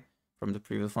anything from the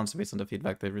previous ones based on the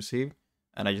feedback they received,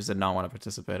 and I just did not want to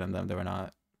participate in them. They were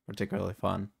not particularly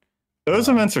fun. Those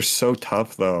events are so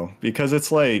tough though, because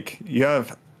it's like you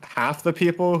have half the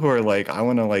people who are like, I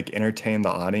want to like entertain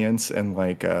the audience and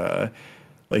like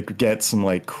get some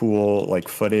like cool like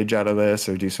footage out of this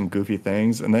or do some goofy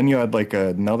things, and then you had like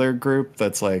another group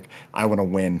that's like, I want to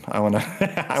win, I want to run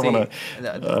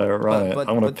it,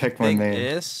 I want to pick my name.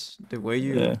 Is the way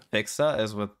you fix that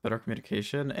is with better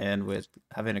communication and with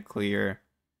having a clear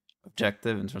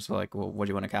objective in terms of like, well, what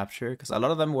do you want to capture? Because a lot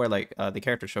of them were like the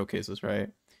character showcases, right?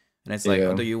 And it's like,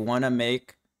 oh, do you want to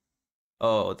make,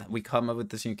 we come up with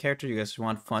this new character, you guys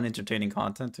want fun entertaining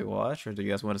content to watch, or do you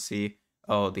guys want to see,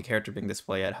 oh, the character being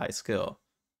displayed at high skill?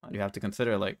 you have to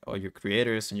consider like all your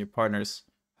creators and your partners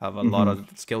have a lot of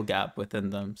skill gap within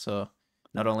them. So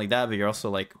not only that, but you're also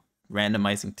like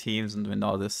randomizing teams and doing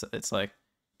all this. It's like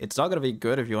it's not gonna be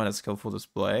good if you want a skillful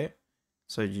display.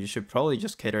 So you should probably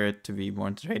just cater it to be more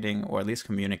entertaining, or at least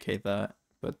communicate that.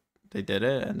 But they did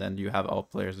it, and then you have all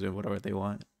players do whatever they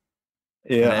want.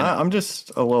 Yeah, then, I'm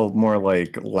just a little more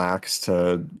like lax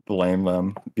to blame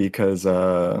them because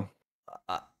I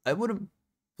wouldn't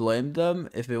blame them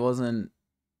if it wasn't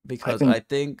because I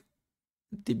think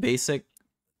the basic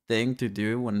thing to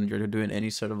do when you're doing any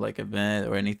sort of like event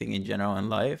or anything in general in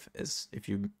life is if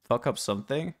you fuck up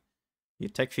something, you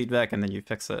take feedback and then you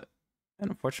fix it. And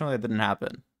unfortunately, it didn't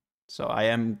happen. So I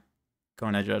am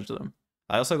going to judge them.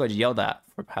 I also got yelled at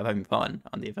for having fun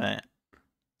on the event.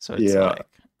 So it's like,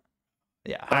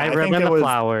 yeah. I think it was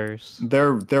flowers.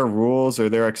 Their rules or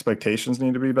their expectations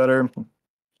need to be better,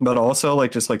 but also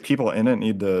like just like people in it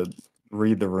need to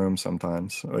read the room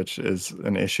sometimes, which is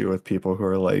an issue with people who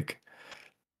are like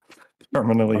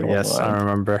permanently. Yes, I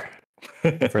remember.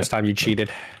 The first time you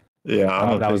cheated.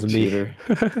 Yeah, that was me. Cheater.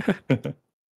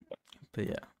 But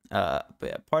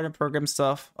yeah, partner program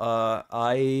stuff.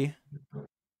 I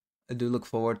do look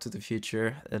forward to the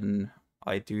future, and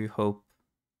I do hope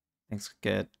things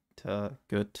get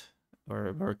good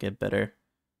or get better.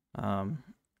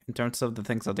 In terms of the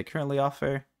things that they currently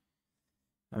offer,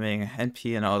 I mean,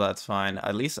 NP and all that's fine.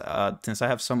 At least since I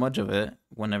have so much of it,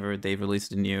 whenever they release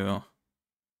the new,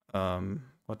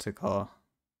 what's it called?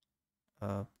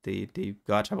 The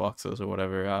gacha boxes or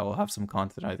whatever, I will have some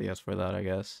content ideas for that, I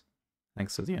guess.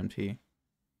 Thanks to the NP.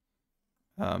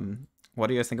 What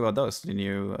do you guys think about those? The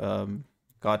new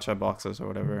gacha boxes or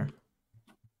whatever?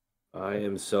 I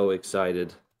am so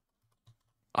excited.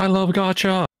 I love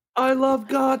gacha. I love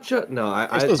gacha. No,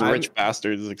 It's those rich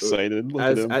bastards excited. Look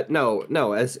at them.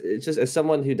 No, as it's just as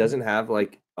someone who doesn't have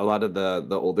like a lot of the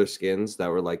older skins that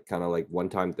were like kind of like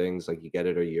one-time things, like you get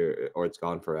it or it's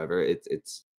gone forever.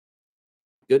 It's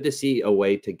good to see a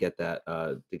way to get that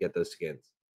to get those skins,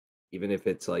 even if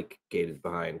it's like gated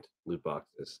behind loot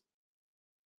boxes.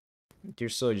 You're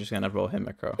still just gonna roll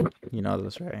Himiko. You know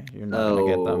this, right? You're not gonna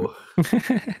get them.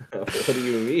 What do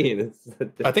you mean?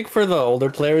 I think for the older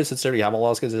players, since they already have a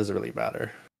lot of skins, it doesn't really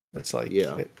matter. It's like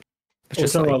it's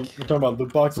just we're like talking about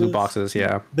loot boxes. loot boxes,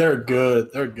 yeah. They're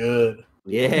good. They're good.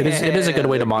 Yeah, it is a good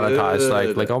way to they're monetize.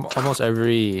 good. Like almost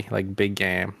every like big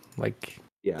game, like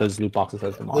those loot boxes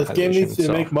has the This game needs to monetization,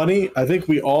 so- make money. I think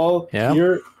we all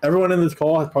here, everyone in this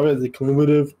call has probably the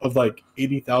cumulative of like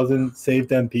 80,000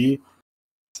 saved MP.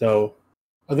 So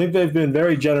I think they've been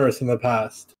very generous in the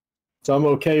past. So I'm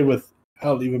okay with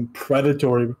hell, even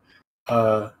predatory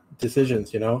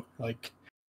decisions, you know? Like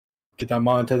get that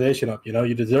monetization up, you know,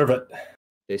 you deserve it.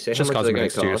 They say Just how much they're gonna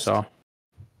cosmetics too, cost. so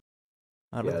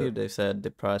I don't think they said the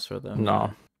price for them.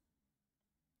 no.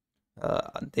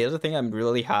 The other thing I'm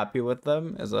really happy with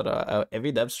them is that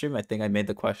every dev stream, I think I made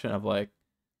the question of like,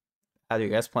 how do you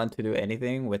guys plan to do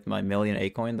anything with my million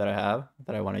A coin that I have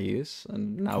that I want to use?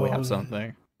 And now we have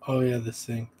something. Oh yeah, the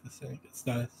sync. It's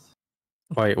nice.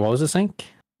 Wait, what was the sync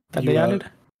that You, they added?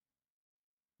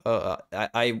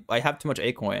 I have too much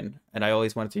A coin, and I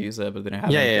always wanted to use it, but didn't have.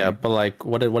 Yeah. anything. But like,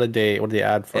 what did they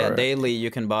add for? it? Daily,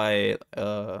 you can buy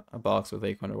a box with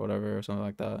A coin or whatever or something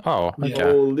like that. Oh, okay.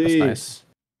 Holy. That's nice.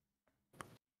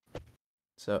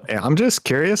 So Yeah, I'm just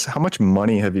curious, how much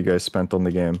money have you guys spent on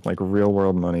the game? Like real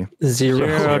world money? $0.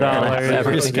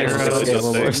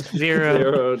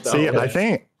 Zero. See, I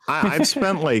think I've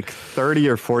spent like 30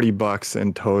 or 40 bucks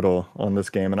in total on this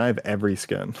game, and I have every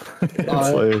skin.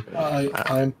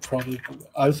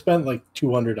 I've spent like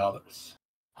 $200.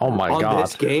 Oh my on god.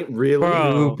 this game, really?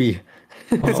 Bro.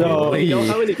 So you know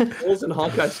how many goals in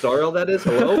Honkai Star Rail that is?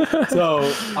 Hello. So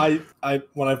I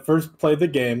when I first played the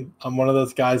game, I'm one of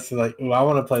those guys who's like, "Ooh, I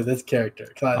want to play this character."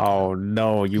 Oh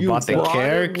no, you bought the bought it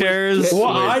characters? Well,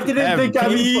 I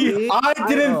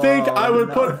didn't think I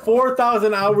would put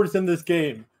 4,000 hours in this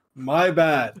game. My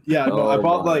bad. Yeah, no, I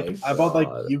bought like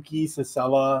Yuki,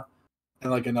 Sasela,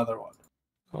 and like another one.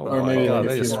 Oh Or my maybe god, like a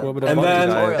they few just more. swooped And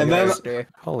then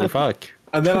holy fuck.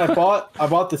 And then I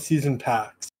bought the season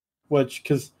packs, which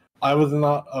because I was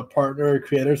not a partner or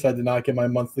creator, so I did not get my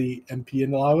monthly MP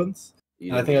allowance.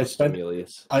 And I think I spent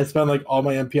like all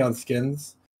my MP on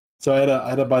skins, so I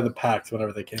had to buy the packs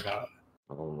whenever they came out.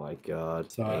 Oh my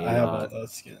god! So I have all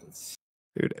those skins.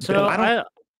 Dude, So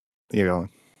you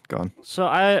go on. So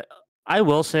I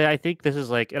will say I think this is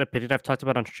like an opinion I've talked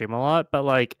about on stream a lot, but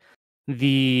like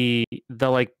the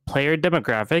like player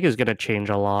demographic is gonna change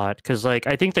a lot because like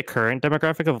I think the current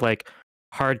demographic of like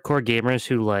hardcore gamers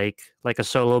who like a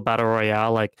solo battle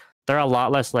royale, like they're a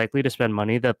lot less likely to spend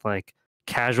money than like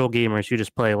casual gamers who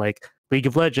just play like League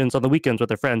of Legends on the weekends with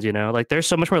their friends, you know, like they're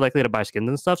so much more likely to buy skins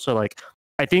and stuff. So like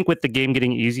I think with the game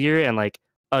getting easier and like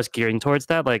us gearing towards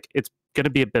that, like it's gonna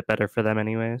be a bit better for them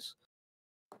anyways.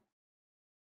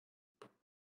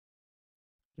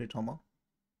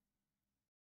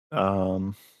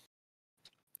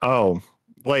 Oh,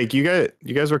 like you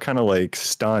guys were kind of like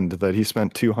stunned that he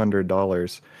spent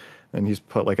 $200 and he's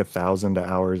put like 1,000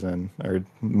 hours in, or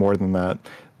more than that.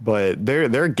 But there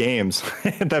are games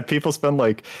that people spend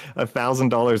like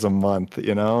 $1,000 a month,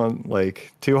 you know,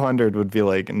 like 200 would be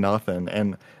like nothing,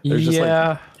 and there's just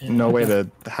like no way to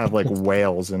have like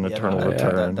whales in Eternal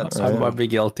Return. I might be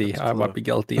guilty. I might be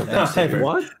guilty of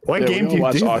that. What game do you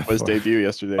watched do that Aqua's for? debut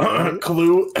yesterday. Right?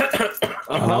 Clue.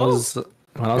 When I was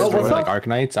streaming like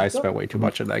Arknights, I spent way too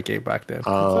much in that game back then.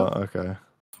 Oh, okay.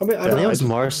 I think it was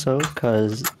more so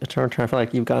because Eternal Return, I feel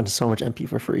like you've gotten so much MP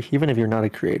for free, even if you're not a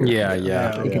creator.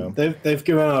 They've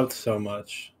given out so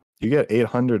much. You get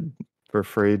 800 for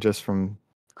free just from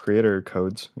creator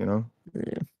codes, you know?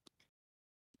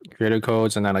 Creator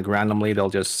codes, and then like randomly they'll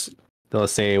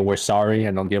say we're sorry,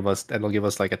 and they'll give us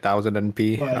like 1,000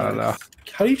 NP. I don't know.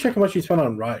 How do you check how much you spent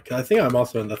on Riot? Because I think I'm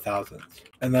also in the thousands.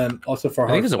 And then also for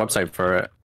I think there's a website for it.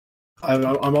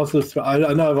 I'm also I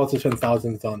know I've also spent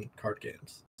thousands on card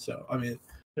games. So I mean,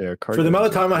 yeah, for the amount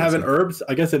of time I have in Herbs,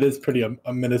 I guess it is pretty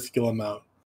a minuscule amount.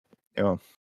 Yeah.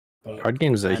 Card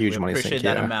games are a huge money appreciate sink.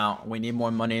 that Yeah. amount. We need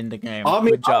more money in the game. I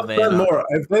mean, Good job, I'll spend Anna. more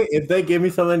if they give me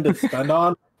something to spend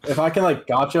on. If I can like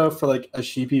gotcha for like a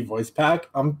sheepy voice pack,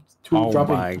 I'm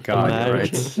dropping. My god, you're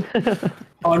right.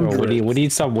 Hundreds. We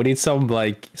need some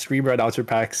like streamer announcer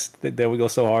packs. There we go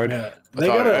so hard. Yeah. I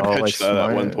thought I pitched that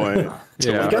at one point.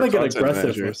 Yeah. You gotta get Content aggressive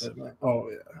managers. with it. Man. Oh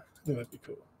yeah, I think that'd be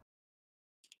cool.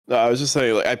 No, I was just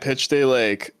saying, like, I pitched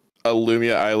a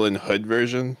Lumia Island hood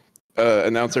version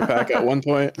announcer pack at one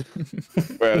point,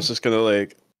 where I was just gonna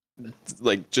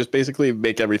just basically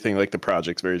make everything like the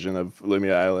projects version of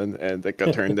Lumia Island, and it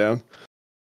got turned down.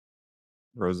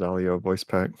 Rosalio voice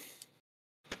pack.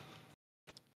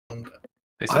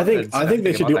 I think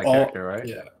they should do all. Right?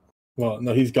 Yeah. Well,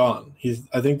 no, he's gone.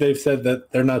 I think they've said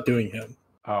that they're not doing him.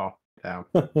 Oh, damn.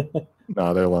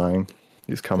 No, they're lying.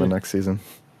 He's coming next season.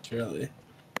 Surely.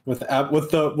 With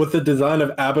the design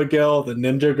of Abigail, the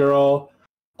ninja girl,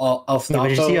 Alfonso.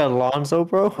 Did you see Alonso,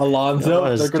 bro? Alonso.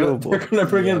 Yeah, they're gonna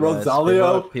bring in guys,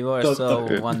 Rosalio. People are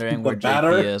still wondering where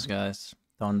JP is, guys.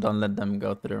 Don't let them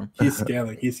go through. He's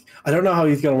scaling. I don't know how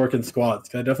he's gonna work in squads.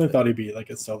 'Cause I definitely thought he'd be like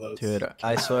a solo. Dude,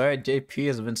 I swear JP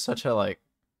has been such a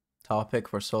topic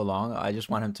for so long. I just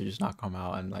want him to just not come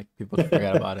out and people to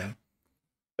forget about him.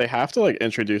 They have to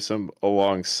introduce him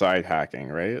alongside hacking,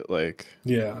 right?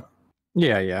 Yeah.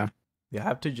 Yeah. You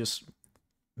have to just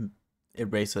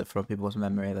erase it from people's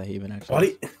memory that he even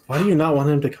actually. Why do you not want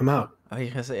him to come out?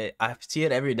 Because I see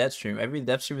it every dev stream. Every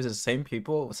dev stream is the same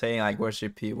people saying where's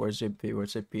JP, where's JP,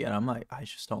 where's JP, and I'm like, I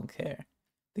just don't care.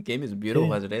 The game is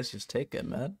beautiful as it is. Just take it,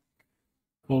 man.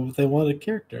 Well, they want a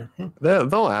character. Huh?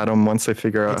 They'll add him once they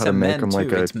figure out how to make him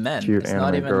like a cute It's anime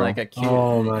not even girl. like a cute.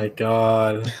 Oh my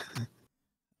god.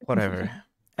 Whatever.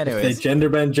 If Anyways, they gender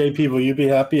ban JP, will you be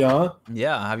happy, huh?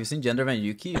 yeah. Have you seen Genderman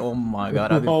Yuki? Oh my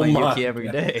god, I've been Oh playing my Yuki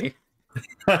every day.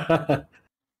 But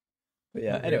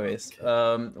yeah. Anyways,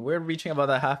 we're reaching about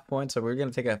that half point, so we're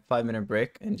gonna take a 5-minute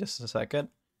break in just a second,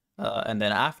 and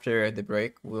then after the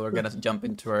break, we're gonna jump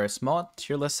into our small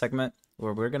tier list segment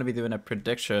where we're gonna be doing a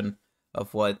prediction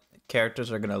of what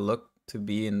characters are gonna look to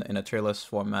be in a tier list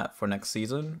format for next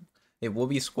season. It will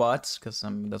be squads because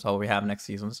that's all we have next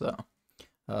season, so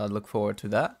look forward to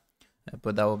that.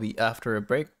 But that will be after a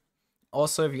break.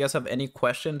 Also, if you guys have any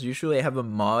questions, usually I have a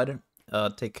mod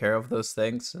take care of those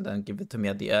things and then give it to me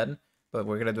at the end. But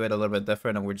we're gonna do it a little bit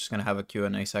different, and we're just gonna have a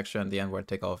Q&A section at the end where I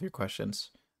take all of your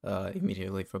questions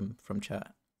immediately from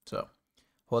chat. So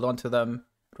hold on to them,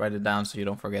 write it down so you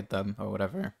don't forget them or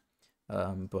whatever.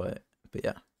 But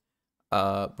yeah,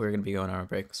 we're gonna be going on a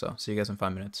break. So see you guys in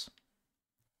 5 minutes.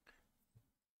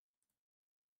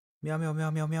 Meow meow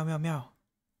meow meow meow meow meow.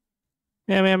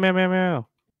 Meow meow meow meow meow.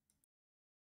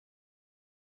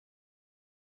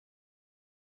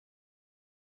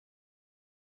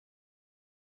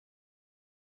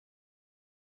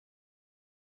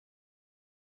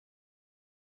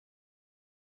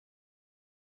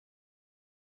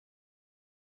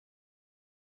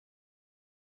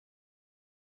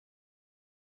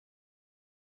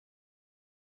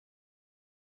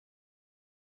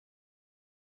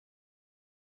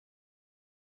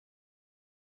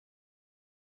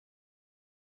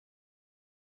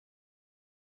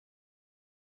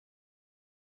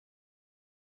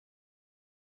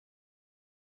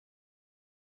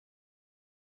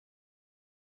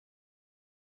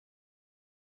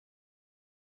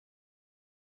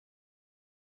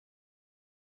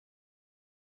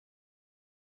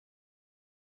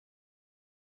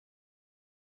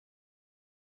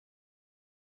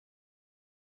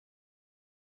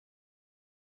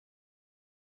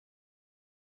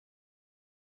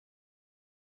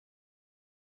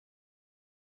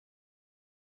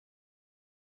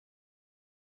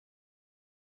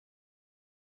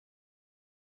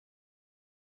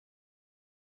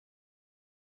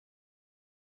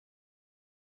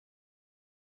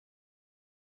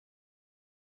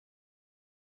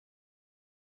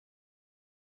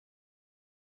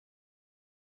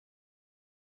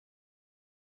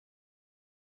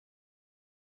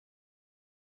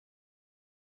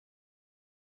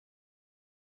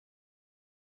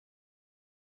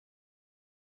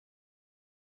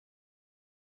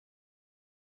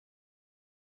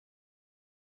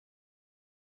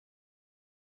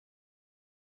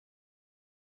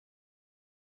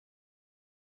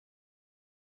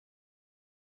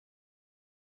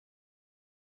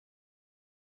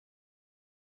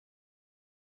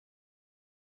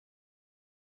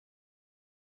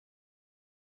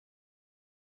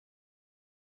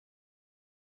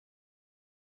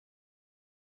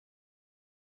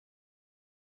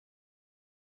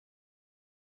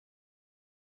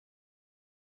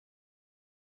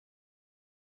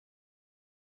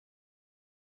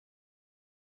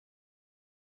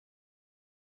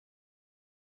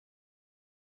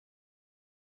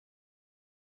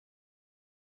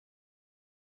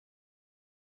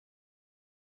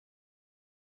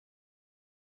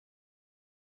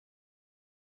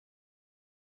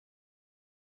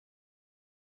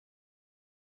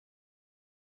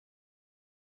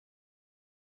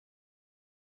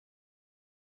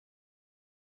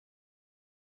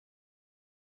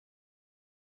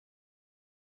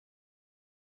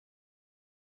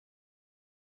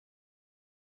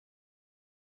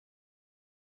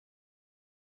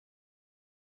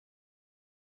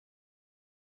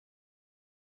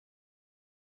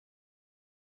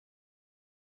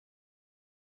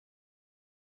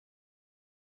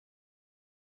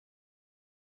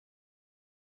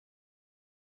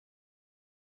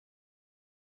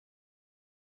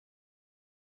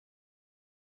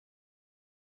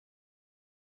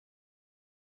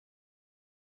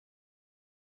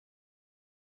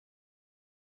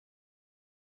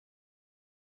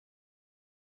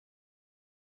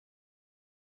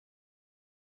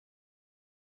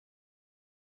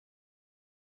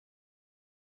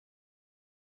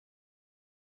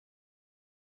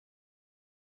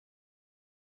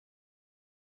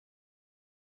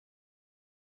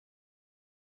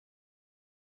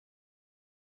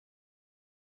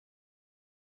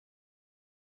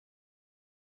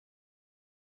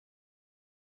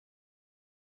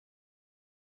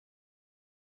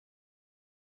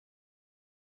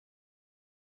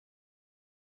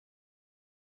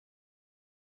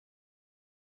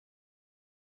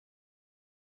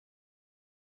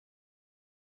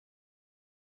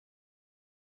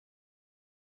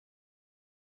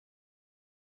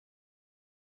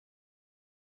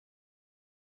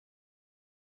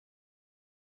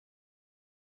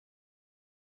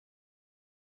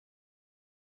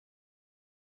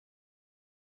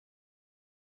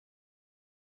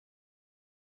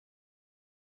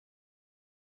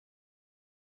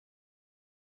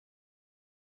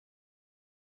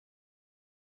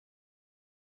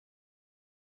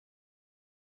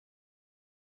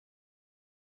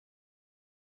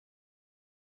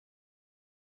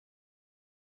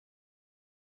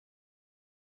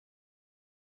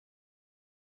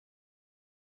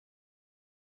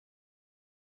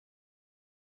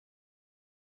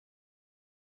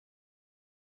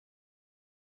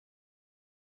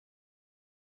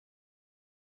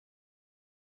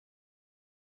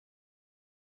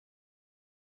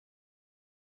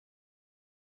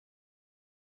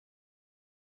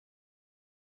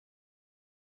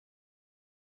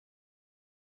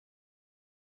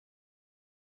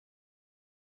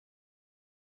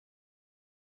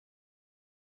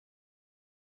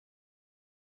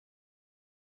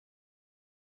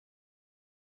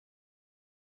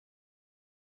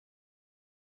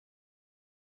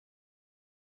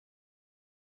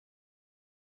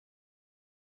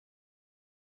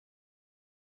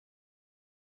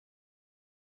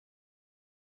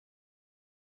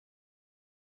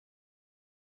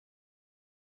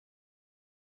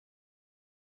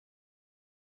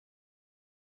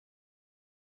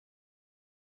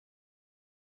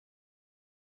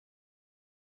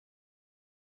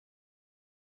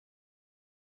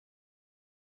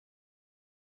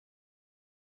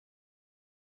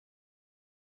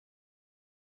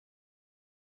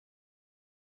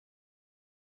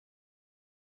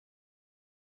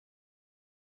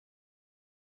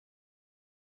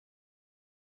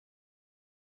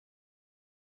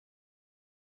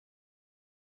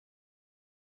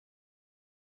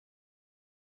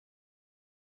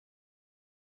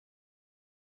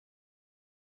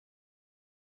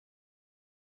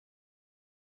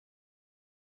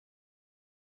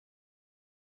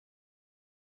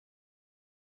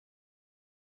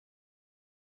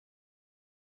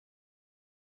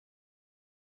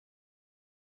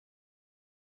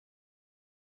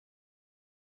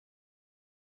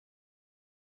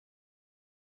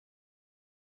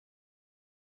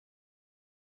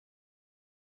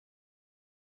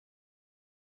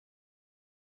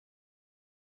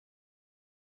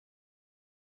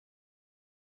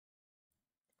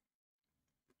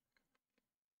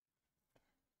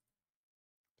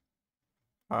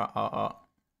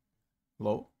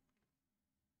 Low.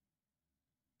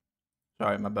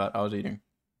 Sorry, my bad. I was eating.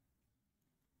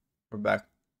 We're back.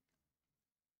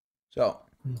 So,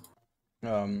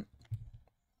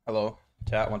 hello,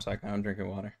 chat. 1 second. I'm drinking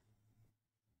water.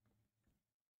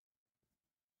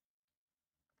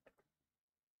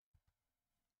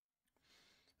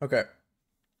 Okay.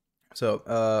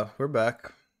 So, we're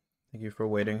back. Thank you for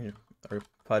waiting our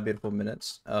 5 beautiful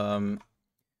minutes.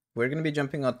 We're gonna be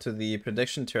jumping onto the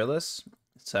prediction tier list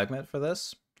segment for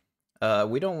this.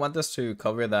 We don't want this to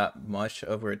cover that much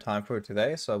over time for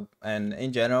today. So, and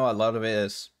in general, a lot of it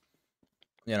is,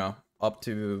 you know, up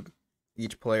to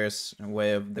each player's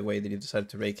way of the way that you decide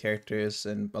to rate characters,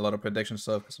 and a lot of prediction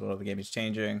stuff because a lot of the game is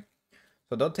changing.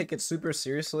 So don't take it super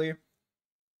seriously.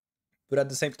 But at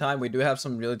the same time, we do have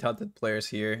some really talented players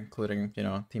here, including, you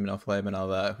know, Team No Flame and all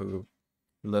that, who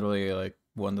literally like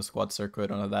won the squad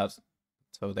circuit and all that.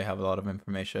 So they have a lot of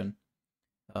information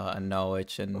and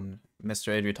knowledge. And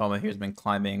Mr. Adrian Toma here has been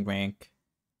climbing rank.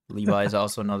 Levi is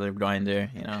also another grinder,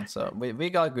 you know. So we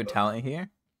got good talent here.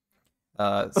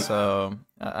 So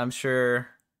I'm sure.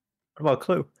 What about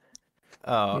Clue?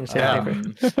 Oh, okay, all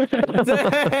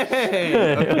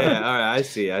right. I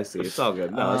see. It's all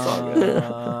good. No, it's all good.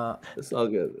 It's all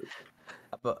good.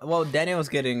 But well, Daniel's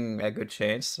getting a good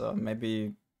change, so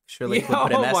maybe surely could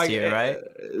put an S tier, right?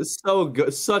 It's so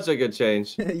good, such a good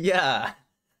change. Yeah.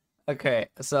 Okay,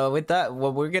 so with that,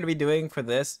 what we're gonna be doing for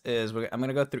this is I'm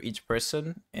gonna go through each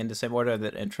person in the same order of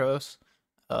the intros,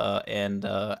 and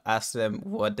ask them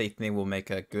what they think will make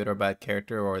a good or bad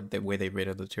character, or the way they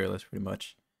rated the tier list, pretty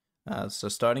much. So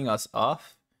starting us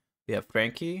off, we have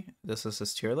Frankie. This is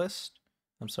his tier list.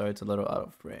 I'm sorry, it's a little out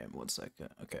of frame. 1 second.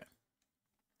 Okay.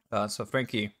 So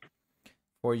Frankie,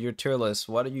 for your tier list,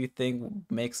 what do you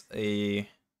think makes a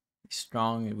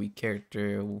strong and weak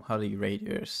character? How do you rate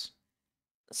yours?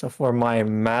 So for my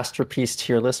masterpiece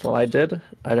tier list, what I didn't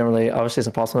really, obviously it's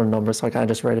impossible in numbers, so I kind of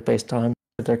just rate it based on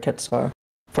what their kits are.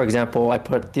 For example, I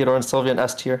put Theodore and Sylvia in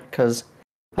S tier because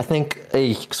I think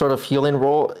a sort of healing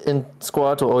role in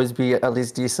squad will always be at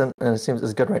least decent, and it seems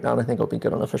it's good right now, and I think it'll be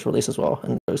good on official release as well.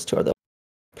 And those two are the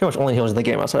pretty much only healers in the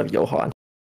game outside of Johan.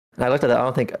 And I looked at that, I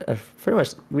don't think,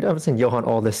 we haven't seen Johan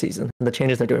all this season, and the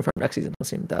changes they're doing for next season don't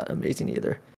seem that amazing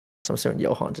either. So I'm assuming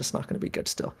Johan's just not going to be good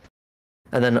still.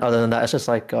 And then other than that, it's just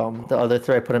like the other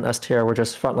three I put in S tier were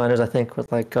just frontliners, I think,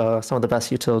 with like some of the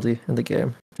best utility in the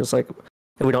game. Just like,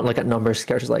 if we don't look at numbers,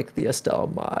 characters like the Estelle,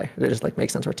 Mai, they just like make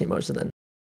sense for team modes. And then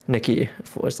Nikki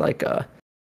was like,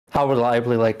 how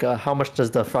reliably, like, how much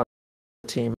does the front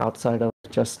team outside of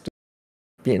just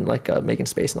being like making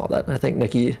space and all that? And I think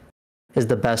Nikki is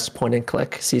the best point and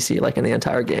click CC like in the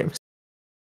entire game.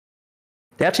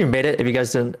 They actually made it, if you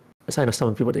guys didn't, I know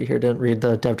some people here didn't read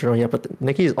the dev journal yet, but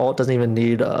Nikki's ult doesn't even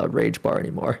need a rage bar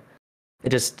anymore.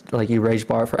 It just like you rage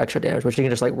bar for extra damage, which you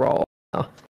can just like raw now.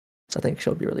 So I think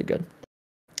she'll be really good.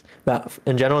 But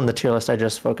in general, in the tier list, I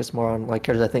just focus more on like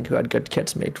characters I think who had good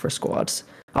kits made for squads.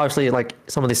 Obviously, like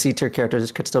some of the C tier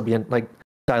characters could still be in, like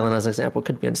Dylan as an example,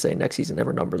 could be insane next season if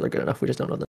our numbers are good enough. We just don't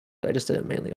know them. I just did it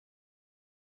mainly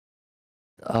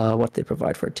what they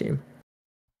provide for a team.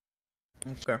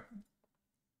 Okay.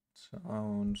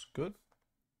 Sounds good.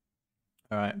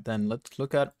 All right, then let's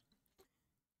look at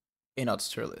Inot's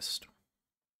tier list.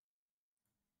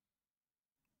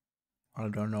 I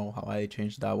don't know how I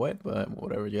changed that way, but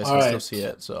whatever. You guys can still see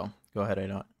it, so go ahead,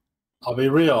 Inot. I'll be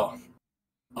real.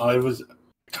 I was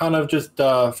kind of just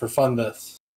for fun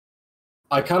this.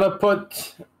 I kind of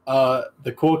put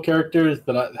the cool characters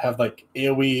that have like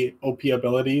AoE OP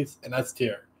abilities in S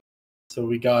tier. So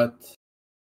we got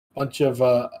a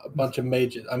bunch of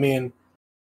mages. I mean,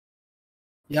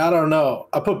 yeah, I don't know.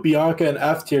 I put Bianca in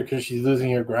F tier because she's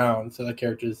losing her ground, so that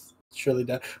character's surely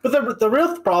dead. But the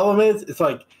real problem is, it's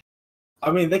like,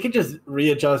 I mean, they can just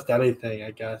readjust anything,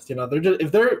 I guess. You know, they're just,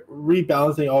 if they're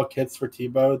rebalancing all kits for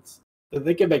T-boats,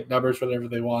 they can make numbers for whatever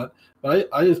they want. But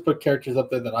I just put characters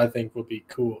up there that I think would be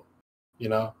cool. You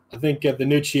know, I think the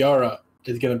new Chiara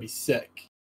is gonna be sick.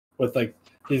 With like,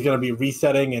 he's gonna be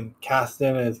resetting and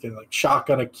casting, and it's gonna like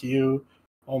shotgun a Q.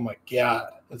 Oh my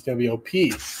god, it's gonna be OP.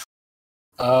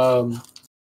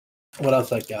 What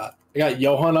else I got? I got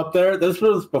Johan up there. This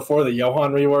was before the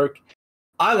Johan rework.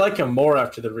 I like him more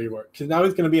after the rework because now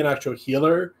he's going to be an actual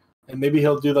healer, and maybe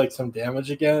he'll do like some damage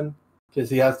again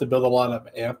because he has to build a lot of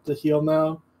amp to heal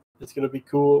now. It's going to be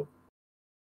cool.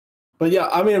 But yeah,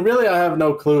 I mean, really, I have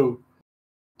no clue.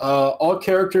 All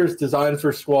characters designed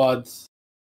for squads,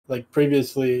 like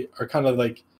previously, are kind of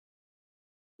like,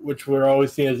 which we're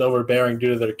always seen as overbearing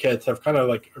due to their kits, have kind of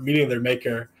like are meeting their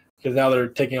maker because now they're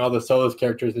taking all the solos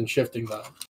characters and shifting them.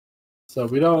 So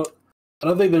we don't I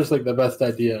don't think there's like the best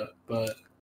idea, but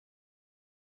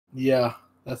yeah,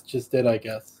 that's just it, I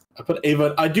guess. I put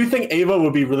Ava. I do think Ava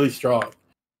would be really strong.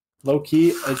 Low key,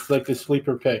 it's like the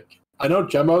sleeper pick. I know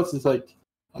Gemos is like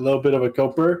a little bit of a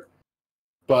coper,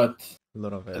 but A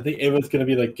little bit. I think Ava's gonna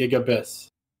be like Gigabyss.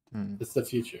 Hmm. It's the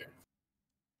future.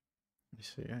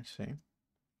 I see.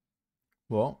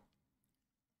 Well,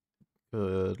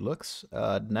 good looks.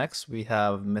 Next we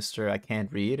have Mr. I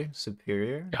Can't Read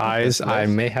Superior. Guys, This I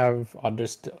list. may have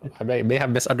understood. I may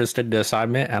have misunderstood the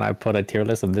assignment, and I put a tier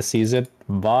list of this season.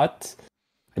 But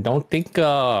I don't think.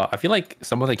 I feel like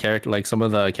some of the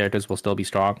characters will still be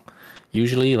strong.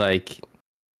 Usually, like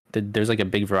there's like a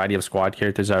big variety of squad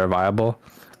characters that are viable.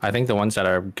 I think the ones that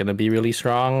are gonna be really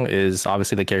strong is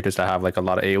obviously the characters that have like a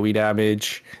lot of AOE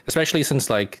damage, especially since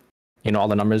like all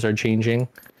the numbers are changing.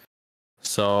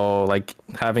 So like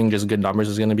having just good numbers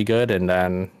is gonna be good, and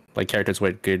then like characters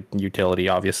with good utility,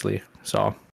 obviously.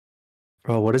 So,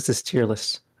 Bro, what is this tier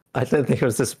list? I didn't think it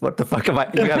was this. What the fuck am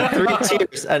I? You have 3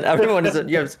 tiers, and everyone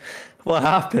is. What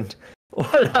happened? What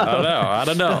happened? I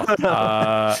don't know.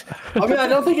 I mean, I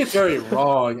don't think it's very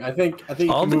wrong. I think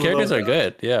All the characters are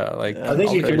good. Yeah, like I think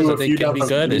all you the can characters move a I few think can down be from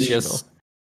good. It's three. just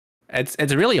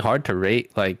it's really hard to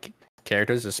rate like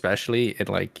characters, especially in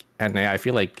like, and I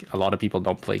feel like a lot of people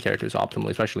don't play characters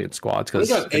optimally, especially in squads, What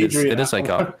because about Adrian? it is like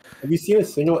a. Have you seen a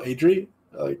single Adri?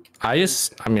 Like I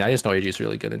just know AG is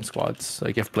really good in squads,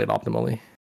 like if played optimally,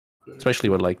 especially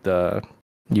with like the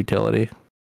utility.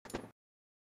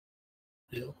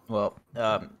 Well,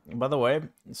 by the way,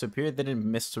 Superior didn't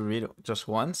miss to read just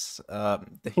once.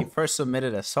 He first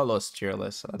submitted a solos tier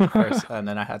list at first, and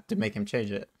then I had to make him change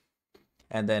it.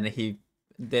 And then he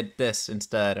did this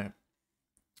instead.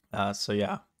 So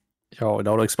yeah. Yo,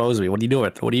 don't expose me. What are you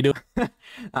doing? What are you doing?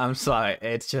 I'm sorry.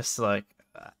 It's just like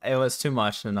it was too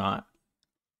much to not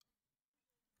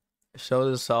show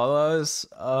the solos.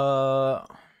 I'll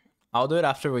do it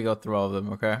after we go through all of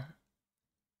them. Okay.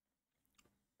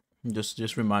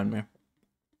 Just remind me.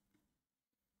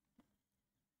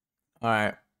 All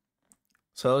right.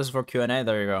 So this is for Q&A.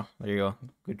 There you go. There you go.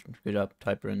 Good job,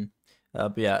 typing.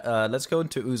 But yeah, let's go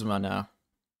into Uzma now.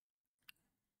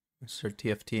 Mr.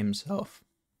 TFT himself.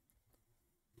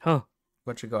 Huh.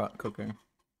 What you got cooking?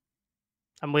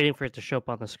 I'm waiting for it to show up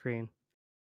on the screen.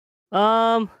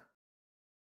 Yeah,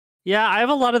 I have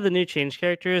a lot of the new change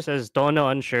characters as don't know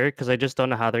unsure because I just don't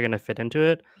know how they're gonna fit into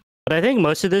it. But I think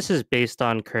most of this is based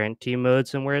on current team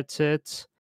modes and where it sits.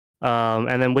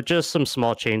 And then with just some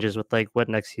small changes with like what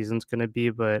next season's gonna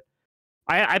be. But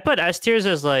I put S tiers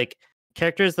as like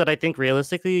characters that I think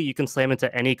realistically you can slam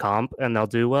into any comp and they'll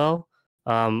do well.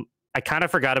 I kind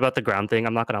of forgot about the ground thing.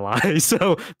 I'm not gonna lie.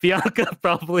 So Bianca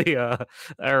probably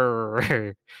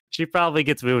she probably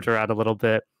gets moved around a little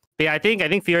bit. But yeah, I think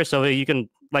Fiora Sylvia, you can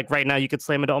like right now you could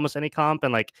slam into almost any comp,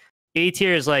 and like A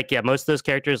tier is like most of those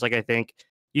characters like I think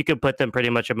you could put them pretty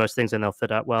much in most things and they'll fit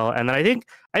out well. And then I think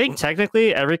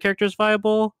technically every character is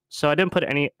viable, so I didn't put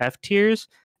any F tiers.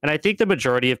 And I think the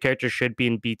majority of characters should be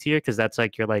in B tier because that's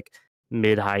like your like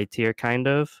mid high tier kind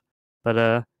of.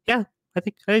 But yeah. I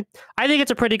think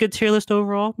it's a pretty good tier list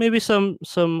overall. Maybe some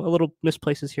a little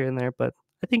misplaces here and there, but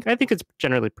I think it's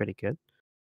generally pretty good.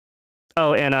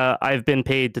 Oh, and I've been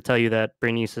paid to tell you that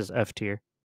Bernice is F tier.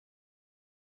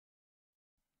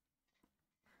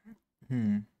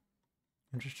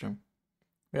 Interesting.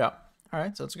 Yeah. All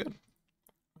right, so that's good.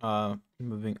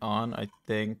 Moving on, I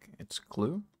think it's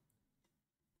Clue.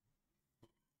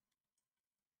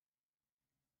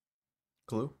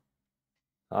 Clue.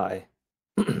 Hi.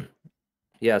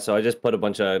 Yeah, so I just put a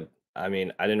bunch of. I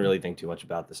mean, I didn't really think too much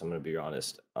about this. I'm gonna be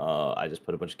honest. I just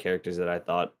put a bunch of characters that I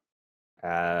thought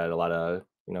had a lot of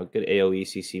good AOE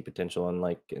CC potential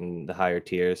in the higher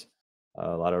tiers.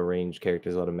 A lot of range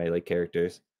characters, a lot of melee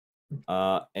characters.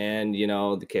 And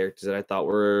the characters that I thought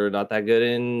were not that good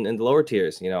in the lower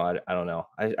tiers. I don't know.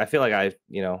 I feel like I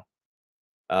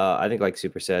think like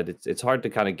Super said, it's hard to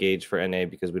kind of gauge for NA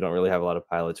because we don't really have a lot of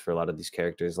pilots for a lot of these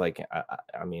characters. Like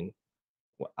I mean,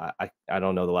 I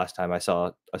don't know the last time I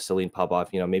saw a Celine pop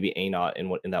off. Maybe Anot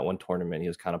in that one tournament, he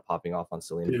was kind of popping off on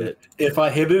Celine a bit. If I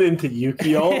hit it into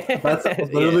Yukio, that's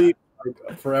literally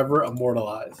like forever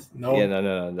immortalized. No. Yeah,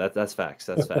 no. That's facts.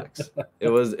 That's facts. It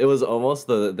was almost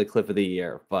the clip of the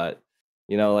year, but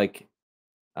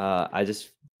I just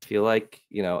feel like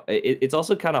it's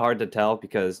also kind of hard to tell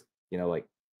because like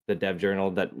the dev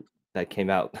journal that came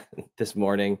out this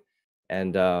morning,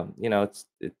 and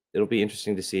it'll be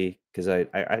interesting to see because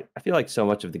I feel like so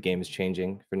much of the game is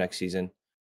changing for next season.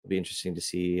 It'll be interesting to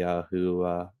see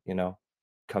who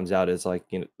comes out as like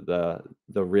the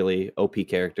really OP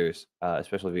characters,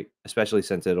 especially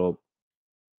since it'll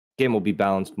game will be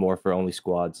balanced more for only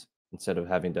squads instead of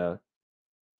having to,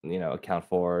 account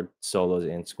for solos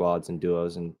and squads and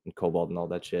duos and Cobalt and all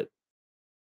that shit.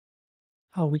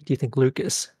 How weak do you think Luke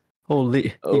is?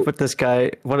 Holy, Oh. you put this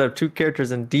guy, one of 2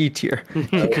 characters in D tier.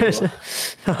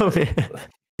 Oh, man.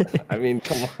 I mean,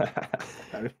 come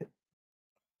on.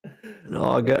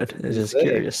 No, good. It's just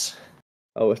curious.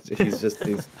 Oh, he's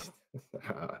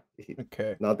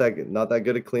Okay. Not that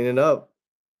good at cleaning up.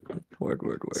 Word.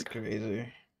 It's crazy.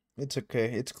 It's okay.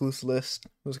 It's Clue's list.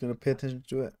 Who's gonna pay attention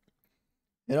to it?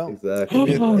 You know,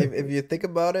 Exactly. if you think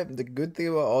about it, the good thing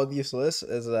about all these lists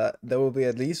is that there will be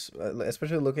at least,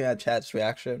 especially looking at chat's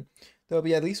reaction, there will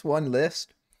be at least one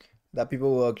list that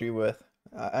people will agree with.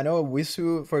 I know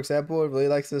Wisu, for example, really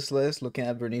likes this list, looking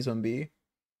at Bernice on B.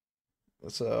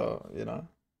 So,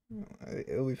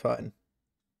 it'll be fine.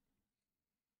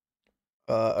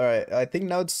 All right. I think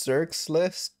now it's Cirque's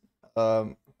list.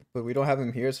 But we don't have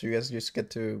him here, so you guys just get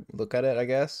to look at it, I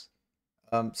guess.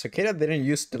 Cicada didn't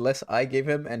use the list I gave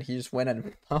him, and he just went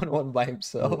and found one by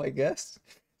himself, I guess.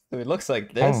 So it looks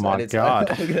like this. Oh my and it's God.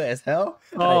 ugly as hell.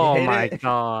 and I Oh hate my it.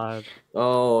 god.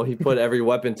 Oh, he put every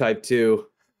weapon type 2.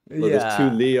 So there's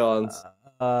 2 Leons.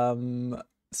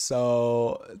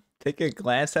 So take a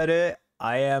glance at it.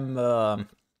 I am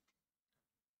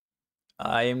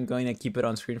going to keep it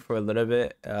on screen for a little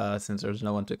bit, since there's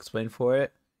no one to explain for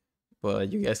it.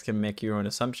 But you guys can make your own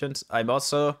assumptions. I'm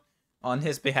also on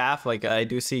his behalf, like I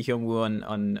do see Hyungwoo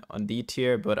on D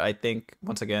tier, but I think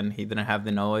once again he didn't have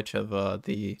the knowledge of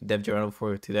the dev journal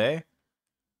for today,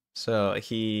 so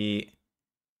he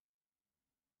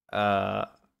yeah.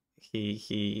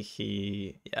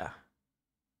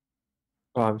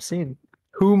 Oh, I'm seeing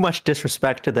too much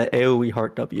disrespect to the AoE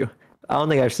heart W. I don't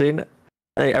think I've seen it.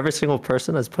 I think every single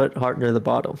person has put heart near the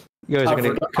bottom. You guys are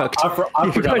gonna get cooked. I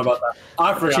forgot about that.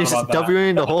 I forgot She's about that.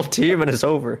 Wing the whole team and it's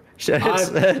over. What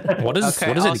does Okay,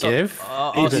 what does also- it give?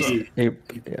 also- Yeah.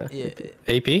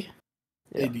 AP?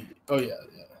 AD. Oh yeah.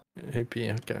 AP.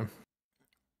 Okay.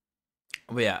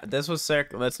 But yeah, this was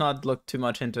Cirque. Let's not look too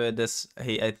much into it. This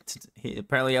he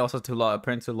apparently also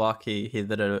according to Locke, he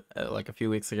did it like a few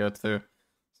weeks ago too.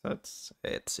 So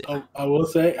it's yeah. I will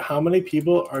say, how many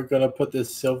people are gonna put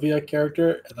this Sylvia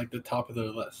character at like the top of their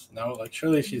list? No, like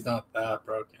surely she's not that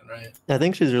broken, right? I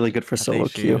think she's really good for solo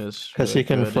think she queue is because really she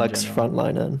can good in flex general.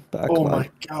 frontline and backline. Oh my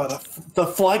god, the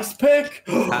flex pick!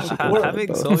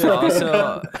 Having Sylvia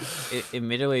also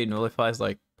immediately nullifies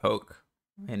like poke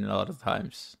in a lot of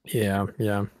times. Yeah,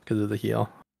 because of the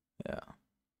heal. Yeah,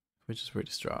 which is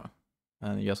pretty strong,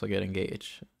 and you also get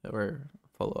engage or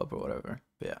follow up or whatever.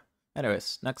 But yeah.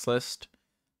 Anyways, next list.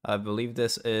 I believe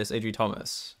this is Adri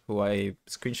Thomas, who I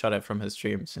screenshotted from his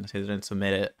stream since he didn't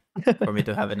submit it for me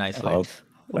to have it nicely. Oh,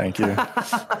 thank you.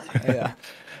 Yeah.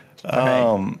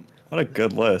 What a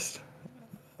good list.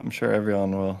 I'm sure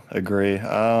everyone will agree.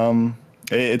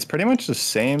 It's pretty much the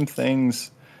same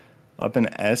things up in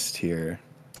S tier.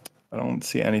 I don't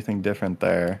see anything different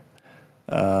there.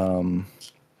 I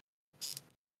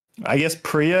guess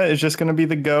Priya is just going to be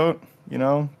the GOAT,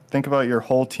 Think about your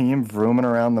whole team roaming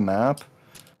around the map.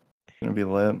 It's going to be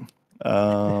lit.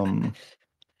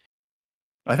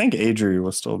 I think Adri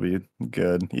will still be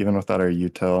good, even without her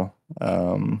util.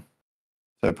 So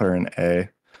I put her in A.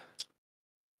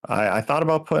 I thought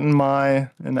about putting Mai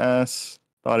in S,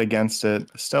 thought against it.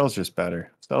 Stell's just better.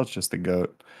 Stell's just the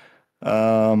GOAT.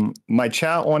 My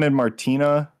chat wanted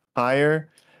Martina higher,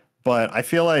 but I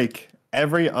feel like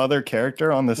every other character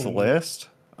on this list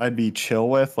I'd be chill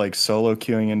with, like solo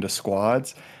queuing into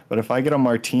squads. But if I get a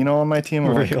Martino on my team,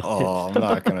 I'm like, oh, I'm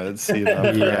not gonna see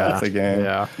them for half the game.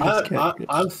 Yeah.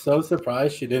 I'm so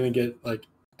surprised she didn't get like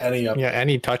any up. Yeah,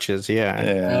 any touches, yeah.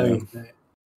 Anything.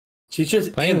 She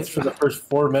just ends for the first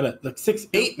 4 minutes, like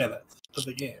 8 minutes of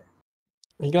the game.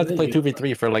 You got to play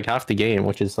 2v3 for like half the game,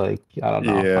 which is like, I don't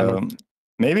know. Yeah.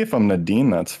 Maybe if I'm Nadine,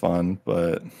 that's fun,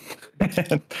 but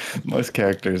most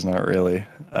characters, not really.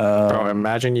 Bro,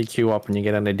 imagine you queue up and you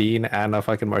get a Nadine and a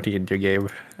fucking Marty in your game.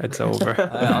 It's over.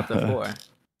 Out to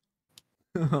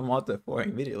 4. I'm out to 4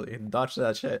 immediately. Dodge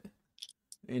that shit.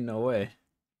 Ain't no way.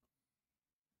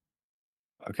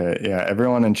 Okay, yeah,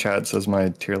 everyone in chat says my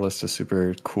tier list is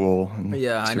super cool. And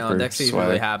Yeah, I know. super Dexy's swag.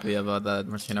 really happy about that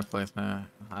Martina placement.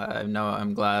 I know.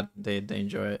 I'm glad they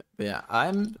enjoy it. But yeah,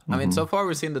 I mean, so far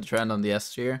we've seen the trend on the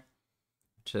S tier,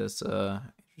 which is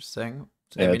interesting.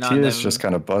 So Yeah, maybe not Tia is them- just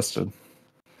kind of busted.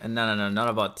 And no, not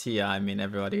about Tia. I mean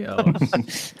everybody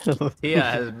else. Tia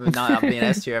has not been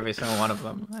S tier every single one of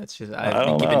them. It's just I've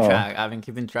been keeping track. I've been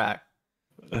keeping track.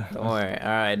 Don't worry. All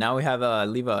right, now we have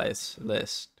Levi's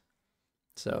list.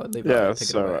 So Levi, Yeah, take it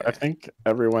so away. I think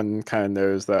everyone kind of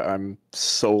knows that I'm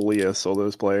solely a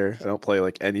solos player. I don't play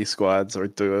like any squads or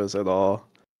duos at all.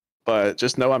 But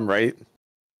just know I'm right.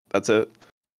 That's it.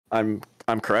 I'm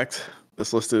correct.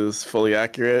 This list is fully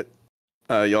accurate.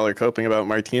 Y'all are coping about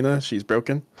Martina. She's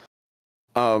broken.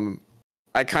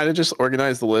 I kind of just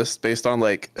organized the list based on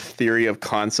like theory of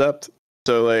concept.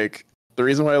 So like the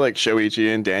reason why like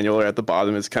Shoichi and Daniel are at the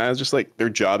bottom is kind of just like their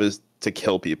job is to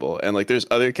kill people, and like there's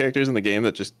other characters in the game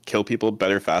that just kill people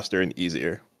better, faster, and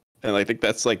easier. And I think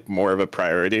that's like more of a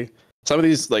priority. Some of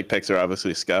these like picks are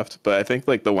obviously scuffed, but I think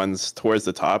like the ones towards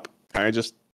the top kind of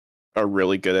just are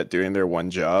really good at doing their one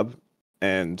job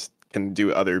and can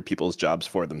do other people's jobs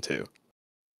for them too.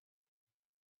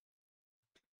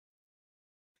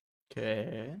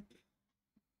 Okay.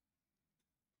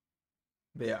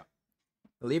 But yeah.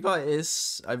 Levi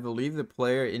is, I believe, the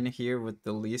player in here with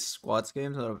the least squads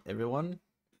games out of everyone.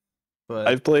 But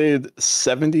I've played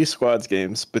 70 squads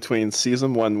games between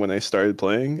season 1 when I started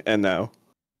playing and now.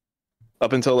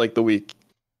 Up until like the week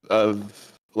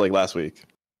of like last week.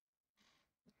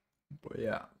 But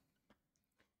yeah.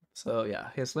 So yeah,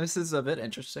 his list is a bit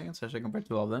interesting, especially compared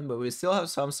to all of them, but we still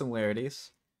have some similarities.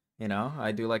 You know,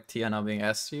 I do like Tiana being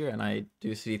S tier, and I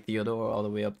do see Theodore all the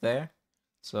way up there.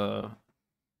 So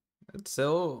it's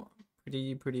still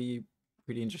pretty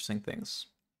interesting things.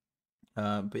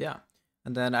 But yeah.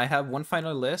 And then I have one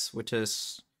final list, which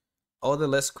is all the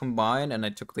lists combined, and I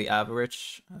took the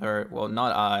average, or well,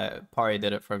 not I, Pari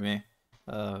did it for me.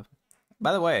 By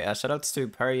the way, shoutouts to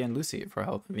Pari and Lucy for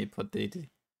helping me put the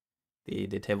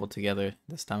table together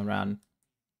this time around.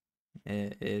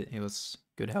 It was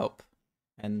good help,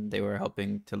 and they were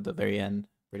helping till the very end,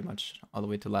 pretty much all the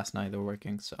way to last night. They were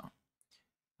working, so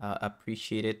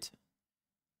appreciate it.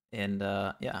 And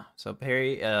yeah, so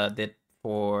Perry did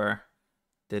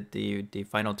the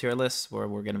final tier list where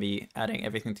we're gonna be adding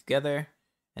everything together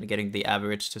and getting the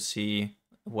average to see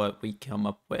what we come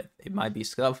up with. It might be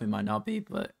scuff, it might not be,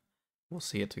 but we'll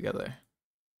see it together.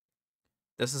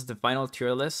 This is the final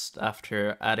tier list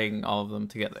after adding all of them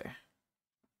together.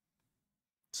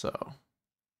 So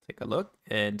take a look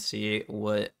and see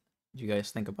what you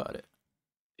guys think about it.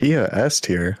 Yeah, S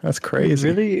tier. That's crazy.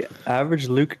 Really average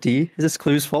Luke D? Is this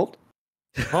Clue's fault?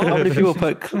 How many people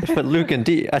put Luke and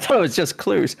D? I thought it was just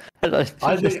Clues. I don't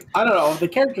know. The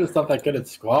character's not that good at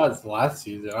squads last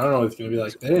season. I don't know what it's gonna be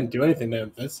like. They didn't do anything to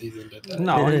him this season, did they?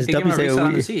 No, I didn't give him a reset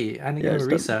on the C. I didn't give him a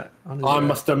reset. I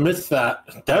must have missed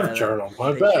that. Dev journal.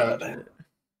 My bad.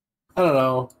 I don't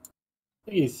know.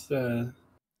 I think he's. I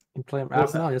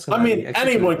mean,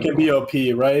 anyone can be OP,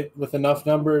 right? With enough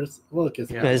numbers. Look,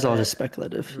 it's it's all just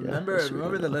speculative.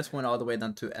 Remember the list went all the way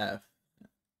down to F.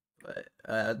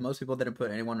 But most people didn't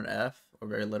put anyone on F or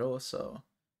very little, so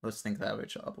let's think the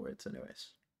average upwards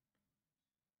anyways.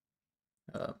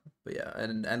 But yeah,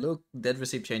 and Luke did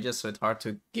receive changes, so it's hard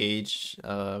to gauge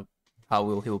how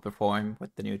he will perform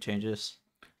with the new changes.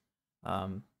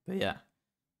 But yeah,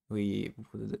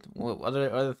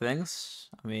 other things.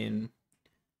 I mean,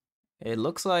 it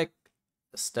looks like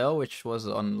Stell, which was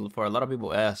on for a lot of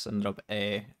people S, ended up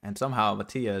A, and somehow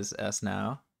Mattia is S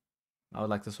now. I would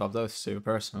like to swap those two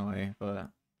personally, but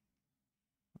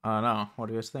I don't know. What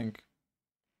do you guys think?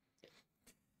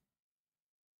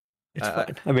 It's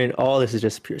fine. I mean, all this is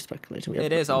just pure speculation.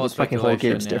 It is all this fucking speculation.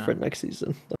 whole game's different next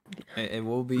season. It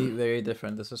will be very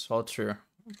different. This is all true.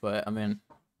 But I mean,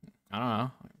 I don't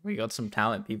know. We got some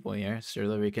talent people here.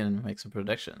 Surely we can make some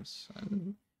predictions.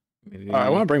 And maybe... I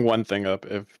want to bring one thing up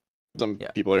if some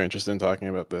people are interested in talking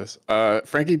about this.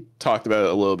 Frankie talked about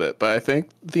it a little bit, but I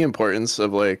think the importance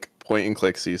of like point and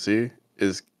click CC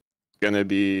is gonna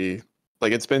be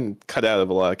like it's been cut out of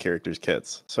a lot of characters'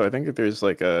 kits. So I think that there's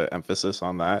like a emphasis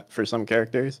on that for some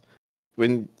characters.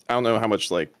 When I don't know how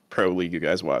much like pro league you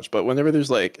guys watch, but whenever there's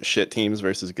like shit teams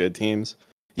versus good teams,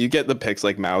 you get the picks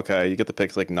like Maokai, you get the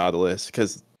picks like Nautilus,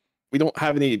 because we don't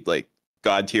have any like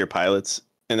god tier pilots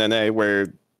in NA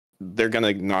where they're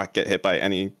gonna not get hit by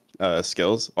any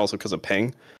skills, also because of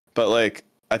ping. But like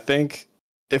I think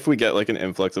if we get like an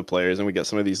influx of players and we get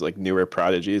some of these like newer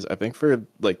prodigies, I think for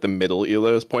like the middle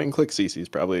elos, point and click CC is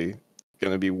probably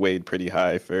gonna be weighed pretty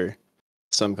high for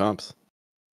some comps.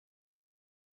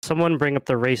 Someone bring up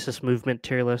the racist movement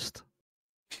tier list.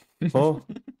 Oh.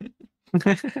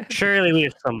 Surely we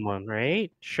have someone, right?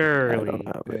 Surely.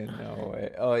 No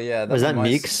way. Oh yeah, Was that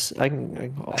Meeks? I can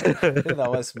that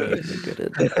was me. I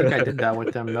think I did that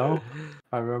with them, no?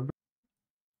 I remember.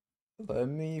 Let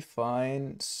me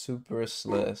find Super's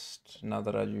list. Now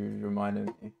that you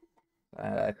reminded me.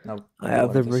 I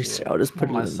have the race. I'll just put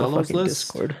it in the fucking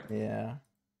Discord. Yeah.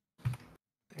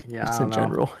 Yeah, Just I in don't know.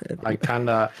 general. I don't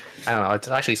know. It's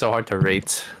actually so hard to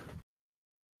rate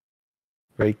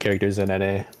characters in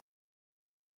NA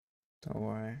Don't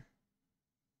worry.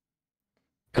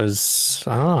 because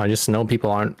I don't know. I just know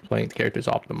people aren't playing the characters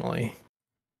optimally.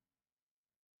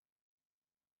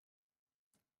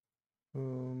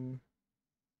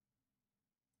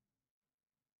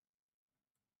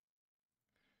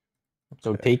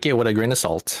 So take it with a grain of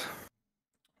salt.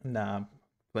 Nah,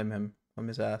 blame him. Blame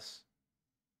his ass.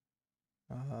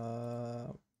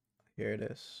 Here it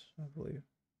is, I believe.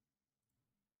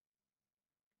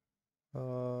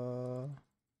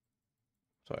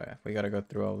 Sorry, we gotta go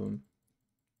through all of them.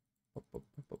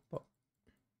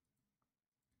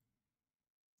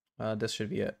 This should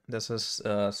be it. This is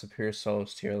Superior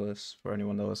Solo's tier list for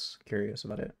anyone that was curious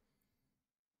about it.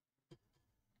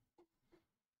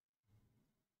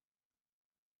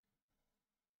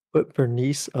 Put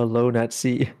Bernice alone at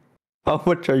sea. How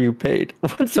much are you paid?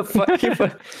 What the fuck? You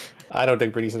put, I don't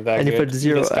think Bernice is that and you good. put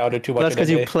 0. Discounted too much. That's because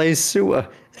you play Sua.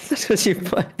 That's because you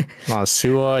play.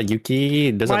 Sua,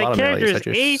 Yuki. There's a My lot of character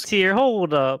melee is A tier.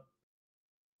 Hold up.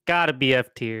 Gotta be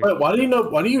F tier. Wait, why do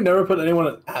you never put anyone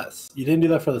at S? You didn't do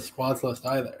that for the squads list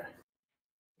either.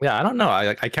 Yeah, I don't know.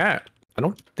 I can't. I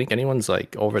don't think anyone's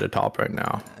like over the top right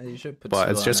now. You should put. But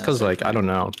it's Sua just on because S, like I don't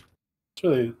know. It's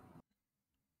really.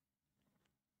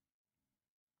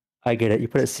 I get it. You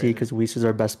put it C because Weiss is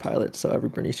our best pilot, so every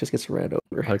Bernice just gets ran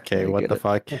over. Okay, what the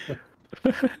fuck?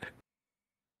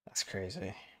 That's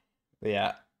crazy. But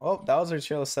yeah. Well, that was our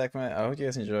chill segment. I hope you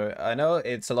guys enjoy. I know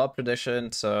it's a lot of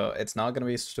prediction, so it's not gonna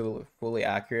be fully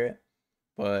accurate.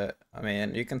 But I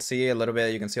mean, you can see a little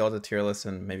bit. You can see all the tier lists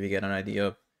and maybe get an idea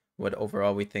of what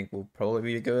overall we think will probably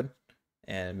be good,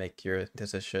 and make your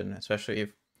decision. Especially if,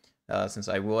 since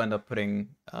I will end up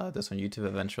putting this on YouTube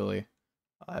eventually,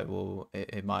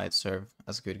 it might serve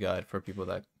as a good guide for people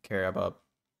that care about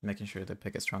making sure they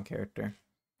pick a strong character.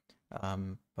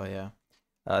 But yeah.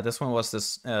 This one was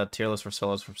this tier list for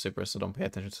solos from Super, so don't pay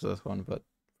attention to this one, but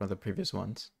for the previous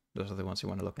ones, those are the ones you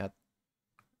want to look at.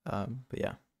 But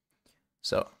yeah.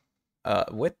 So,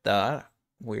 with that,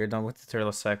 we're done with the tier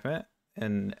list segment,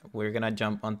 and we're gonna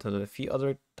jump onto the few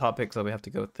other topics that we have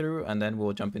to go through, and then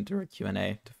we'll jump into our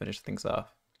Q&A to finish things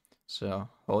off. So,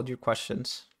 hold your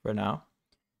questions for now,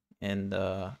 and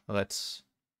let's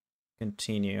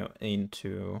continue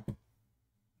into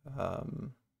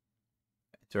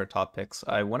our topics.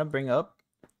 I want to bring up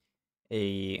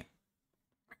a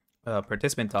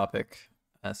participant topic,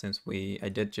 since I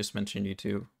did just mention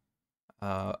YouTube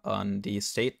on the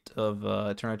state of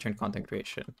Eternal Return content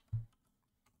creation.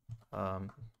 I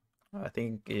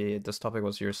think this topic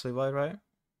was yours, Levi, right?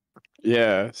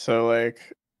 Yeah, so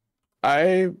like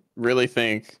I really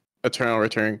think Eternal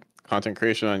Return content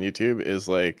creation on YouTube is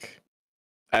like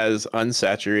as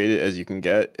unsaturated as you can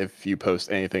get if you post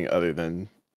anything other than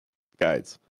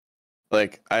guides.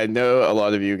 Like, I know a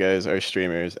lot of you guys are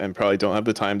streamers and probably don't have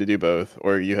the time to do both,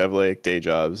 or you have like day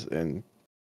jobs and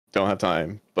don't have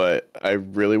time, but I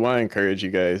really want to encourage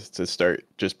you guys to start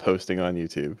just posting on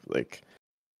YouTube. Like,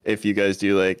 if you guys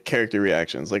do like character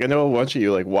reactions, like I know a bunch of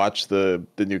you like watch the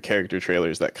new character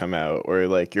trailers that come out, or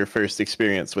like your first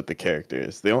experience with the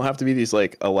characters. They don't have to be these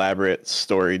like elaborate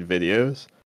storied videos.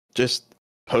 Just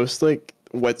post like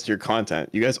what's your content.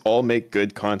 You guys all make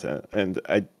good content, and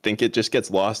I think it just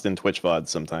gets lost in Twitch VODs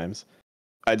sometimes.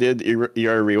 I did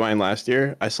ER Rewind last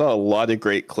year. I saw a lot of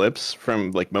great clips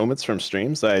from like moments from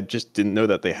streams that I just didn't know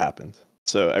that they happened.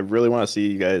 So I really want to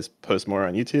see you guys post more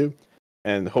on YouTube,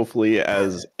 and hopefully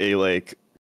as a like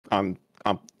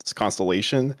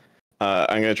constellation,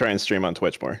 I'm gonna try and stream on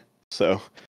Twitch more. So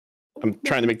I'm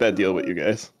trying to make that deal with you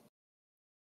guys.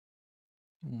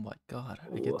 Oh my god,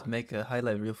 I get to make a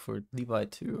highlight reel for Levi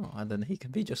too, and then he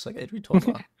can be just like Edry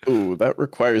Toma. Ooh, that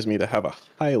requires me to have a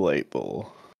highlight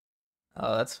bowl.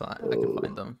 Oh, that's fine. I can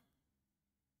find them.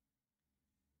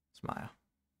 Smile.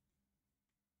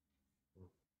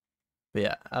 But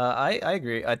yeah, I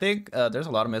agree. I think there's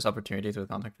a lot of missed opportunities with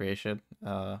content creation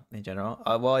in general.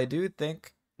 Well, I do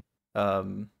think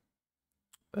due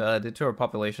to our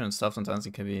population and stuff, sometimes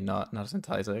it can be not as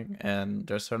enticing, and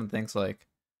there's certain things like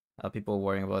people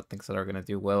worrying about things that are gonna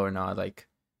do well or not, like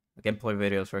gameplay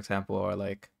videos, for example, or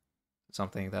like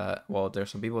something that, well, there's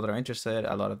some people that are interested.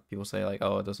 A lot of people say like,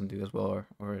 oh, it doesn't do as well,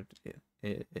 or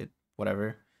it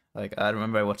whatever. Like I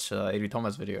remember I watched Adri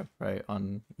Thomas video right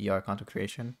on ER content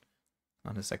creation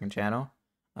on his second channel,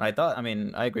 and I thought, I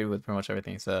mean, I agree with pretty much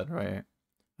everything he said, right?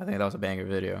 I think that was a banger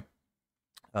video.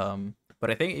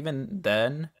 But I think even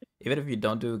then, even if you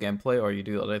don't do gameplay or you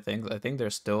do other things, I think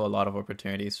there's still a lot of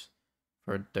opportunities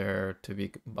for there to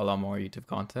be a lot more YouTube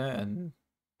content and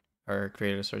our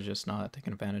creators are just not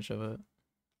taking advantage of it.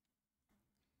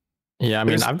 Yeah, I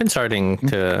mean, I've been starting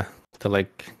to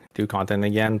like do content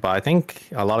again, but I think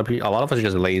a lot of us are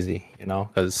just lazy, you know,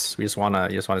 because we just wanna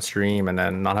stream and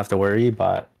then not have to worry.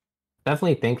 But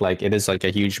definitely think like it is like a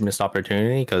huge missed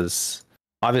opportunity because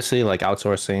obviously like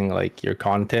outsourcing like your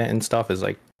content and stuff is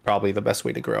like probably the best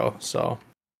way to grow. So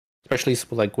especially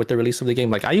like with the release of the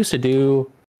game, like I used to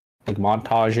do like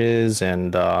montages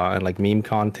and like meme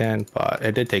content, but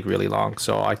it did take really long,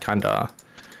 so I kind of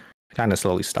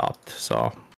slowly stopped.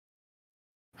 So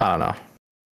I don't know.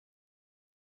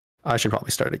 I should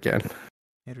probably start again.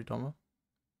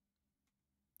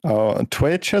 Oh,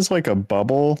 Twitch has like a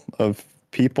bubble of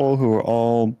people who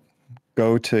all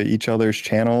go to each other's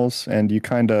channels, and you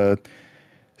kind of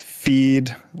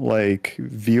feed like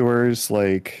viewers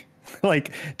like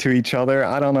like to each other.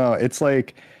 I don't know. It's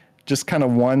like just kind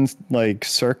of one like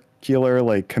circular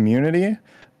like community.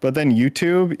 But then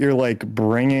YouTube, you're like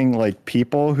bringing like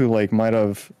people who like might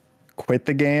have quit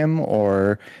the game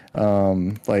or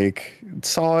like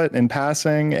saw it in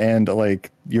passing, and like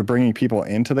you're bringing people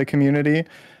into the community,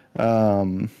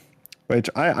 which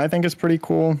I think is pretty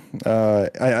cool.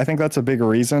 I think that's a big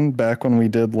reason back when we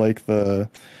did like the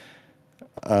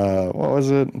what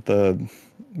was it, the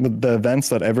events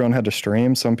that everyone had to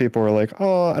stream. Some people were like,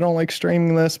 oh, I don't like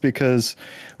streaming this because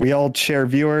we all share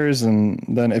viewers and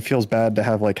then it feels bad to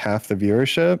have like half the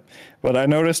viewership. But I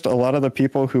noticed a lot of the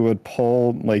people who would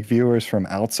pull like viewers from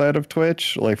outside of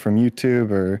Twitch, like from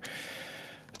YouTube or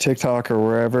TikTok or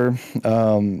wherever,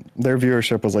 their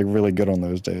viewership was like really good on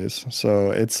those days.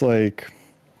 So it's like,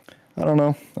 I don't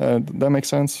know, that makes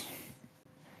sense.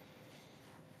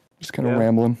 Just kind of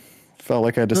rambling. Felt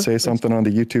like I had to say something on the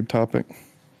YouTube topic.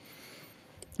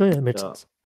 Oh yeah, it makes sense.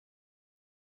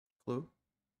 Oh,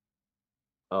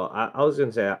 I was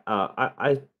gonna say,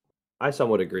 I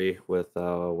somewhat agree with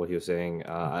what he was saying.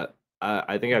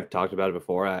 I think I've talked about it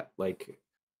before. I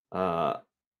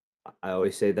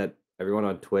always say that everyone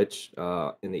on Twitch,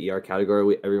 in the ER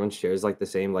category, everyone shares like the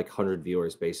same like 100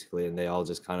 viewers basically, and they all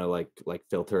just kind of like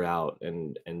filter out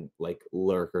and like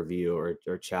lurk or view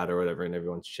or chat or whatever in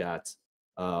everyone's chats,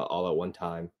 all at one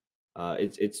time.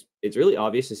 It's really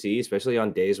obvious to see, especially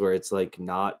on days where it's like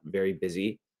not very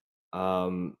busy,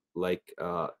 in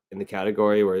the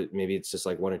category where maybe it's just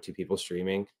like one or two people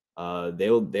streaming.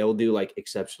 They'll do like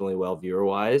exceptionally well viewer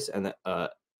wise, and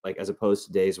like as opposed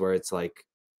to days where it's like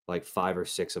 5 or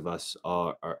 6 of us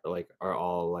are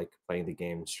all like playing the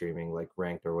game, streaming like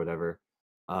ranked or whatever.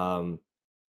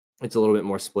 It's a little bit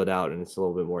more split out and it's a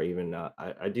little bit more even.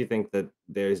 I do think that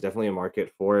there's definitely a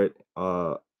market for it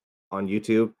on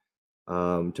YouTube,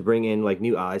 to bring in like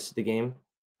new eyes to the game.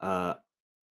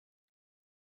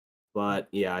 But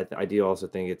yeah, I do also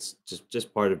think it's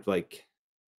just part of like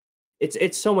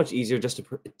it's so much easier just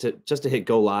to hit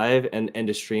go live and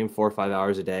to stream 4 or 5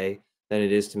 hours a day than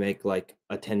it is to make like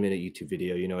a 10-minute YouTube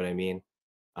video. You know what I mean?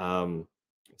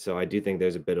 So I do think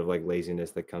there's a bit of like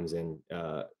laziness that comes in,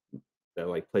 that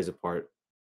like plays a part.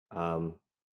 I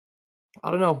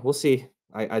don't know. We'll see.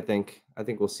 I think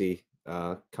we'll see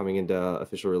coming into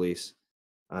official release.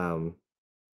 We'll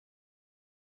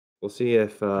see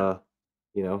if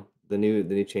you know, the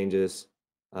new changes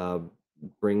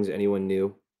brings anyone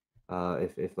new.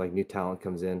 If like new talent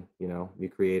comes in, you know, new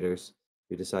creators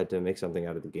who decide to make something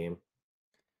out of the game.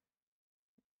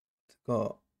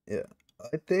 Oh yeah,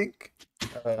 I think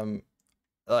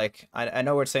like I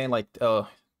know we're saying like, oh,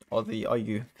 all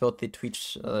you filthy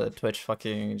Twitch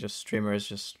fucking just streamers,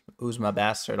 just Uzma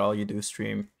bastard, all you do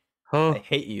stream. I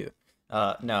hate you.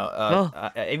 No,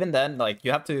 even then, like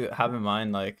you have to have in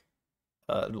mind like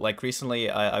recently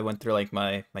I went through like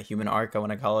my human arc, I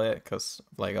want to call it, because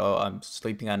like, oh, I'm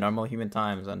sleeping at normal human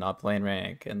times and not playing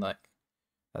rank, and like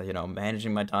you know,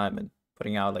 managing my time and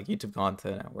putting out like YouTube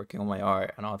content and working on my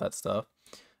art and all that stuff.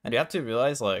 And you have to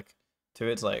realize like too,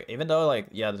 it's like, even though like,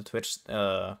 yeah, the Twitch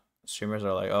streamers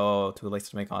are like, oh, too late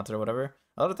to make content or whatever,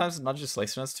 a lot of times it's not just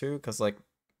laziness too, because like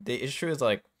the issue is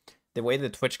like the way the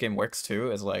Twitch game works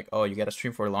too is like, oh, you gotta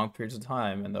stream for long periods of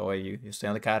time, and the way you stay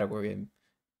on the category, and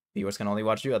viewers can only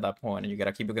watch you at that point, and you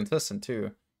gotta keep it consistent too,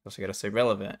 because you gotta stay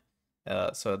relevant.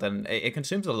 So then it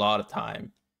consumes a lot of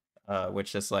time,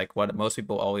 which is like what most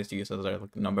people always use as their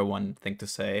like, number one thing to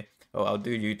say. Oh, I'll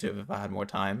do YouTube if I had more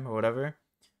time or whatever.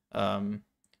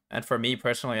 And for me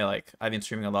personally, like I've been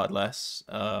streaming a lot less,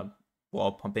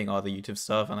 while pumping all the YouTube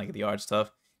stuff and like the art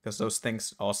stuff, because those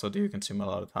things also do consume a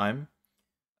lot of time.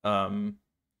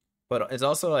 But it's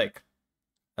also like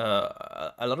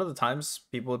a lot of the times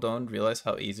people don't realize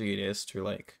how easy it is to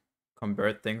like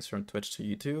convert things from Twitch to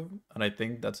YouTube, and I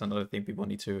think that's another thing people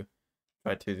need to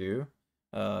try to do.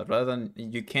 Rather than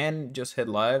you can just hit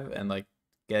live and like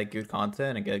get good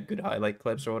content and get good highlight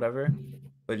clips or whatever,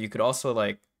 but you could also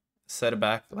like set it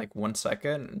back like 1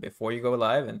 second before you go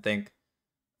live and think,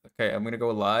 okay, I'm gonna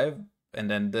go live, and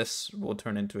then this will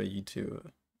turn into a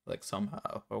YouTube like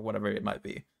somehow or whatever it might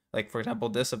be. Like for example,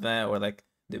 this event or like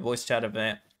the voice chat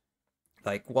event.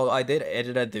 Like, well, I did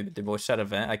edit the voice chat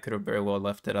event. I could have very well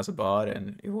left it as a bot,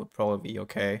 and it would probably be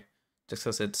okay, just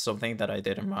because it's something that I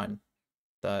did in mind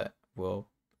that will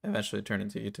eventually turn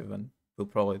into YouTube and will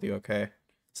probably be okay.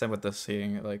 Same with the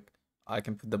seeing, like I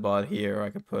can put the bot here, or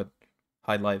I can put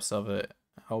highlights of it.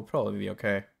 I'll probably be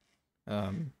okay.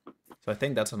 So I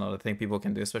think that's another thing people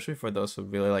can do, especially for those who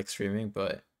really like streaming,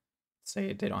 but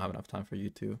say they don't have enough time for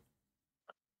YouTube.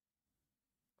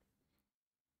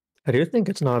 I do think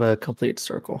it's not a complete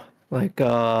circle. Like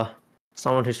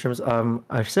someone who streams,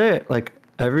 I say like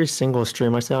every single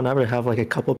stream I say on average, I have like a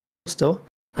couple people still.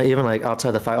 Like, even like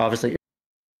outside the fact, obviously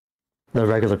the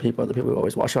regular people, the people who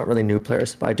always watch, aren't really new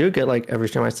players. But I do get like every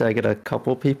stream I say, I get a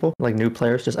couple people, like new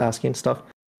players, just asking stuff.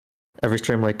 Every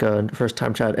stream, like first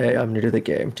time chat, hey, I'm new to the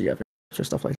game. Do you have any or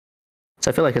stuff like that? So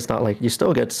I feel like it's not like you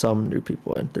still get some new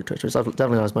people in through Twitch. It's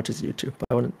definitely not as much as YouTube, but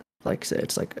I wouldn't like say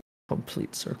it's like a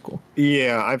complete circle.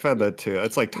 Yeah, I've had that too.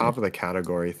 It's like top of the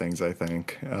category things, I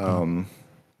think.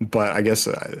 But I guess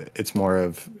it's more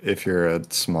of if you're a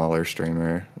smaller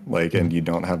streamer, like, and you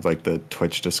don't have like the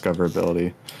Twitch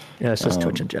discoverability. Yeah, it's just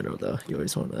Twitch in general, though. You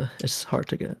always want to. It's hard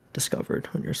to get discovered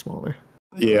when you're smaller.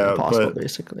 Yeah, Impossible, but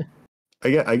basically.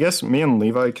 I guess me and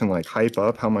Levi can like hype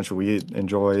up how much we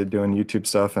enjoy doing YouTube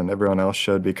stuff, and everyone else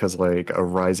should, because like a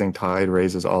rising tide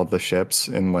raises all the ships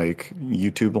in like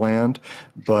YouTube land.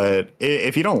 But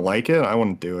if you don't like it, I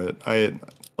wouldn't do it. I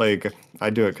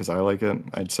do it because I like it.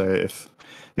 I'd say if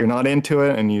you're not into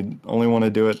it and you only want to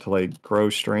do it to like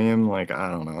grow stream, like I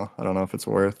don't know if it's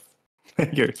worth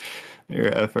your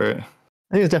effort.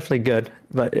 I think it's definitely good,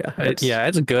 but yeah,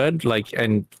 It's good. Like,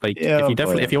 and like, Yeah,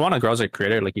 if you want to grow as a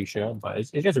creator, like you should, but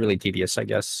it gets really tedious, I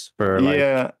guess, for like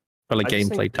Yeah. for like I just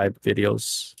gameplay think- type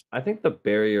videos. I think the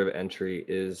barrier of entry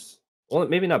is, well,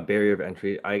 maybe not barrier of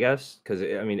entry, I guess, because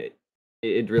I mean,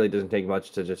 it really doesn't take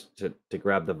much to just to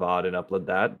grab the VOD and upload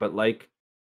that. But like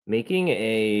making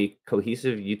a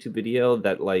cohesive YouTube video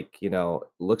that like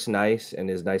looks nice and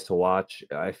is nice to watch,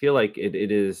 I feel like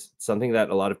it is something that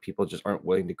a lot of people just aren't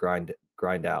willing to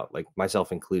grind out, like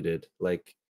myself included.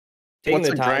 Like taking What's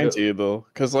the a time grind to- to you though?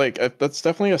 Because like that's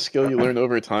definitely a skill you learn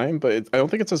over time, but I don't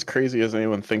think it's as crazy as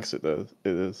anyone thinks it does.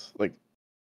 It is like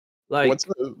what's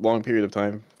a long period of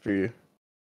time for you?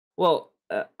 Well,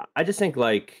 I just think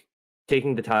like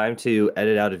taking the time to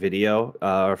edit out a video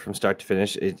from start to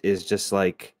finish is just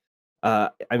like,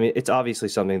 I mean, it's obviously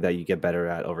something that you get better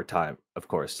at over time. Of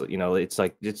course,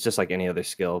 it's just like any other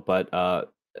skill. But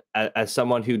as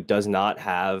someone who does not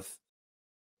have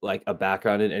like a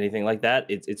background in anything like that,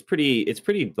 it's pretty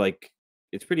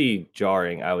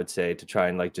jarring, I would say, to try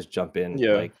and like just jump in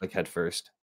like head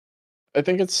first. I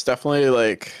think it's definitely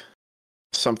like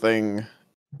something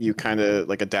you kind of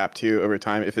like adapt to over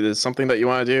time. If it is something that you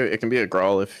want to do, it can be a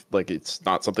growl if like it's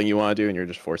not something you want to do and you're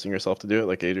just forcing yourself to do it,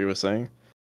 like Adrian was saying.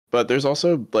 But there's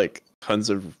also like tons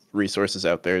of resources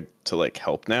out there to like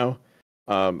help now.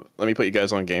 Let me put you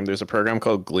guys on game. There's a program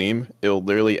called Gleam. It'll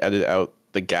literally edit out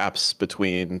the gaps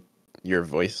between your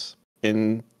voice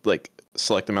in like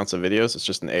select amounts of videos. It's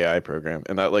just an AI program,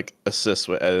 and that like assists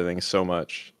with editing so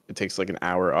much. It takes like an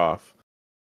hour off,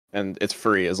 and it's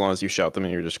free as long as you shout them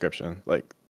in your description.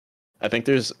 Like, I think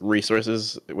there's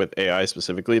resources with AI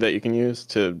specifically that you can use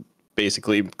to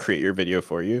basically create your video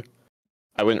for you.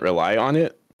 I wouldn't rely on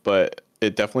it, but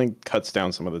it definitely cuts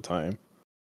down some of the time.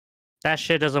 That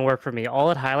shit doesn't work for me. All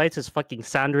it highlights is fucking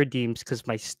sound redeems because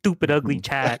my stupid ugly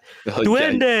chat. Like,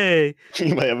 Duende!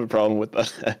 You might have a problem with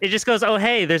that. It just goes, oh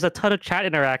hey, there's a ton of chat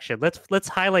interaction. Let's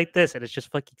highlight this, and it's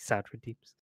just fucking sound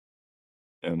redeems.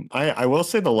 I will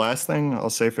say the last thing I'll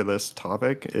say for this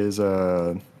topic is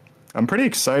I'm pretty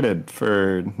excited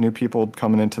for new people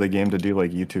coming into the game to do like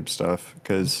YouTube stuff,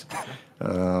 because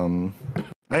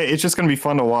it's just gonna be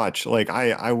fun to watch. Like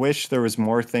I wish there was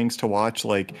more things to watch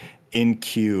like in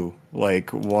queue, like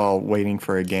while waiting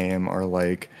for a game or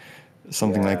like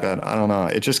something like that. I don't know.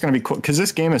 It's just gonna be cool because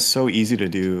this game is so easy to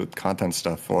do content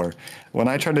stuff for. When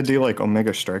I tried to do like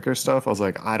Omega Striker stuff, I was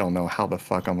like, I don't know how the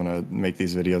fuck I'm gonna make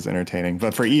these videos entertaining.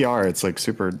 But for ER, it's like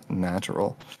super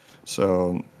natural.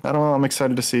 So I don't know. I'm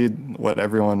excited to see what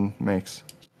everyone makes.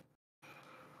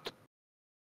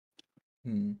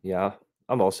 Yeah,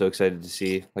 I'm also excited to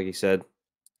see, like you said,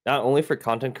 not only for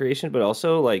content creation but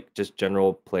also like just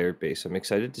general player base. I'm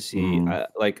excited to see.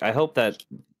 I hope that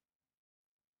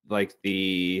like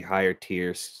the higher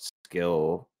tier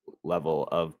skill level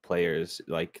of players,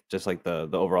 like just like the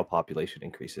overall population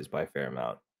increases by a fair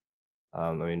amount.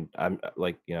 I mean, I'm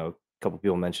like, a couple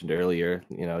people mentioned earlier,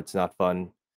 it's not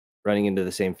fun running into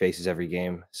the same faces every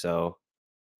game. So,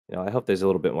 I hope there's a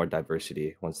little bit more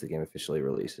diversity once the game officially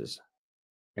releases.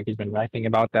 Like he's been rapping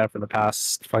about that for the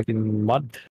past fucking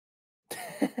month.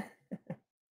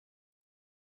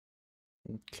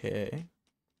 Okay.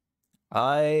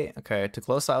 To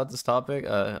close out this topic,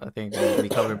 I think we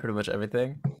covered pretty much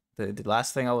everything. The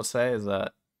last thing I would say is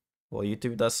that, well,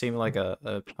 YouTube does seem like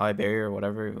a high barrier or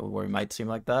whatever, or it might seem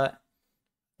like that.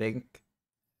 I think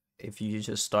if you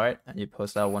just start and you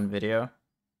post out one video,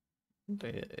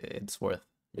 it's worth.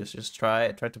 Just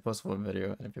try to post one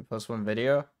video, and if you post one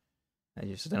video and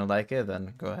you just didn't like it,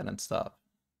 then go ahead and stop.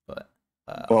 But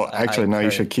well, actually, no, you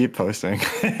should keep posting.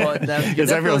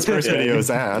 Because everyone's first video is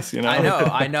ass,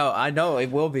 I know,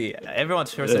 it will be.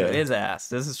 Everyone's first video is ass.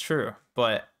 This is true.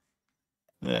 But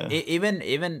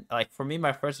even like for me,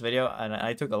 my first video, and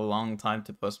I took a long time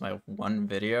to post my one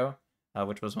video,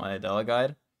 which was my Adela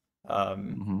guide.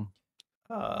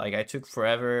 Like I took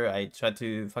forever. I tried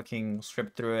to fucking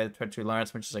script through it, tried to learn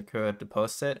as much as I could to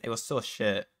post it. It was still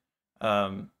shit.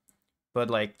 But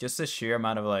like just the sheer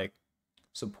amount of like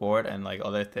support and like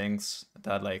other things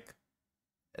that like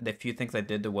the few things I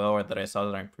did well or that I saw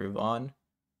that I improved on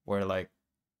were like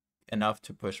enough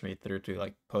to push me through to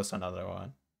like post another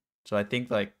one. So I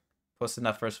think like posting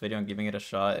that first video and giving it a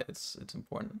shot, it's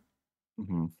important.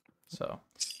 So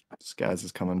Skaz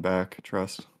is coming back,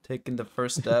 trust. Taking the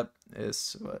first step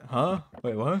is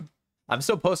wait, what? I'm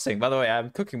still posting, by the way. I'm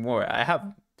cooking more. I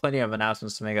have plenty of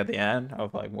announcements to make at the end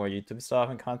of like more YouTube stuff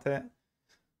and content.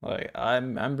 Like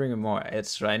I'm bringing more.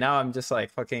 It's right now I'm just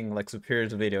like fucking like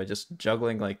Superior's video, just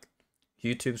juggling like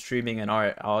YouTube streaming and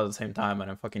art all at the same time, and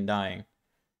I'm fucking dying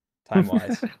time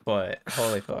wise. But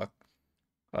holy fuck.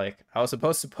 Like I was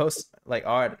supposed to post like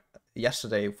art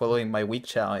yesterday following my week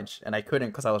challenge, and I couldn't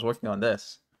because I was working on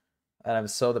this. And I'm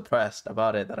so depressed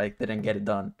about it that I didn't get it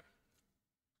done.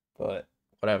 But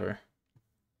whatever.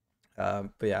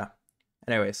 But yeah.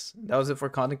 Anyways, that was it for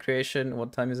content creation.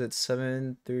 What time is it?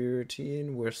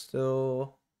 7:13.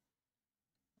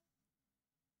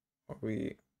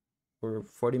 We're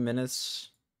 40 minutes.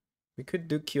 We could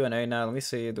do Q&A now. Let me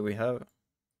see. Do we have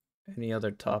any other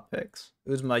topics?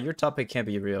 Uzma, your topic can't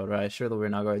be real, right? Surely we're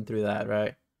not going through that,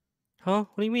 right? Huh?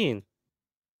 What do you mean?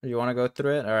 You want to go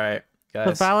through it? All right, guys.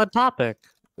 It's a valid topic.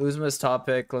 Uzma's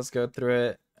topic. Let's go through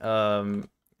it.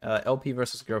 LP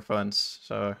versus girlfriends.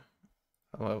 So,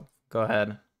 well, go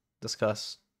ahead.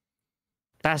 Discuss.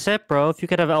 That's it, bro. If you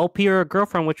could have LP or a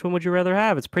girlfriend, which one would you rather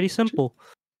have? It's pretty simple.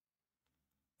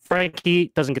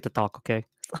 Frankie doesn't get to talk, okay?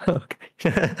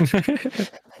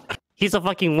 He's a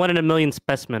fucking 1 in a million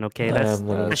specimen, okay?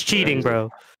 That's cheating,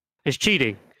 bro. It's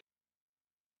cheating.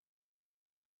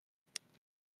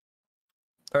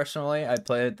 Personally, I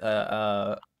played.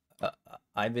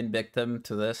 I've been victim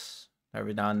to this.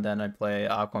 Every now and then I play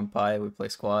Aqua and Pi. We play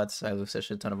squads. I lose a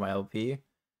shit ton of my LP.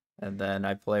 And then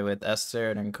I play with Esther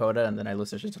and then Coda, and then I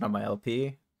lose a shit ton of my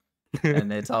LP.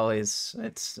 And it's always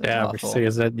it's awful. So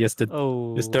is that just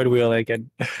the third wheel again?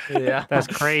 Yeah, that's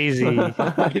crazy.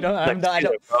 I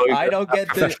don't get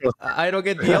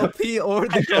the LP or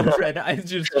the girlfriend. I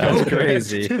just That's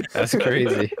crazy. That's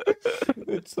crazy.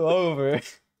 It's over.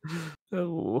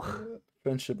 Oh,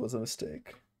 friendship was a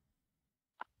mistake.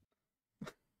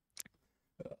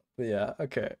 But yeah,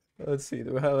 okay. Let's see.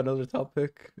 Do we have another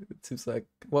topic? It seems like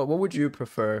what would you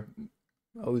prefer,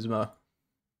 Ozma?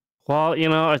 Well,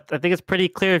 I think it's pretty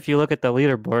clear if you look at the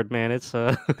leaderboard, man. It's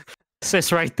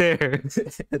it's right there.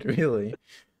 Really?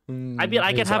 I mean,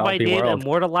 I can have my name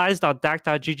immortalized on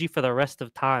Dak.gg for the rest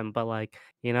of time, but like,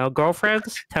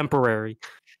 girlfriends, temporary.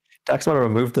 Dak's want to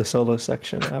remove the solo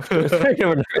section after.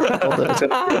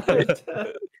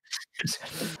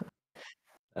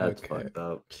 That's fucked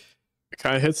up. It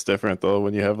kind of hits different though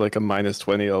when you have like a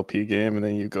 -20 LP game and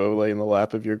then you go lay in the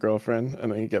lap of your girlfriend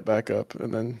and then you get back up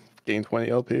and then gain 20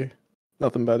 LP.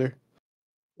 Nothing better.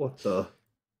 What the?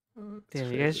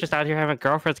 Damn, you guys just out here having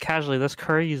girlfriends casually. That's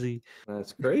crazy.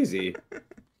 That's crazy.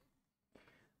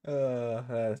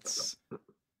 That's.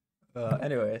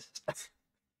 Anyways,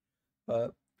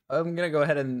 I'm gonna go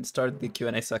ahead and start the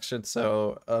Q&A section.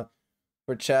 So,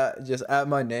 for chat, just add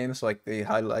my name so like they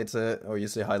highlights it, or you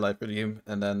say highlight for you,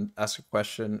 and then ask a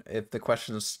question. If the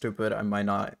question is stupid, I might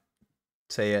not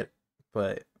say it,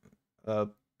 but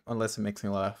unless it makes me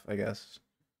laugh, I guess.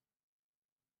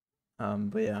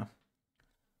 But yeah.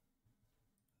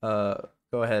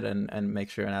 Go ahead and make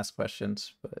sure and ask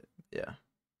questions, but yeah.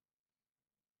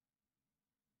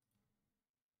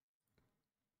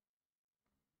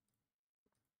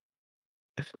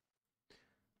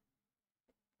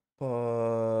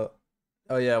 Oh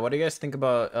yeah, what do you guys think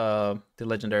about the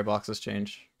legendary boxes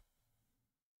change?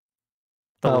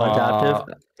 Oh,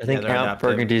 adaptive. I Yeah, think they're Amp adaptive.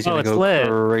 Burgundy is gonna it's go lit.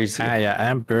 crazy. Yeah,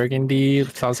 Amp Burgundy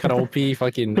sounds kind of OP.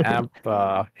 Fucking Amp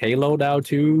Halo now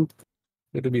too.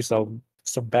 It'll be some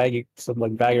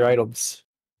like baggy items.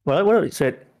 What?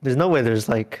 So there's no way there's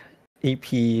like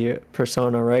EP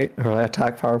persona, right? Or like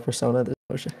attack power persona. There's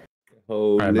no shit.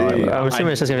 Holy. I'm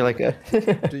assuming it's just gonna be like a.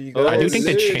 I do think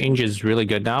the change is really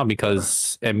good now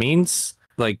because it means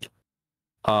like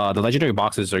the legendary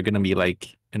boxes are gonna be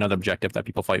like another objective that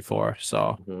people fight for.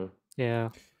 So Yeah. They're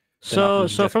not So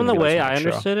just from gonna the be, like, way some I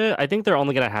extra. understood it, I think they're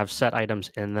only gonna have set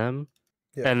items in them,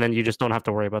 Yeah. and then you just don't have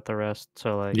to worry about the rest.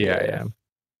 So like, yeah.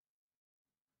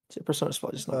 Persona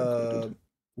spot just not included.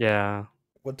 yeah.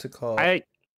 What's it called?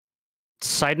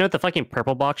 Side note: the fucking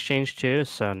purple box changed too.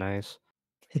 So nice.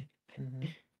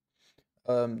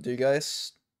 Do you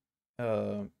guys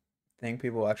think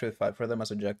people will actually fight for them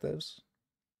as objectives?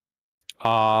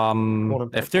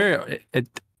 If they're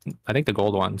I think the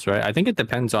gold ones, right? I think it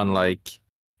depends on like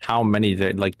how many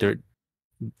there's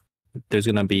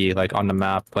gonna be like on the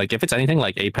map. Like if it's anything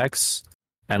like Apex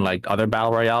and like other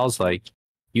battle royales, like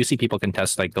you see people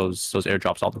contest like those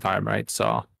airdrops all the time, right?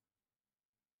 So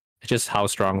it's just how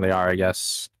strong they are, I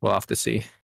guess. We'll have to see.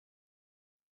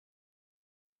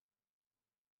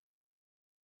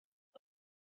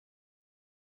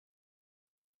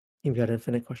 You got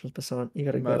infinite questions, Basan. You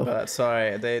gotta My go. bad.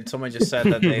 Sorry, someone just said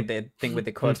that they think with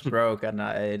the code's broke and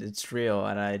it's real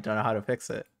and I don't know how to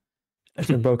fix it. It's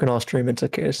been broken all stream. It's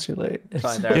okay. It's too late.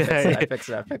 Fine, there, I fix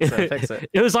it.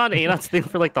 It was on Anot's thing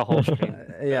for like the whole stream.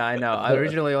 Yeah, I know. I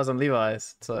originally was on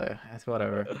Levi's, so it's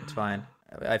whatever. It's fine.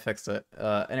 I fixed it.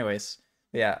 Anyways,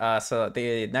 yeah. So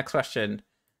the next question,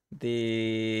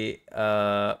 do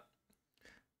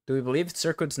we believe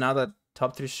circuits now that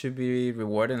top 3 should be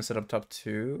rewarded instead of top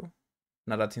 2?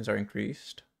 Now that teams are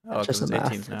increased. Oh, It's just because a it's 8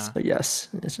 math. teams now. But yes,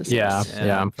 it's just Yeah.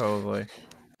 Probably.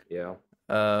 Yeah.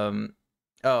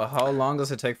 Oh, how long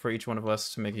does it take for each one of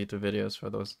us to make YouTube videos for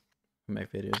those who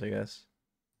make videos, I guess?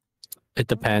 It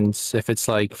depends. If it's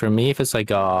like for me, if it's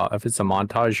like if it's a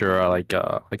montage or like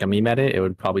a meme edit, it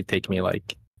would probably take me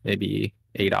like maybe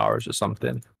 8 hours or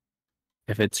something.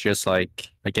 If it's just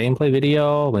like a gameplay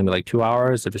video, maybe like 2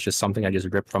 hours. If it's just something I just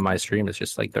rip from my stream, it's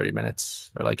just like 30 minutes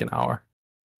or like an hour.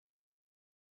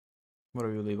 What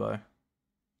are you, Levi?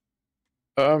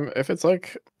 If it's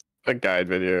like a guide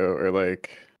video or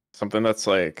like something that's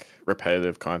like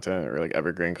repetitive content or like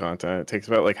evergreen content, it takes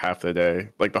about like half the day.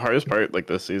 Like the hardest part like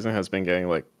this season has been getting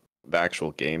like the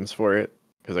actual games for it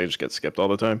because I just get skipped all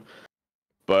the time.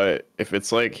 But if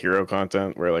it's like hero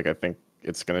content where like I think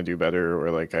it's gonna do better or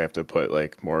like I have to put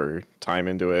like more time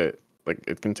into it, like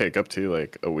it can take up to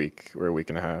like a week or a week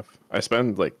and a half. I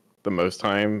spend like the most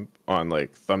time on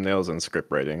like thumbnails and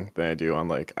script writing than I do on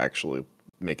like actually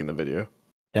making the video.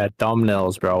 Yeah,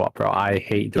 thumbnails, bro. I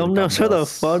hate doing thumbnails are the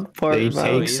fun part. They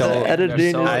man. take so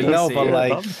editing. I know, but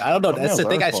like I don't know. That's the Thumbnails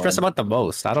thing are I stress fun. about the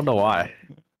most. I don't know why.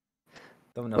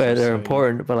 Well, they're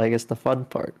important, but like it's the fun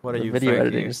part. What are the you, video Frankie?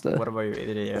 editing is the. What about your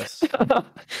idiots?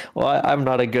 Well, I'm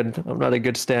not a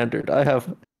good standard.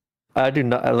 I do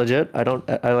not. I legit. I don't.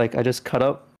 I just cut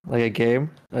up like a game.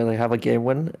 I like have a game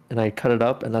win and I cut it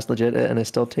up and that's legit it, and it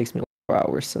still takes me like 4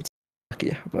 hours. So it's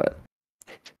lucky, but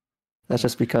that's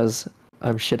just because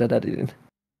I'm shit at editing.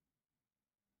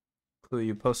 Clue,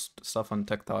 you post stuff on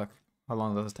TikTok. How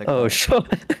long does it take? Oh, sure.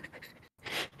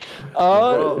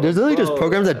 There's literally just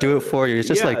programs that do it for you. It's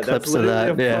just like clips of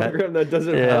that. Yeah. Program that does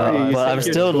it Yeah, for you. You but I'm take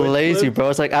your still Twitch lazy, clips. bro.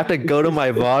 It's like I have to go to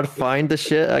my VOD, find the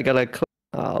shit. I gotta.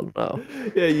 Oh no.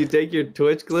 Yeah, you take your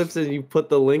Twitch clips and you put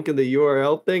the link in the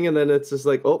URL thing, and then it's just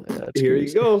like, oh, here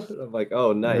crazy. you go. I'm like,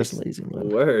 oh, nice. just lazy, man.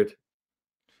 Word.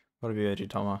 What have you, Edgy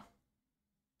Toma?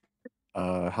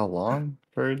 How long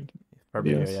for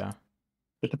video? videos? Yeah.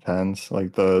 It depends.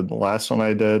 Like the last one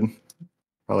I did,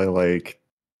 probably like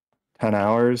 10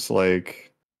 hours,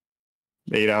 like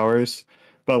 8 hours.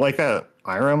 But like that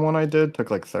IRM one I did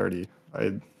took like 30.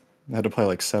 I had to play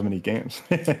like 70 games.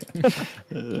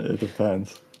 It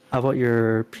depends. How about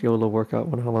your Piola workout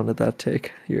one? How long did that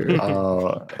take? Your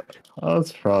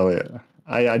That's probably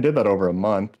I did that over a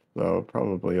month, so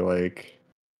probably like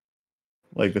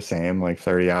the same, like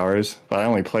 30 hours. But I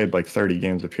only played like 30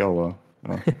 games of Piola.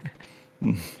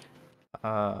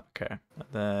 Okay.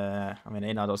 I mean,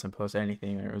 Ana doesn't post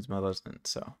anything, or Uzma doesn't.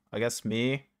 So I guess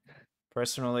me,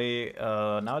 personally,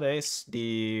 nowadays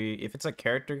if it's a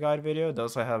character guide video,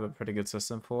 those I have a pretty good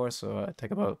system for. So I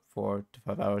take about 4 to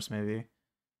 5 hours maybe,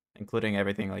 including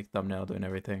everything like thumbnail, doing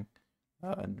everything.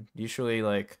 And usually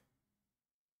like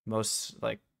most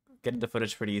like getting the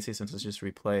footage pretty easy since it's just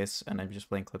replays, and I'm just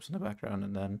playing clips in the background,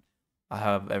 and then I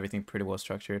have everything pretty well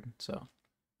structured. So,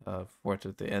 forward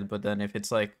to the end. But then if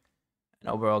it's like an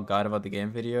overall guide about the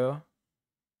game video,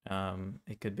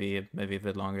 it could be maybe a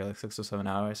bit longer, like 6 to 7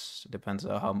 hours. It depends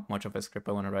on how much of a script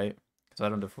I want to write. Because I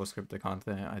don't do full scripted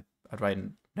content. I'd write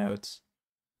notes,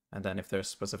 and then if there's a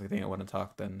specific thing I want to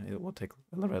talk, then it will take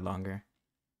a little bit longer.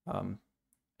 And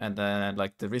then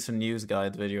like the recent news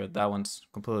guide video, that one's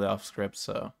completely off script.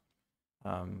 So,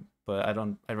 but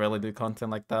I rarely do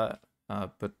content like that.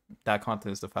 But that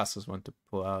content is the fastest one to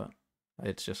pull out.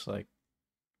 It's just like,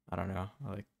 I don't know,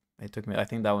 like it took me. I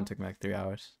think that one took me like 3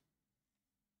 hours.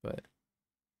 But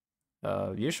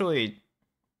usually,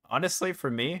 honestly, for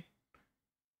me,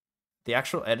 the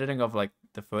actual editing of like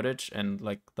the footage and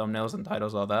like thumbnails and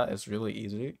titles, all that is really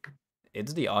easy.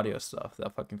 It's the audio stuff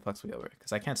that fucking fucks me over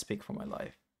because I can't speak for my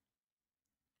life.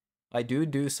 I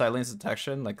do silence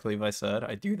detection, like Levi said.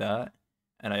 I do that,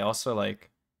 and I also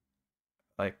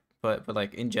but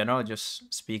like in general,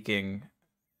 just speaking,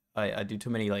 I do too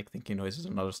many like thinking noises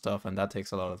and other stuff, and that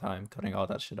takes a lot of time cutting all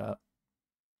that shit out.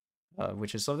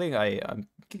 Which is something I've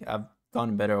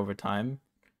gotten better over time,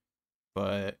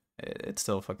 but it's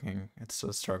still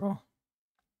a struggle.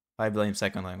 I blame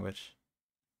second language.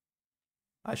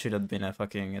 I should have been a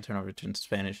fucking Eternal Return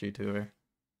Spanish YouTuber.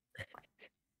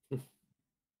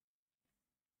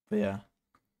 But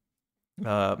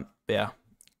yeah,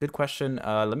 good question.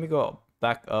 Let me go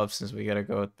back up since we gotta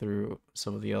go through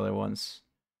some of the other ones.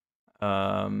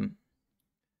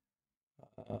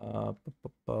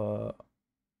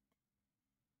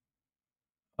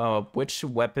 Which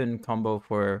weapon combo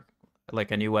for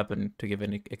like a new weapon to give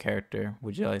a character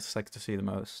would you guys like to see the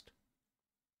most?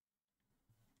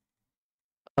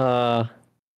 I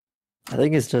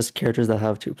think it's just characters that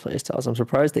have 2 playstyles. I'm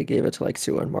surprised they gave it to like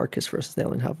Sue and Marcus versus they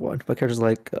only have 1. But characters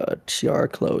like Chiara,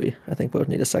 Chloe, I think both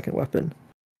need a second weapon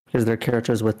because they're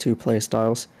characters with 2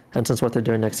 playstyles. And since what they're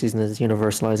doing next season is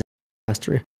universalizing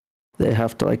mastery, they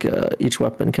have to like each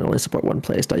weapon can only support 1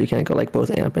 playstyle. You can't go like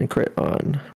both amp and crit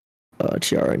on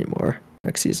Chiara anymore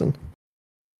next season.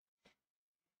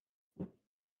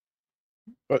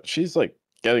 But she's like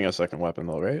getting a second weapon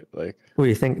though, right? Like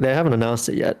We think they haven't announced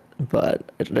it yet,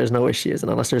 but there's no way she isn't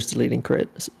unless there's deleting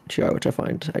crit Chiara, which I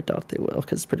doubt they will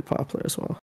because it's pretty popular as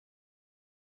well.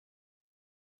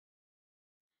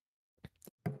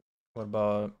 What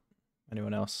about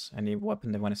anyone else? Any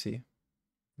weapon they want to see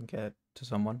get to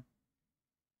someone?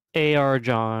 AR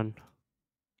John.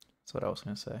 That's what I was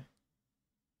gonna say.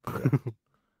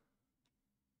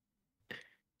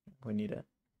 We need it.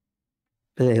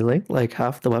 They linked like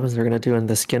half the weapons they're gonna do in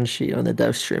the skin sheet on the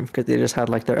dev stream because they just had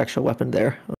like their extra weapon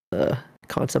there on the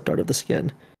concept art of the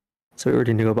skin. So we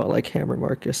already knew about like Hammer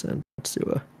Marcus and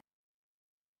Sua.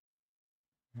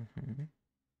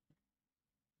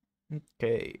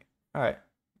 Okay. All right.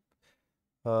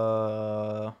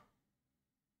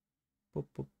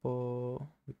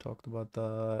 We talked about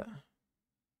that.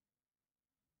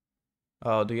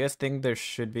 Oh, do you guys think there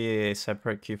should be a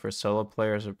separate queue for solo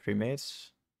players or premates?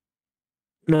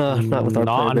 No, not with our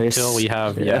Not player until base. we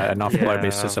have enough player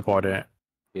base to support it.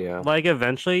 Yeah. Like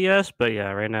eventually, yes, but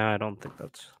yeah, right now I don't think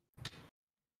that's.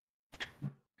 Do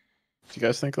you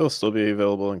guys think they'll still be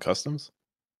available in customs?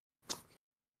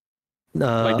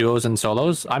 Like duos and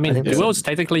solos? I mean, think they duos,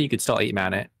 technically, you could still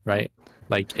 8-man it, right?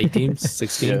 Like 8 teams,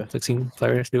 16, 16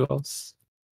 players duos.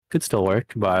 Could still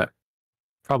work, but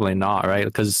probably not, right?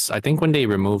 Because I think when they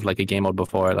removed like a game mode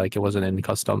before, like it wasn't in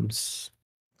customs.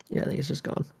 Yeah, I think it's just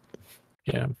gone.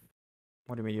 Yeah.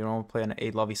 What do you mean you don't play an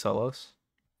 8 lobby solos?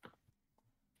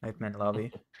 8-man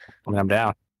lobby. I mean, I'm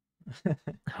down.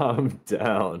 I'm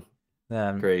down.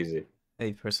 Crazy.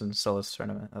 8-person solos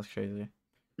tournament. That's crazy.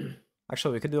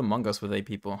 Actually, we could do Among Us with 8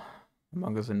 people.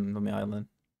 Among Us in Lumi Island.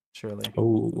 Surely.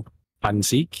 Oh, and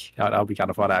Zeke? That would be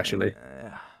kind of fun, actually.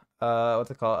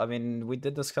 What's it called? I mean, we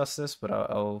did discuss this, but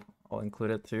I'll include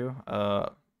it too.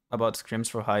 About scrims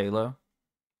for high elo.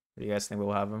 Do you guys think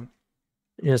we'll have them?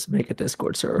 Just make a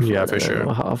Discord server. Yeah, it, for and then sure.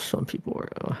 We'll have some people.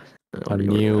 A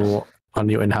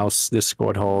new in-house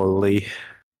Discord. Holy.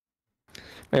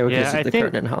 Hey, we Yeah, can see I the think-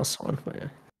 current in-house one, but yeah.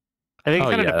 I think it Oh,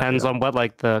 kind of yeah, depends yeah. on what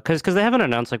like the because they haven't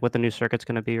announced like what the new circuit's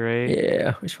gonna be, right?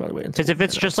 Yeah, we should probably wait until. Because if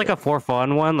it's just like a for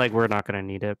fun one, like we're not gonna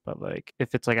need it. But like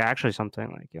if it's like actually something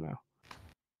like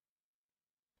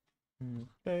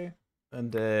Okay.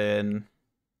 And then,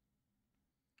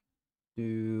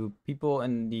 do people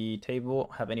in the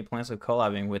table have any plans of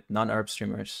collabing with non-ERB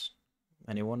streamers?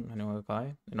 Anyone? Anyone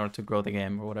guy? In order to grow the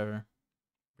game or whatever?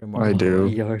 Bring more I do.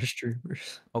 VR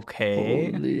streamers. Okay.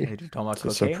 Holy. Are you talking about It's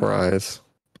a cooking? surprise.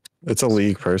 It's a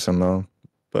league person though.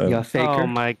 But You got Faker. Oh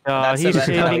my god, That's he's the best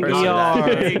saving person. ER.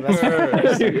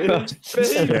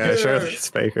 yeah, sure, it's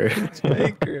Faker.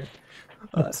 Faker.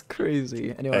 That's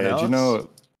crazy. Anyone Hey, else? did you know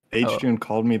H Oh. June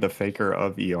called me the Faker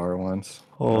of ER once?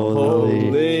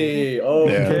 Holy.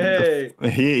 Okay. Yeah,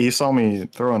 he saw me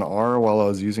throw an R while I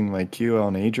was using my Q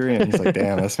on Adrian. He's like,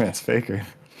 "Damn, this man's Faker."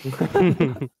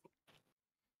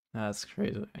 That's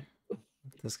crazy.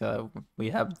 This guy, we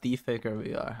have the Faker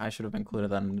VR. I should have included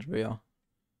that in the reel.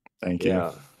 Thank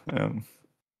you.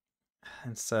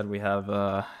 Instead, we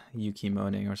have Yuki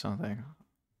moaning or something.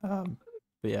 But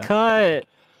yeah. Cut.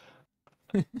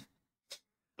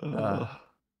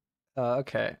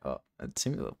 Okay. Well, it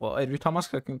seems every time I was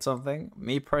cooking something,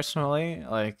 me personally,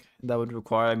 like that would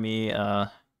require me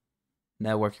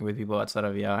networking with people outside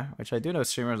of VR, which I do know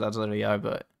streamers outside of VR,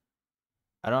 but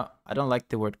I don't like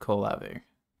the word collabing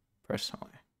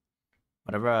personally.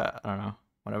 Whenever I don't know,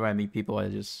 whenever I meet people, I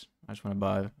just want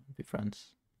to be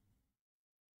friends.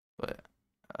 But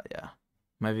yeah,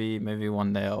 maybe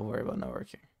one day I'll worry about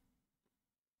networking.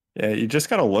 Yeah, you just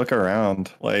gotta look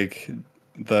around. Like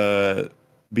the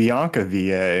Bianca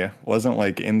VA wasn't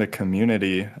like in the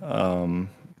community.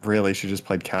 Really, she just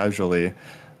played casually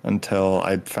until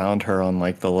I found her on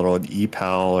like the little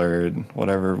ePal or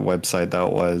whatever website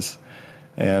that was,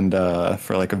 and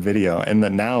for like a video. And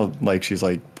then now like she's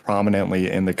like prominently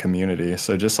in the community.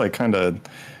 So just like kind of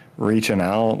reaching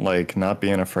out, like not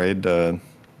being afraid to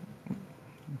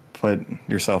put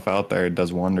yourself out there, it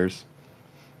does wonders.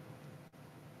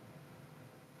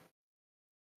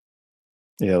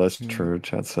 Yeah, that's true.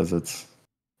 Chat says it's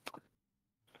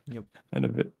Yep. kind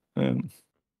of it.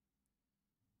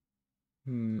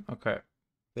 Okay.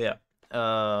 Yeah.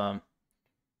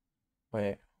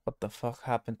 Wait, what the fuck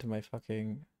happened to my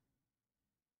fucking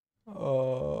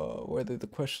where did the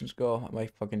questions go? My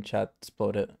fucking chat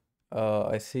exploded.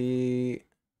 I see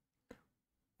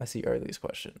Early's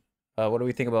question. What do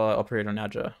we think about Operator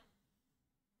Naja?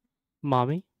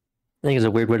 Mommy? I think it's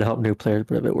a weird way to help new players,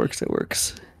 but if it works, it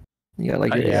works. You got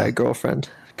like your Yeah. AI girlfriend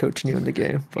coaching you in the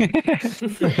game.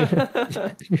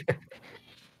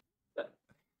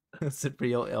 It's a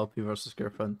real LP versus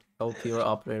girlfriend. LP or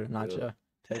Operator Naja.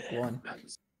 Take one.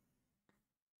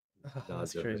 That's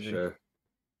Naja for crazy. sure.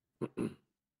 But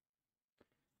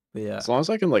yeah. As long as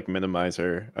I can like minimize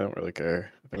her, I don't really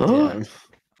care. I think Huh? it's fine.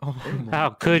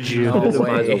 How could you? No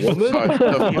Minimize a way.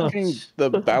 woman? The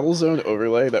battle zone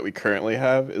overlay that we currently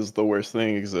have is the worst thing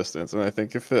in existence, and I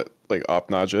think if it like Op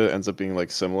Naja ends up being like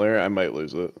similar, I might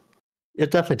lose it.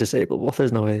 It's definitely disableable.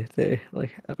 There's no way they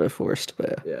like have it forced,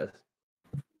 but Yeah.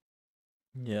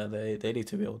 Yeah, they need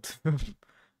to be able to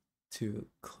to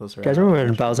close her you guys out. remember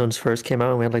when battle zones first came out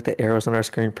and we had like the arrows on our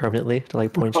screen permanently to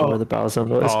like point you where the battle zone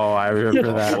was? Oh, I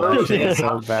remember that. That shit was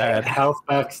so bad. Health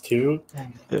packs too.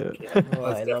 Yeah. Oh,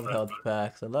 I love health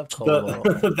packs. I love The, Cobalt.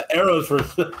 the arrows were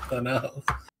something else.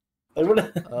 They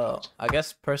were- Oh, I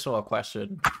guess personal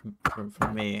question from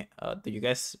me. What do you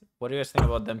guys think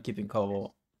about them keeping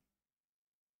Cobalt?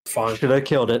 Fine. Should have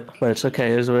killed it, but it's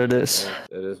okay. It is what it is.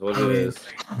 It is what it is.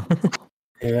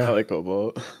 I like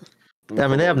Cobalt. Yeah, I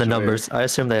mean, they have the numbers. I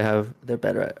assume they're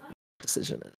better at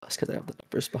precision than us because they have the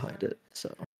numbers behind it.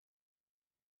 So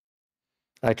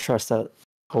I trust that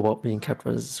Cobalt being kept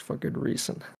was for good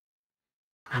reason.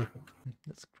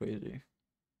 That's crazy.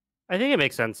 I think it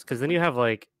makes sense because then you have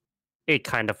like a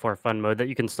kind of for fun mode that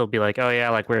you can still be like, oh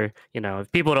yeah, like we're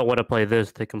if people don't want to play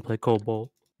this, they can play Cobalt.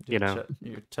 You're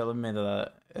telling me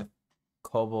that if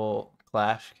Cobalt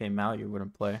Clash came out, you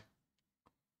wouldn't play?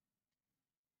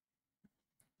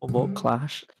 Cobalt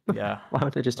Clash? Yeah. Why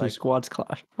would they just do Like- Squads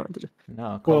Clash? Why would they just-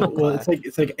 No. Well, Cobalt well, Clash.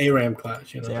 it's like ARAM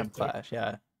Clash, you know. ARAM like the- Clash,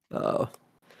 yeah. Oh,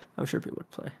 I'm sure people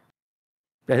would play.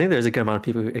 But I think there's a good amount of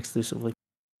people who exclusively.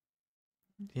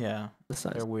 Yeah.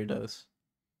 Besides- They're weirdos.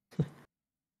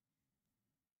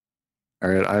 All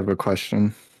right, I have a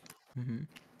question. Mhm.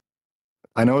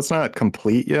 I know it's not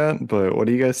complete yet, but what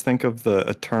do you guys think of the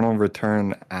Eternal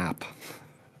Return app?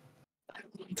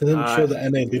 It doesn't show the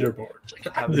NA leaderboard.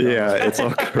 Yeah, it's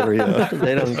all Korea.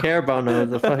 They don't care about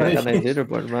the fucking NA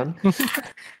leaderboard, man.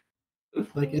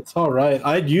 Like it's all right.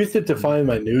 I'd use it to find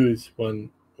my news when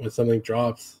something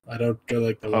drops. I don't go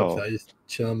like the Oh. website. I just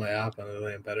chill on my app and I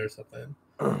lay in bed or something.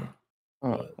 Oh,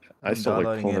 I I'm still like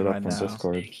downloading pulled it it up right on now.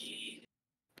 Discord.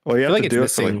 Well, you I have feel to like do it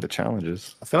it's for like missing- the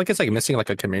challenges. I feel like it's like missing like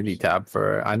a community tab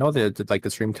for. I know that like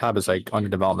the stream tab is like under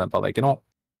development, but like they don't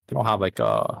have like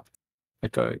a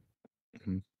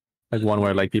Mhm. like one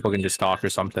where like people can just talk or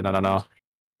something. I don't know.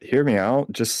 Hear me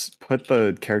out. Just put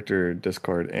the character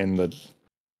Discord in the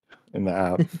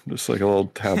app. Just like a little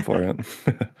tab for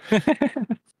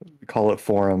it. Call it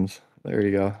forums. There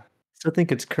you go. still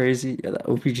think it's crazy that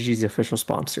OPGG is the official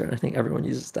sponsor, and I think everyone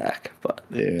uses Stack. But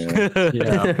yeah,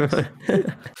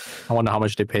 Yeah. I wonder how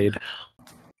much they paid.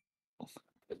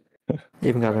 they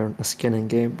even got a skin in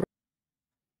game,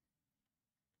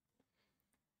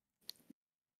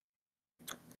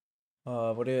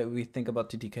 bro. What do we think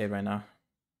about TTK right now?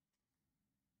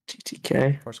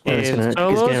 TTK. Or He's squads? getting a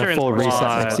full reset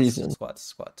next Squats, season.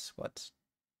 Squats.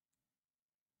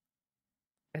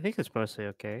 I think it's mostly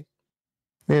okay.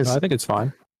 It's- I think it's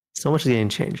fine. So much is getting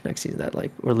changed next season that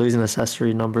like we're losing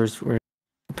accessory numbers, where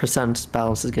percent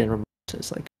balance is getting removed.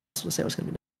 It's like let's say what's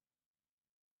gonna be.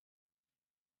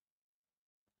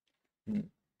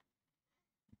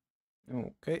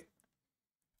 Okay.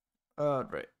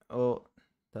 Right. Oh,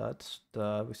 that's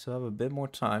we still have a bit more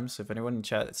time. So if anyone in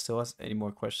chat still has any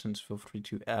more questions, feel free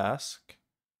to ask.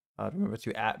 Remember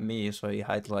to at me so I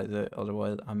highlight it.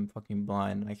 Otherwise, I'm fucking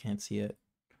blind. I can't see it.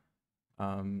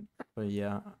 But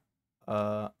yeah.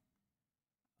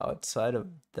 Outside of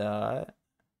that,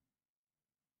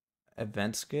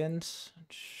 event skins.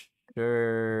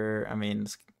 Sure. I mean,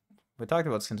 we talked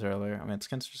about skins earlier. I mean,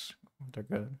 skins they're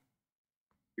good.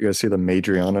 You guys see the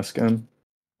Madriana skin?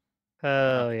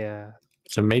 Oh yeah.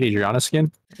 It's a Made Adriana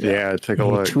skin? Yeah, take a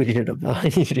He look. tweeted it about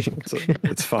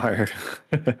It's fire.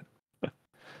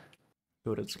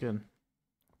 Good skin.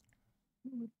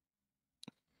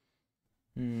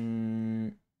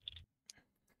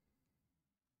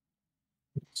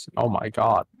 Oh my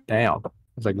god. Damn.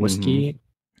 It's like whiskey.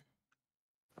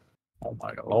 Oh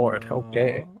my lord.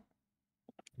 Okay.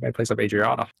 I play some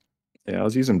Adriana. Yeah, I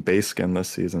was using base skin this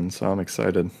season, so I'm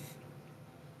excited.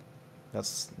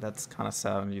 That's kind of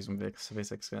sad. I'm using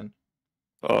basic skin.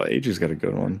 Oh, AG's got a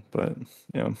good one, but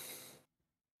yeah.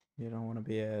 You don't want to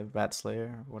be a rat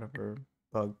slayer or whatever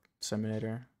bug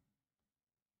simulator.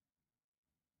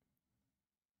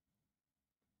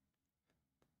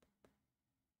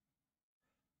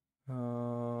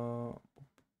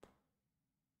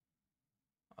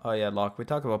 Oh yeah, Locke. We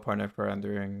talked about partner program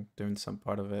during some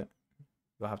part of it.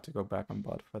 We'll have to go back on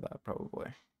bot for that probably.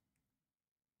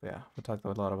 But yeah, we talked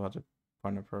a lot about the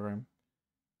partner program.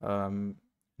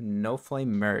 No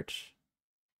Flame merch.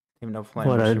 Team No Flame.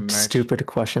 What a merch. stupid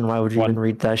question. Why would you even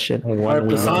read that shit? Alright,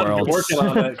 Basan, you're working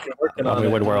on it. You're working on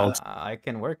it. I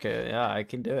can work it. Yeah, I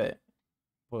can do it.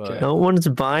 But No one's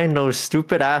buying no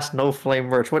stupid ass No Flame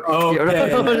merch. What?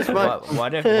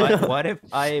 what if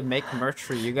I make merch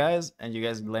for you guys and you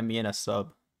guys let me in a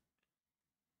sub?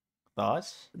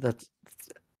 Thoughts? That's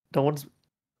no one's.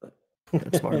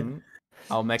 That's smart.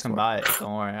 I'll make them buy it.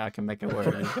 Don't worry, I can make it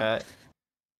work.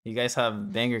 You guys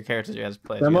have banger characters you guys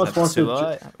play. You guys have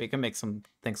Sula. We can make some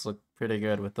things look pretty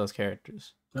good with those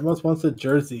characters. Ramos wants a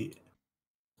jersey.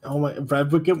 Oh my,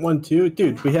 Brad would get one too,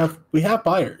 dude. We have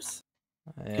buyers.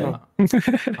 Yeah,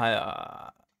 I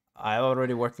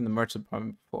already worked in the merch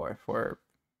department before for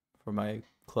my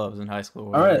clubs in high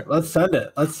school. All right, let's send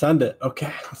it.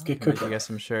 Okay, let's get cooking. You guys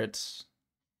some shirts.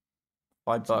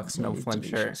 $5, No Flame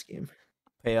shirt.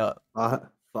 Pay up.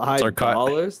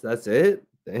 $5? That's it?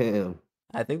 Damn.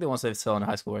 I think the ones they sell in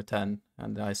high school were 10,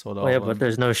 and I sold all. Oh, yeah, of them. but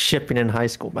there's no shipping in high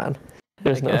school, man.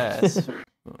 There's I guess.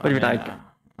 What do you mean? Yeah,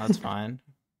 that's fine.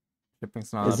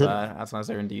 Shipping's not Is that it? bad as long as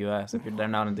they're in the US. If they're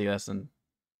not in the US, then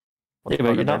Yeah,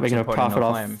 but you're not making a profit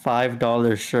off Flame.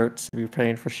 $5 shirts if you're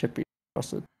paying for shipping.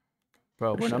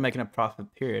 Bro, we're not making a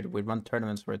profit. Period. We run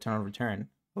tournaments for eternal return.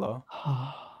 Hello.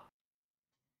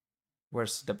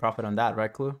 Where's the profit on that,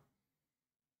 right, Clue?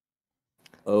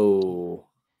 Oh.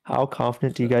 How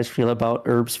confident do you guys feel about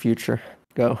Herb's future?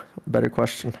 Go. Better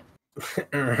question.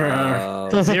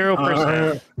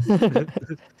 0%.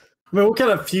 I mean, what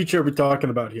kind of future are we talking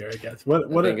about here? I guess. I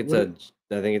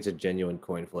think it's a genuine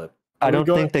coin flip. I don't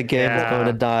think the game is going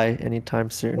to die anytime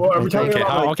soon. Well, are we talking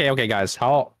about, Okay, guys.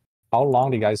 How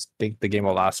long do you guys think the game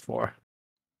will last for?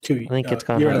 2 I think it's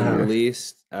gonna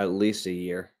at least a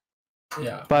year.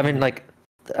 Yeah. But I mean, like,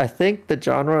 I think the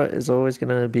genre is always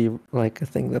going to be like a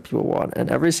thing that people want, and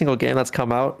every single game that's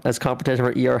come out as competition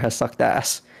for ER has sucked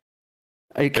ass.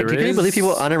 Can you believe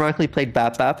people unironically played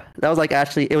Bap Bap? That was like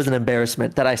it was an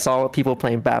embarrassment that I saw people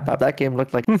playing Bap Bap. That game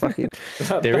looked like fucking.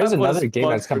 There is another game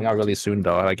that's coming out really soon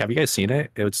though. Like, have you guys seen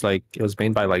it? It's like it was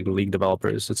made by like League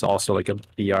developers. It's also like a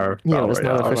VR. Yeah, it's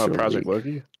not Talking official. about Project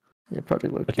Loki. Yeah,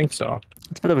 Project Loki. I think so.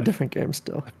 It's a bit of a different game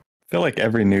still. I feel like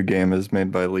every new game is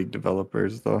made by League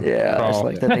developers, though. Yeah, it's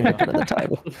like the thing they put in the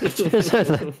title.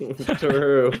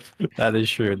 True. That is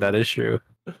true. That is true.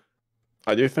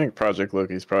 I do think Project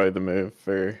Loki is probably the move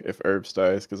for if Herbs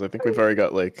dies, because I think we've already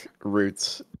got like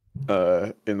roots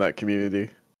in that community. I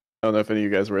don't know if any of you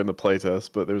guys were in the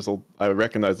playtest, but I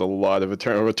recognized a lot of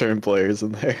Eternal Return players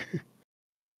in there.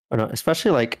 Oh, no,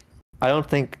 especially like I don't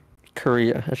think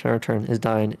Korea, as I return, is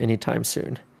dying anytime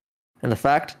soon. And the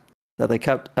fact that they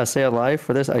kept SA alive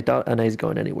for this, I doubt NA is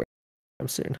going anywhere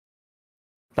soon.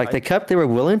 Like they were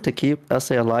willing to keep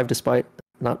SA alive despite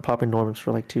not popping norms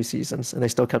for like 2 seasons, and they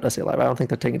still kept SA alive. I don't think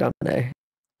they're taking down NA.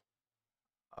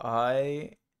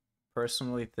 I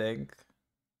personally think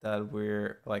that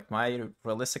we're like my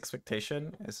realistic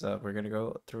expectation is that we're gonna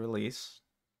go through release,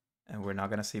 and we're not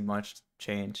gonna see much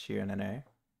change here in NA,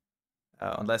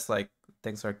 unless like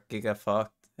things are giga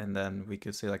fucked, and then we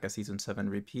could see like a season 7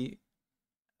 repeat.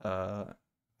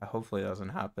 Hopefully it doesn't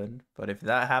happen, but if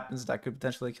that happens, that could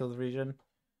potentially kill the region.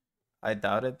 I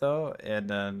doubt it though, and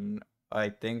then I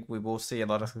think we will see a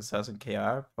lot of success in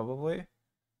KR probably,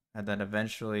 and then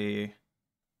eventually,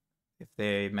 if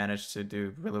they manage to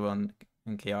do really well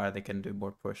in KR, they can do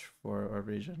more push for our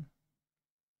region.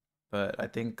 But I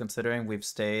think considering we've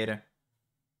stayed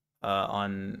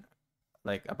on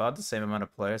like about the same amount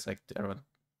of players, like everyone,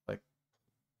 like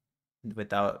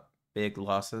without big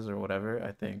losses or whatever,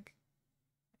 I think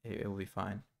it will be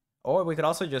fine. Or we could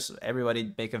also just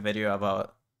everybody make a video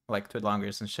about like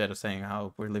Twidlongers and shit of saying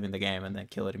how we're leaving the game and then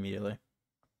kill it immediately.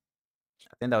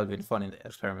 I think that would be a fun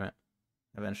experiment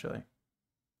eventually.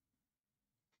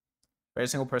 Every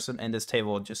single person in this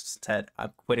table just said,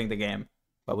 I'm quitting the game.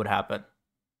 What would happen?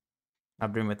 I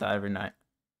dream with that every night.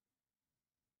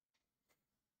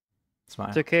 Smile.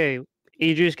 It's okay.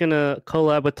 Adri's gonna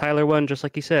collab with Tyler One just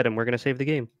like he said, and we're gonna save the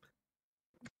game.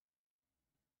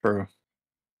 Bro. I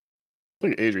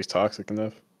think Adri's toxic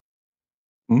enough.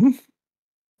 Hmm?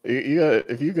 You got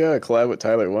if you got to collab with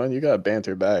Tyler One, you got to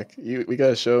banter back. We got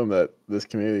to show him that this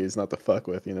community is not to fuck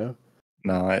with, you know?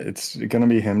 No, it's gonna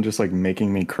be him just like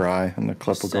making me cry, and the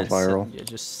clip will go viral. Yeah,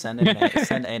 just send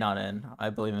Anon in. I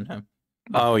believe in him.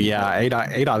 Oh yeah,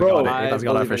 Adon's Bro, got it. Adon's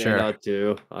got it for sure. Not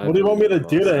too. What do you want me to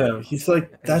do to him? He's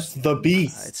like, that's the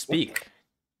beast. Speak.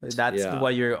 That's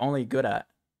what you're only good at.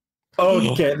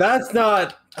 Okay, that's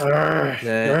not. Oh,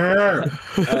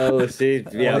 see,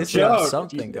 At least you have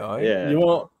something going. Yeah. You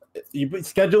won't. You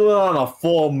schedule it on a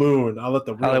full moon. I'll let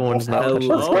the real Tyler One's not touching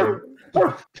this game.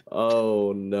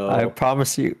 Oh no! I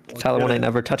promise you, Tyler One ain't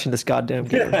never touching this goddamn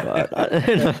game. But,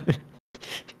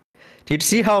 do you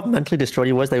see how mentally destroyed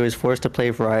he was that he was forced to play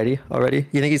Variety already?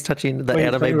 You think he's touching the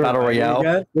anime battle royale?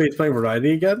 Again? Wait, he's playing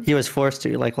Variety again? He was forced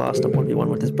to, like, lost a 1v1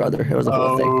 with his brother. It was a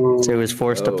whole thing. So he was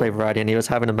forced to play Variety, and he was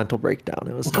having a mental breakdown.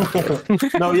 It was not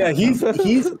good. No, yeah, he's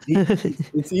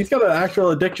got an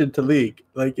actual addiction to League.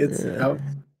 Like, it's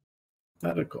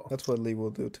medical. That's what League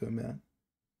will do to him, man.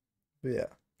 But yeah.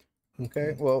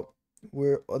 Okay, well,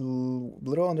 we're a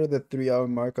little under the 3-hour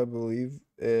mark, I believe,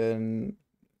 and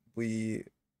we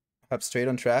have straight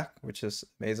on track, which is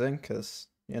amazing because,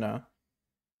 you know,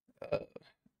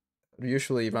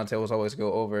 usually roundtables always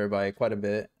go over by quite a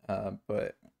bit,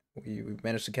 but we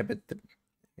managed to keep it,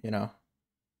 you know,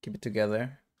 keep it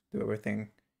together, do everything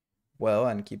well,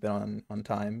 and keep it on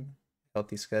time,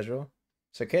 healthy schedule.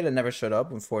 So Kata never showed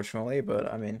up, unfortunately,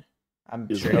 but I mean, I'm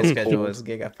sure his schedule is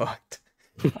giga fucked.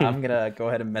 I'm gonna go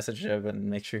ahead and message him and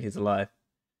make sure he's alive.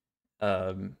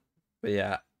 But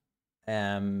yeah,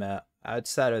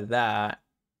 outside of that,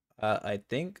 I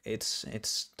think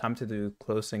it's time to do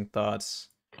closing thoughts.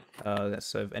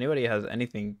 So if anybody has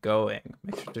anything going,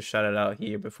 make sure to shout it out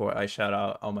here before I shout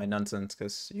out all my nonsense,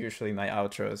 because usually my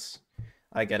outros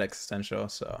I get existential.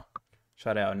 So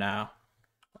shout it out now.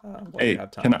 Hey,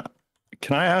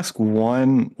 can I ask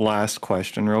one last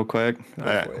question real quick?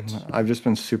 I've just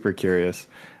been super curious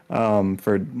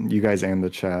for you guys and the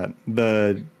chat.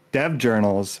 The dev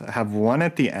journals have one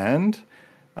at the end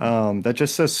that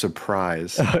just says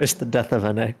surprise. Oh, it's the death of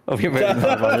NA. Oh, you're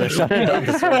I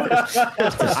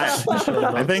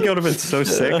think it would have been so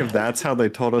sick if that's how they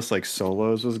told us like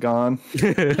solos was gone.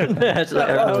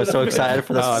 Everyone was so excited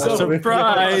for the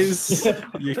surprise.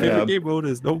 Your favorite game mode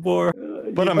is no more.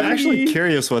 But I'm actually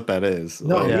curious what that is.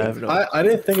 No, I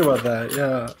didn't think about that.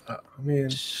 Yeah, I mean,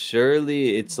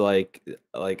 surely it's like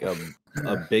a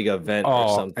big event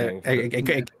or something.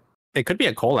 It could be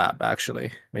a collab,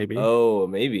 actually. Maybe. Oh,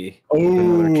 maybe.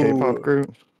 Oh, K-pop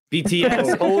group.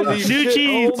 BTS. Holy New shit.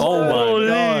 jeans. Oh my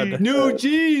god. New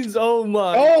jeans. Oh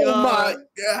my. Oh my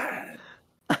god.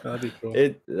 That'd be cool.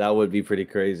 That would be pretty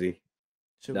crazy.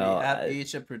 Should we add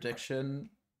each a prediction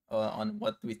on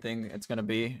what we think it's gonna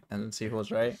be, and then see who was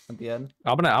right at the end?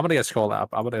 I'm gonna get collab.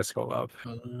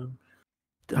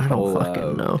 I don't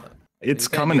fucking know. It's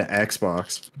coming to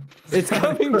Xbox. It's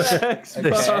coming to Xbox.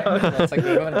 Okay. That's like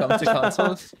when it comes to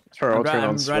consoles. Turn on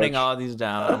I'm Switch. writing all these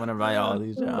down. I'm gonna write all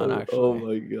these down. Actually. Oh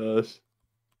my gosh.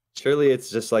 Surely it's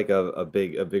just like a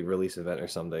big release event or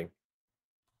something.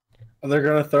 they're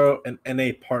gonna throw an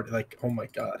NA party. Like, oh my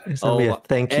god. It's gonna be a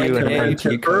thank you and an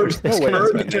MP code. No way,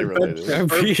 It's it's NA related.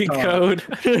 MP code.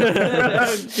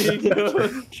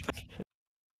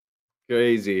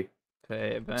 Crazy.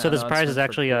 Okay, So this no, prize it's is for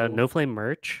actually gold. No Flame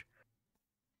merch.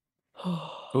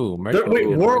 Ooh, merch. Wait,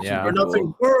 worlds. Yeah. We're not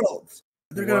saying worlds.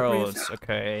 They're gonna bring Worlds.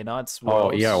 Okay, not Oh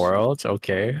worlds. yeah, worlds.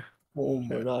 Okay. Oh my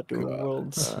They're not doing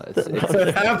worlds.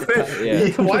 What happened? Yeah.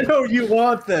 Why don't you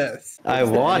want this? I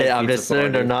want it. I'm Pizza just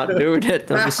saying they're party. not doing it.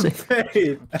 I'm just saying.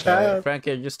 Hey, Okay,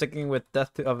 Frankie, you're sticking with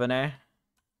Death of an A.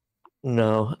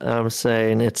 No, I'm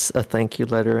saying it's a thank you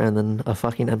letter and then a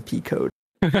fucking MP code.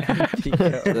 That's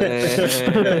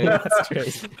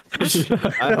crazy.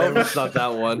 I hope it's not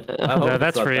that one. I hope No, it's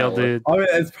that's not real, that one. dude. I mean,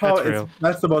 it's probably real.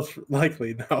 that's the most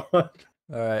likely now. All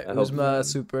right, I hope Uzma, so.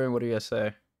 Super, what do you guys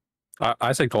say?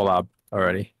 I said collab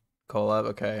already. Collab,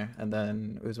 okay, and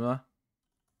then Uzma.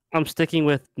 I'm sticking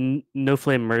with No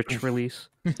Flame merch release.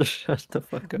 Shut the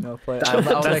fuck up. No play. That's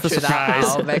I'll make the sure that. surprise.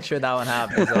 I'll make sure that one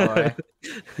happens. All right.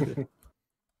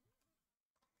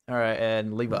 All right,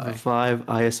 and Levi. Vive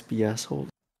ISBS hold.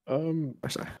 Um, Or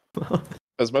sorry.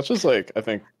 as much as like I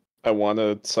think I want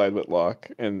to side with Locke,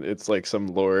 and it's like some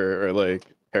lore or like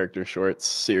character shorts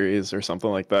series or something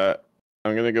like that.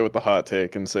 I'm gonna go with the hot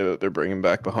take and say that they're bringing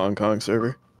back the Hong Kong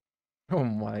server. Oh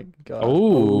my god.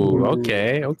 Oh,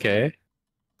 okay, okay.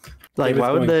 Like, Maybe why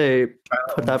it's would going- they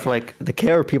put that for like the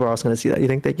KR people are also going to see that? You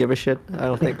think they give a shit? I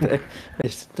don't think they're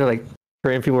like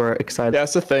Korean people are excited. Yeah,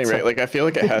 that's the thing, right? Like I feel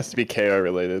like it has to be KR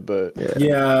related, but I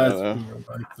Yeah. don't know. It's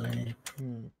more likely.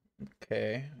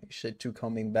 Okay, shit two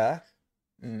coming back.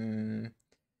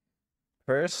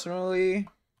 Personally,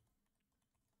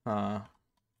 I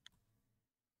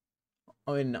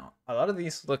mean, a lot of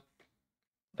these look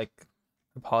like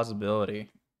a possibility.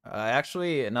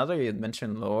 Actually, now that you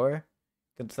mentioned lore,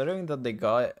 considering that they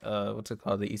got what's it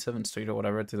called, the E7 Street or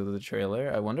whatever to do the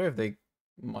trailer, I wonder if they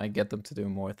might get them to do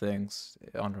more things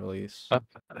on release. An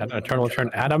Eternal Turn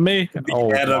anime? Oh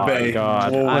my Anime.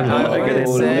 god. Whoa. I wouldn't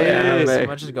Oh, say anime. as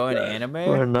much as going anime.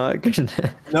 We're not gonna.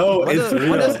 No, What it's does, real.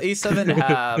 what does E7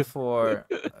 have for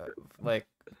like?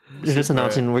 They're just super-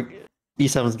 announcing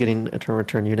E7's getting a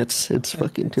return units. It's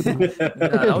fucking too bad.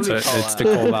 that would be It's the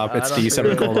collab. collab. It's I the don't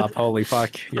E7 think- collab. Holy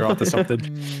fuck. You're onto something.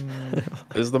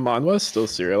 Is the manhwa still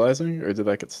serializing, or did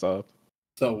that get stopped?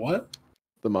 So what?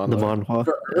 The manhwa. The manhwa.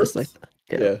 For It's like,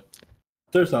 Yeah.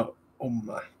 There's no. Oh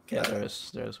my. Yeah, God.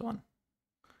 there's one.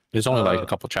 There's only like a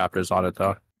couple chapters on it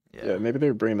though. Yeah, maybe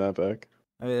they're bringing that back.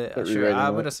 I mean, Start sure. rewriting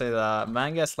I'm that. gonna say that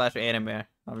manga / anime.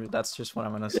 I mean, that's just what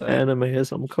I'm gonna say.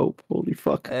 animism cope. Holy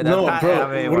fuck. No,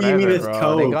 bro, what do you mean it's They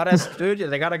cope? got a studio.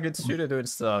 They got a good studio doing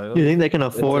stuff. You think they can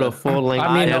afford a full length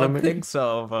I anime? don't think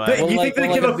so, but Hey, you think they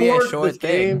can could be a afford short this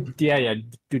game? Yeah, yeah.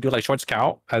 Do like shorts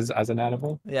count as an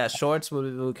animal? Yeah, shorts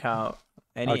will count.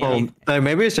 Any, Oh,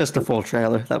 maybe it's just the full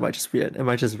trailer. That might just be it. It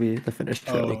might just be the finished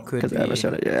trailer. It could Because I haven't be.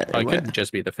 shown it yet. Oh, It it might. could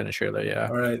just be the finisher there, yeah.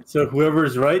 All right. So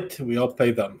whoever's right, we all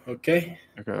pay them. Okay.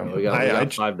 Okay. We got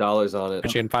 $5 on it.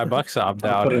 Put you in $5, I'm I'll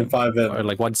down. put in 5 in. Or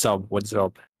like one sub.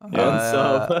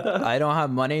 I don't have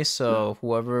money, so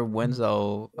whoever wins,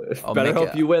 I'll Better make hope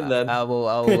it, you win then.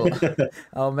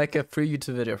 I'll make a free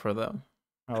YouTube video for them.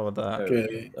 How about that?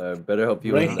 Okay. Better hope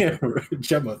you Right win. here,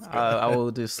 Gemma. I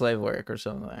will do slave work or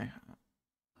something.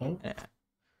 Huh?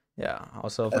 Yeah, I'll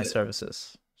sell my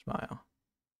services. Smile.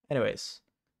 Anyways,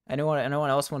 anyone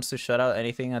else wants to shout out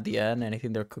anything at the end?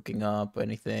 Anything they're cooking up?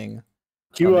 Anything?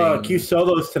 Q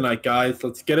solos tonight, guys.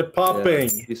 Let's get it popping.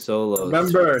 Q solos.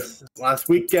 Remember, last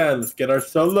weekend. Let's get our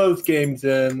solos games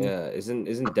in. Yeah, isn't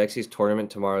Dexy's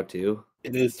tournament tomorrow too?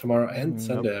 It is tomorrow and Nope.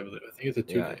 Sunday, I believe. I think it's a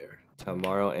 2-day.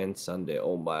 Tomorrow and Sunday.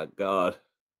 Oh my god.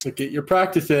 So get your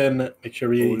practice in. Make sure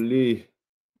we. Holy.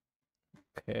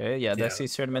 Okay, yeah,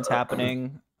 Dexy's tournament's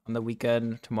happening on the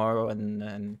weekend tomorrow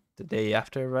and the day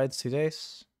after, right? It's 2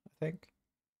 days, I think.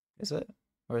 Is it?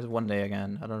 Or is it 1 day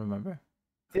again? I don't remember.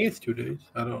 I think it's 2 days.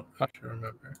 I don't actually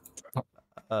remember.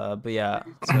 But yeah,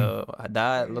 so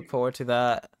that look forward to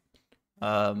that.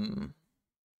 As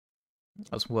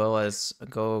well as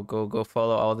go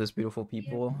follow all these beautiful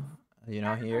people,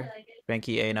 here.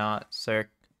 Frankie, Anot, Cirque,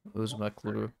 Uzma,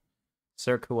 Kluru.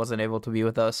 Cirque, who wasn't able to be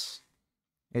with us.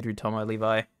 Adri, Toma,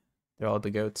 Levi. They're all the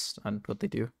goats on what they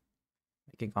do.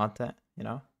 Making content,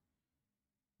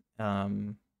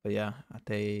 But yeah,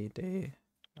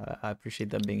 I appreciate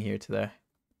them being here today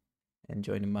and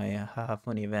joining my haha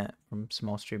funny event from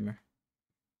small streamer.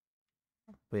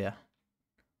 But yeah,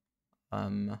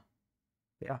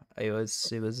 it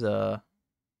was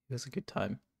a good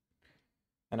time,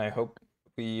 and I hope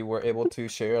we were able to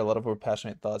share a lot of our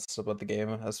passionate thoughts about the game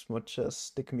as much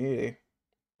as the community.